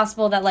sort of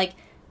possible that, like,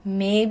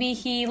 maybe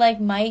he, like,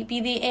 might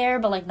be the heir,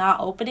 but, like, not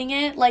opening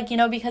it, like, you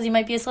know, because he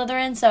might be a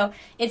Slytherin. So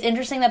it's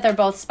interesting that they're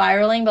both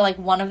spiraling, but, like,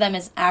 one of them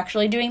is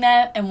actually doing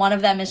that, and one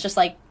of them is just,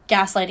 like,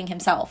 gaslighting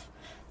himself.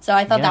 So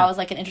I thought that was,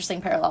 like, an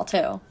interesting parallel,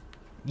 too.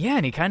 Yeah,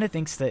 and he kind of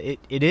thinks that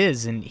it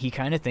is, and he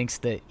kind of thinks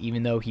that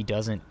even though he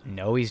doesn't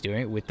know he's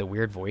doing it with the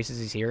weird voices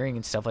he's hearing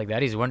and stuff like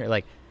that, he's wondering,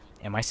 like,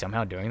 am I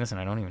somehow doing this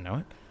and I don't even know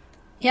it?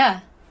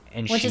 Yeah.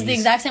 And which is the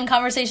exact same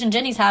conversation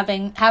Ginny's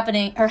having,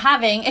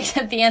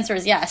 except the answer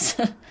is yes.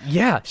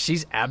 Yeah,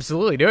 she's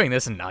absolutely doing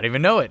this and not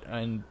even know it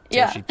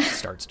until she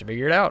starts to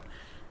figure it out.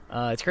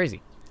 It's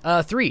crazy.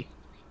 3.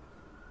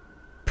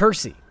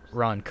 Percy.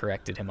 Ron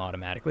corrected him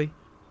automatically.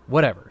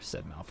 Whatever,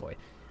 said Malfoy.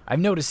 I've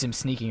noticed him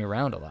sneaking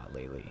around a lot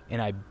lately,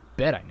 and I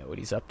bet I know what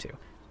he's up to.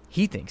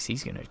 He thinks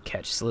he's going to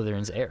catch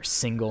Slytherin's heir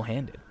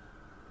single-handed.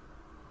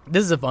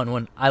 This is a fun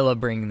one. I love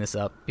bringing this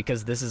up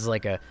because this is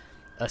like a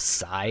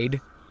side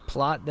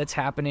plot that's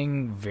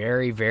happening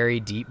very, very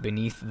deep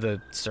beneath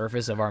the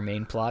surface of our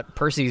main plot.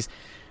 Percy's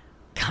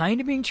kind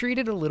of being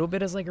treated a little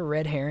bit as like a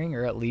red herring,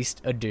 or at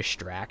least a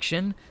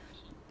distraction.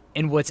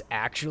 And what's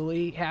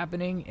actually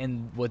happening,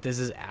 and what this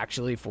is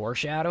actually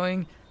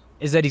foreshadowing,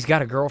 is that he's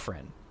got a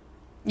girlfriend.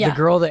 Yeah. The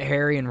girl that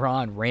Harry and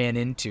Ron ran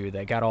into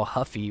that got all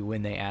huffy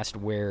when they asked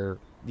where,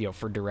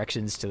 for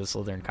directions to the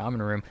Slytherin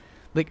common room.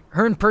 Like,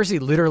 her and Percy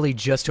literally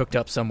just hooked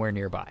up somewhere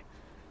nearby.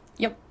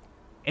 Yep.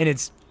 And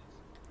it's,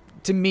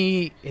 to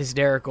me,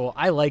 hysterical.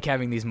 I like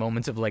having these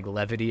moments of, like,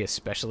 levity,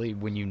 especially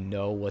when you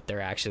know what they're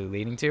actually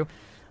leading to.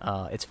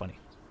 It's funny.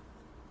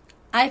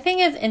 I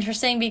think it's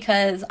interesting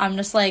because I'm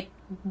just like,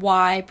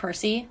 why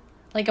Percy?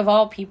 Like, of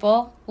all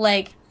people,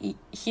 like,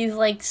 he's,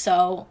 like,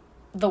 so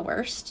the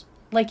worst.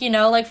 Like,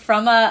 like,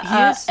 from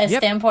a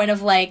standpoint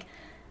of, like,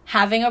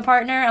 having a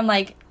partner, I'm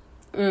like,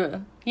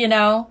 ugh,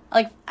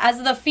 Like,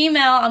 as the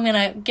female, I'm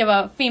gonna give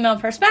a female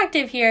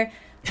perspective here.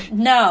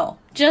 No.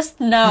 Just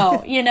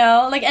no,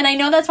 Like, and I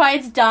know that's why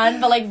it's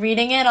done, but, like,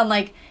 reading it, I'm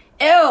like,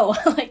 ew.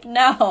 Like,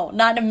 no,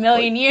 not in a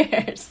million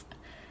years.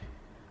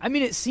 I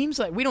mean, it seems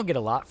like we don't get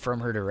a lot from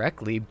her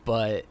directly,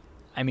 but,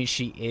 I mean,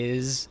 she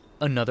is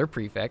another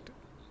prefect.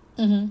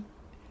 Mm-hmm.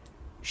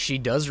 She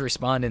does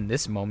respond in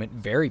this moment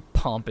very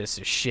pompous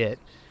as shit.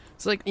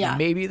 It's like,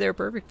 maybe they're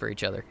perfect for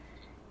each other.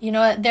 You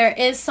know what? There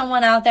is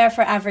someone out there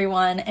for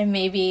everyone, and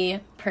maybe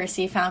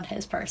Percy found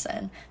his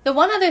person. The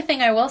one other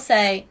thing I will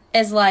say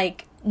is,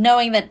 like,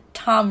 knowing that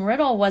Tom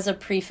Riddle was a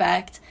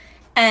prefect,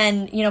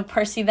 and,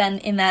 Percy then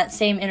in that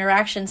same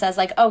interaction says,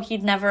 like, oh,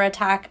 he'd never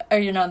attack, or,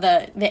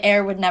 the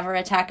heir would never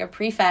attack a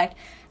prefect.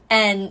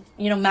 And,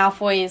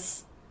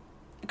 Malfoy's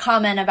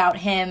comment about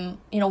him,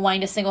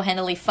 wanting to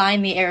single-handedly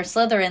find the heir of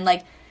Slytherin,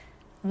 like,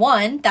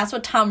 one, that's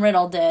what Tom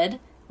Riddle did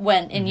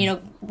when,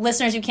 and,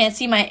 listeners, you can't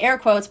see my air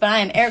quotes, but I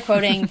am air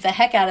quoting the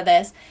heck out of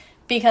this,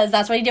 because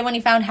that's what he did when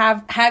he found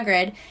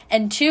Hagrid.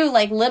 And two,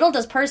 like, little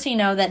does Percy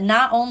know that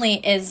not only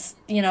is,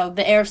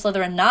 the heir of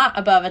Slytherin not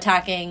above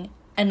attacking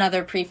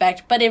another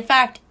prefect, but in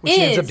fact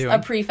is a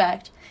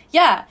prefect.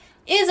 Yeah,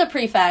 is a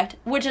prefect,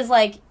 which is,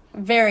 like,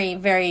 very,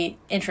 very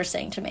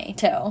interesting to me,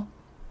 too.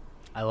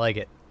 I like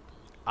it.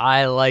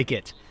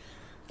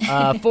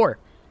 4.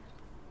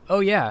 Oh,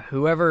 yeah,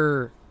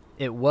 whoever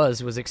it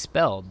was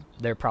expelled.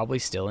 They're probably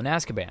still in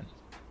Azkaban.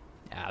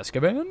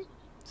 Azkaban?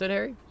 Said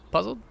Harry,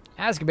 puzzled.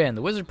 Azkaban,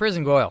 the wizard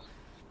prison goyle,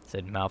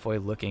 said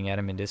Malfoy, looking at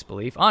him in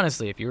disbelief.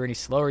 Honestly, if you were any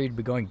slower, you'd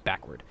be going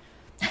backward.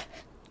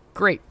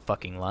 Great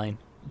fucking line.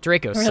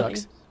 Draco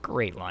sucks.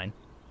 Great line.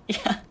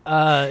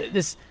 Yeah.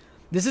 This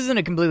isn't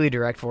a completely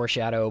direct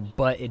foreshadow,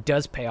 but it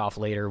does pay off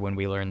later when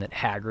we learn that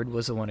Hagrid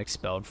was the one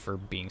expelled for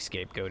being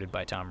scapegoated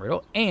by Tom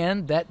Riddle,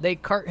 and that they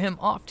cart him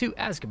off to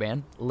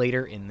Azkaban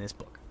later in this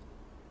book.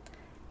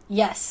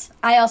 Yes.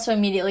 I also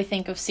immediately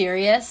think of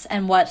Sirius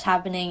and what's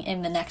happening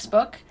in the next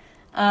book,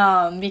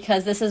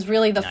 because this is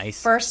really the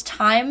first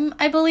time,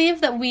 I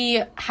believe, that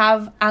we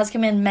have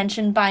Azkaban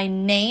mentioned by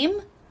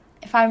name,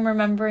 if I'm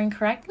remembering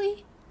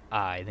correctly.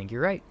 I think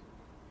you're right.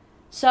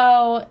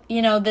 So,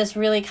 this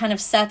really kind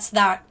of sets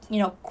that,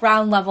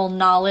 ground level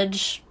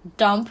knowledge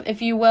dump,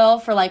 if you will,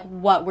 for, like,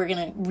 what we're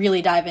going to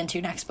really dive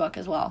into next book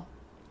as well.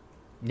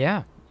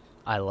 Yeah,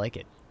 I like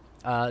it.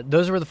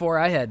 Those were the 4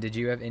 I had. Did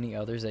you have any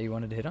others that you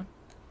wanted to hit on?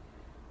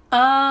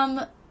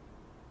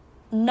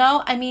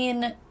 No, I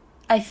mean,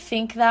 I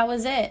think that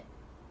was it.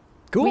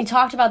 Cool. We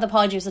talked about the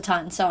Polyjuice a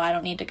ton, so I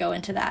don't need to go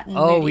into that.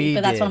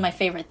 But that's one of my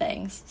favorite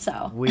things,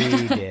 so. We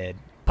did.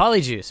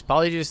 Polyjuice.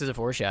 Polyjuice is a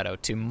foreshadow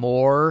to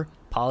more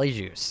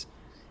Polyjuice.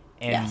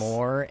 And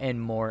more and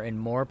more and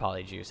more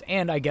Polyjuice.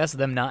 And I guess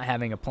them not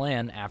having a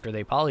plan after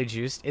they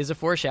Polyjuiced is a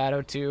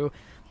foreshadow to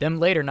them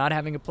later not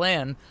having a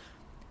plan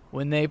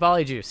when they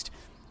Polyjuiced.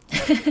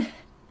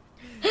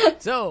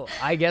 So,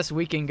 I guess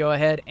we can go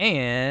ahead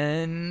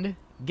and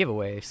give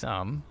away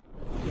some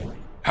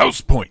house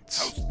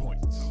points.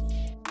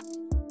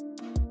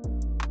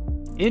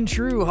 In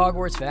true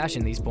Hogwarts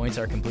fashion, these points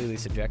are completely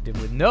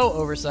subjective with no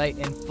oversight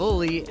and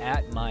fully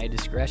at my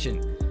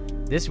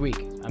discretion. This week,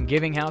 I'm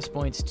giving house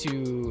points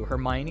to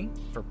Hermione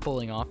for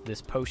pulling off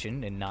this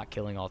potion and not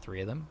killing all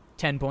 3 of them.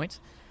 10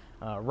 points.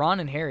 Ron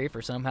and Harry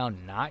for somehow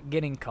not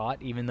getting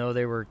caught even though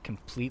they were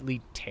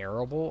completely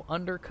terrible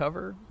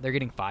undercover. They're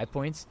getting 5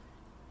 points.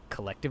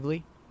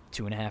 Collectively,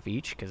 2.5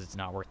 each, because it's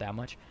not worth that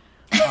much.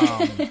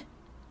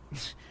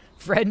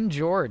 Fred and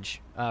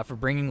George for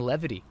bringing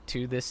levity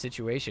to this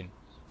situation.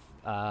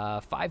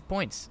 5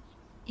 points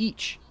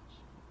each.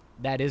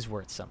 That is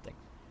worth something.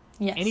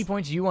 Yes. Any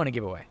points you want to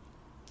give away?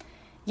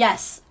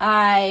 Yes,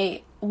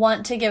 I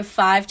want to give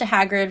 5 to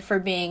Hagrid for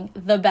being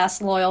the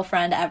best loyal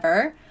friend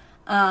ever.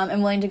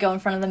 I'm willing to go in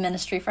front of the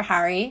Ministry for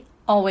Harry.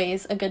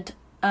 Always a good,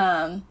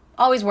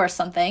 always worth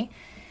something.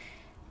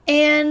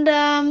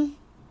 And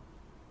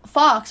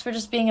Fox for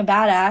just being a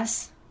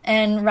badass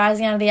and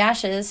rising out of the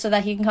ashes so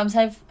that he can come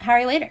save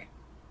Harry later.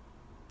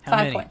 How 5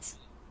 many? points.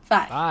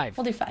 5. 5.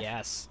 We'll do 5.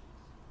 Yes.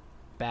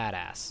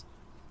 Badass.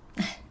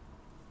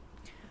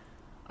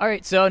 All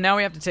right, so now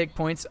we have to take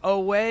points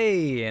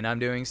away, and I'm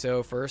doing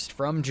so first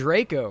from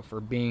Draco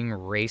for being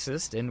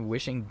racist and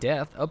wishing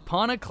death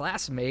upon a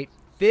classmate.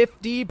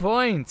 50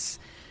 points.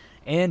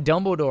 And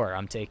Dumbledore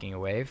I'm taking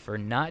away for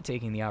not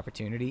taking the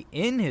opportunity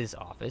in his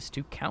office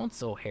to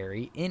counsel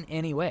Harry in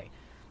any way.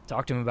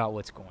 Talk to him about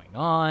what's going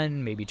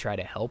on, maybe try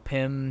to help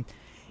him.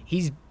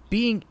 He's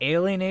being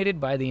alienated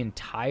by the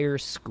entire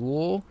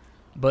school,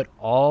 but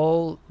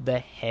all the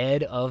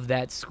head of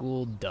that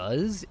school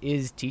does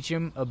is teach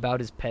him about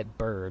his pet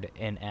bird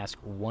and ask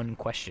one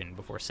question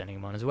before sending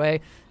him on his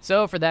way.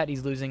 So for that,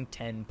 he's losing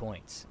 10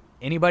 points.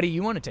 Anybody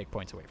you want to take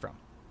points away from?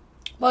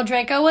 Well,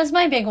 Draco was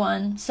my big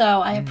one,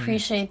 so I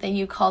appreciate that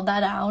you called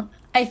that out.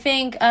 I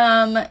think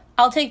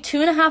I'll take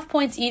 2.5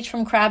 points each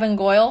from Crabbe and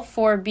Goyle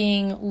for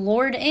being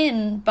lured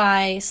in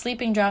by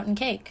Sleeping Draught and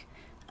Cake.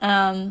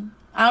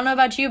 I don't know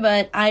about you,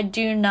 but I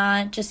do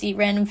not just eat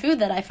random food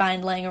that I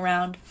find laying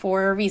around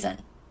for a reason.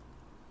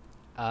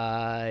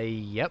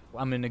 Yep.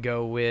 I'm going to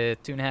go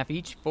with 2.5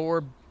 each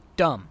for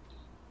dumb.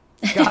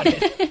 Got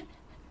it.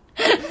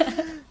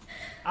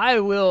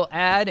 I will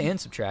add and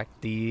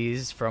subtract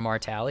these from our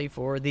tally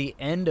for the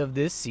end of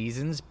this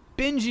season's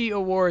Bingy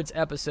Awards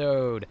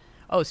episode.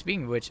 Oh,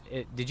 speaking of which,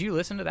 did you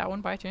listen to that one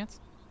by chance?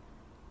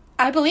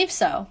 I believe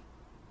so.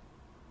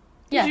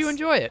 Yes. Did you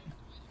enjoy it?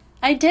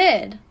 I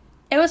did.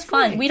 It was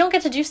fun. Great. We don't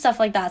get to do stuff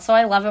like that, so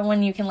I love it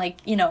when you can,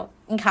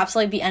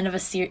 encapsulate the end of a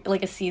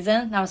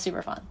season. That was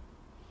super fun.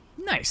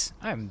 Nice.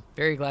 I'm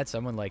very glad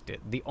someone liked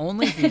it. The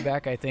only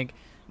feedback I think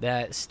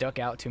that stuck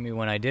out to me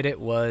when I did it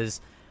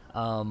was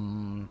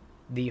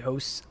the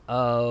hosts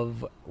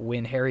of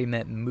When Harry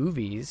Met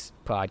Movies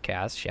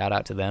podcast. Shout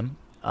out to them.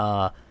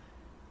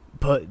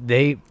 But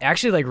they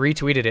actually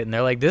retweeted it, and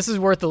they're like, "This is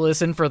worth the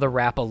listen for the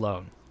rap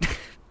alone."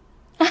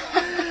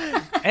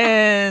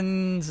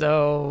 And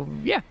so,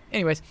 yeah.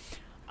 Anyways,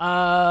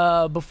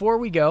 before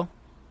we go,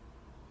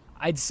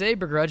 I'd say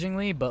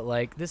begrudgingly, but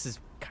this is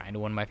kind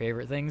of one of my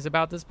favorite things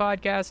about this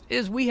podcast,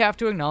 is we have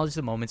to acknowledge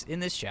the moments in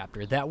this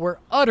chapter that were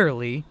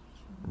utterly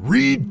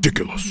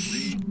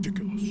ridiculous.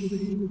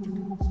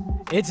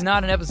 It's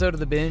not an episode of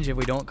The Binge if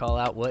we don't call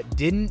out what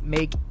didn't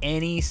make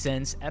any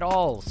sense at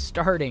all,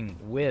 starting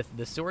with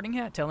the Sorting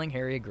Hat telling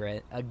Harry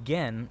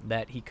again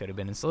that he could have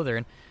been in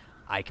Slytherin.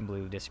 I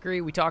completely disagree.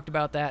 We talked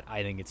about that.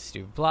 I think it's a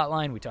stupid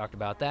plotline. We talked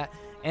about that.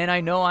 And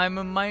I know I'm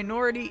a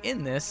minority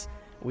in this.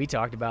 We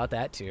talked about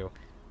that too,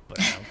 but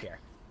I don't care.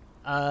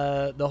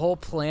 The whole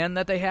plan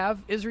that they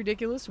have is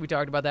ridiculous. We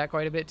talked about that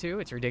quite a bit too.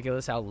 It's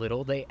ridiculous how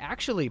little they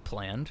actually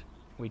planned.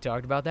 We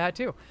talked about that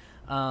too.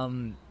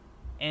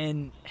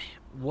 And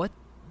what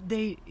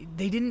they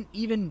didn't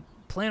even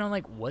plan on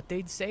what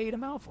they'd say to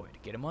Malfoy to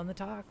get him on the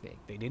topic.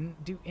 They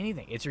didn't do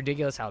anything. It's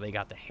ridiculous how they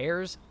got the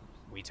hairs.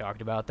 We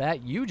talked about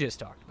that. You just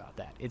talked about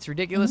that. It's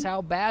ridiculous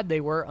how bad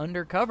they were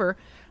undercover.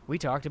 We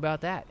talked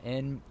about that.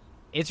 And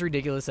it's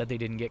ridiculous that they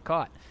didn't get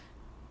caught.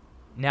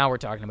 Now we're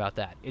talking about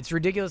that. It's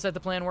ridiculous that the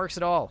plan works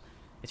at all.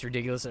 It's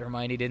ridiculous that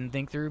Hermione didn't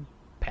think through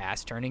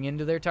past turning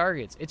into their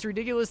targets. It's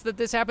ridiculous that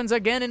this happens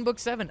again in Book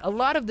 7. A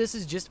lot of this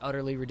is just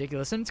utterly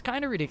ridiculous, and it's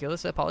kind of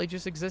ridiculous that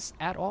Polyjuice exists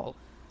at all.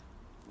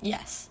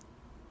 Yes.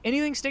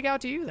 Anything stick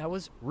out to you that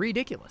was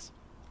ridiculous?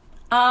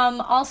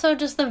 Also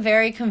just the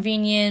very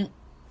convenient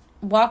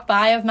walk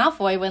by of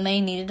Malfoy when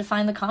they needed to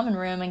find the common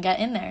room and get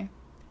in there.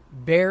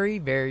 Very,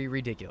 very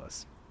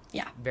ridiculous.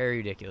 Yeah. Very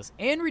ridiculous.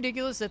 And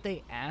ridiculous that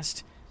they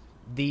asked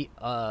the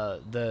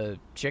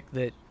chick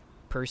that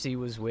Percy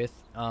was with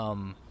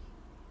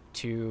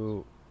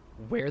to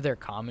where their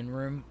common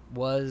room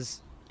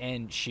was,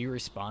 and she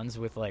responds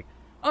with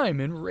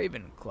I'm in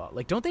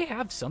Ravenclaw. Don't they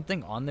have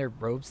something on their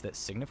robes that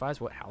signifies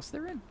what house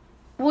they're in?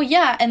 Well,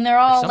 yeah, and they're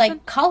all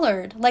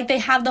colored. They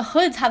have the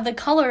hoods have the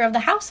color of the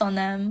house on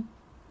them.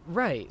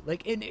 Right.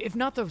 And if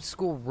not the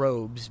school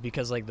robes,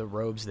 because the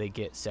robes they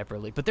get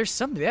separately, but there's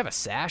something, they have a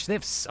sash, they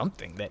have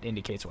something that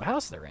indicates what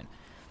house they're in.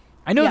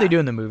 I know they do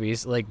in the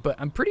movies, but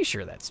I'm pretty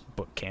sure that's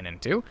book canon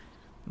too.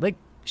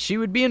 She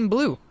would be in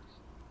blue.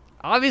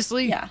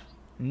 Obviously,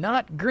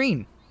 not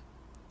green.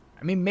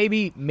 I mean,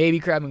 maybe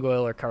Crabbe and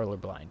Goyle are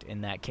colorblind,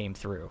 and that came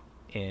through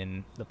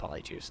in the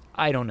Polyjuice.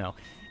 I don't know.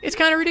 It's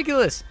kind of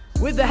ridiculous.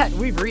 With that,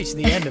 we've reached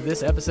the end of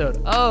this episode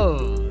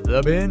of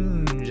The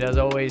Binge. As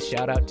always,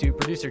 shout out to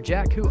producer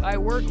Jack, who I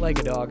work like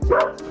a dog.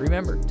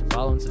 Remember to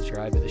follow and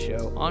subscribe to the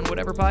show on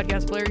whatever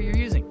podcast player you're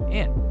using.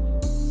 And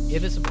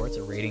if it supports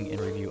a rating and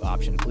review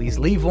option, please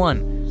leave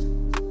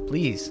one.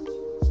 Please.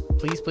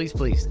 Please, please,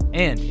 please.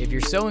 And if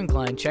you're so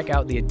inclined, check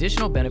out the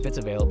additional benefits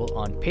available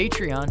on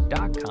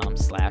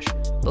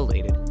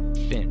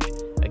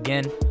patreon.com/belatedbinge.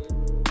 Again,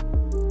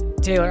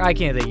 Taylor, I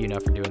can't thank you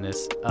enough for doing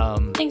this.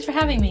 Thanks for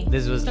having me.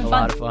 This was a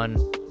lot of fun.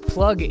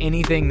 Plug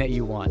anything that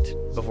you want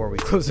before we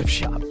close up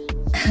shop.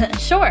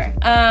 Sure.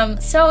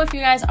 So if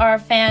you guys are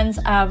fans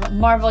of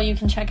Marvel, you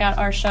can check out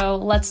our show,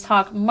 Let's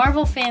Talk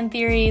Marvel Fan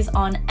Theories,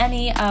 on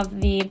any of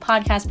the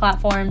podcast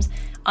platforms.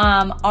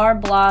 Our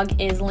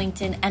blog is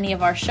linked in any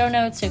of our show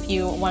notes, so if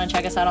you want to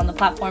check us out on the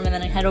platform and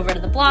then head over to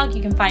the blog,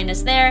 you can find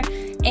us there.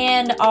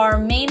 And our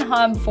main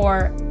hub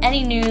for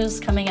any news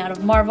coming out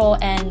of Marvel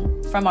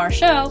and from our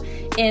show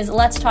is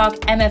Let's Talk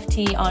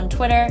MFT on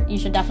Twitter. You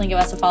should definitely give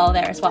us a follow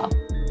there as well.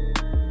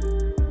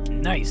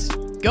 Nice.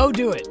 Go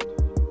do it.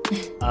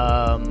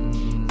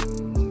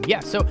 Yeah,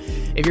 so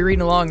if you're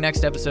reading along,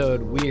 next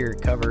episode, we're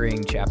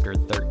covering chapter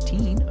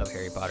 13 of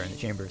Harry Potter and the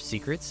Chamber of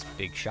Secrets.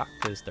 Big shock,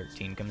 because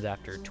 13 comes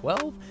after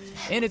 12,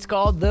 and it's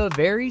called The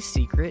Very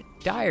Secret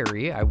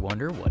Diary. I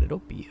wonder what it'll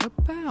be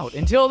about.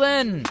 Until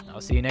then, I'll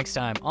see you next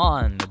time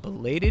on the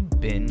Belated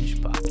Binge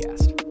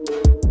Podcast.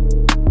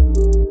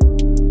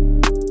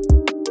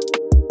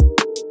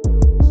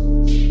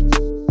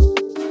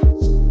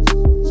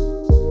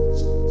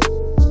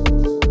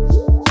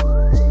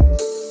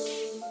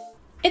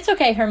 It's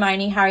okay,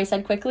 Hermione, Harry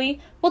said quickly.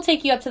 We'll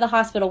take you up to the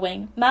hospital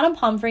wing. Madame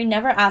Pomfrey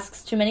never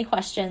asks too many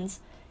questions.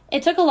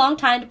 It took a long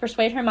time to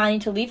persuade Hermione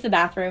to leave the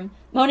bathroom.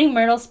 Moaning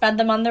Myrtle sped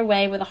them on their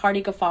way with a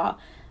hearty guffaw.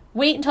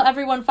 Wait until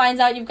everyone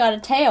finds out you've got a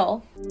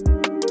tail.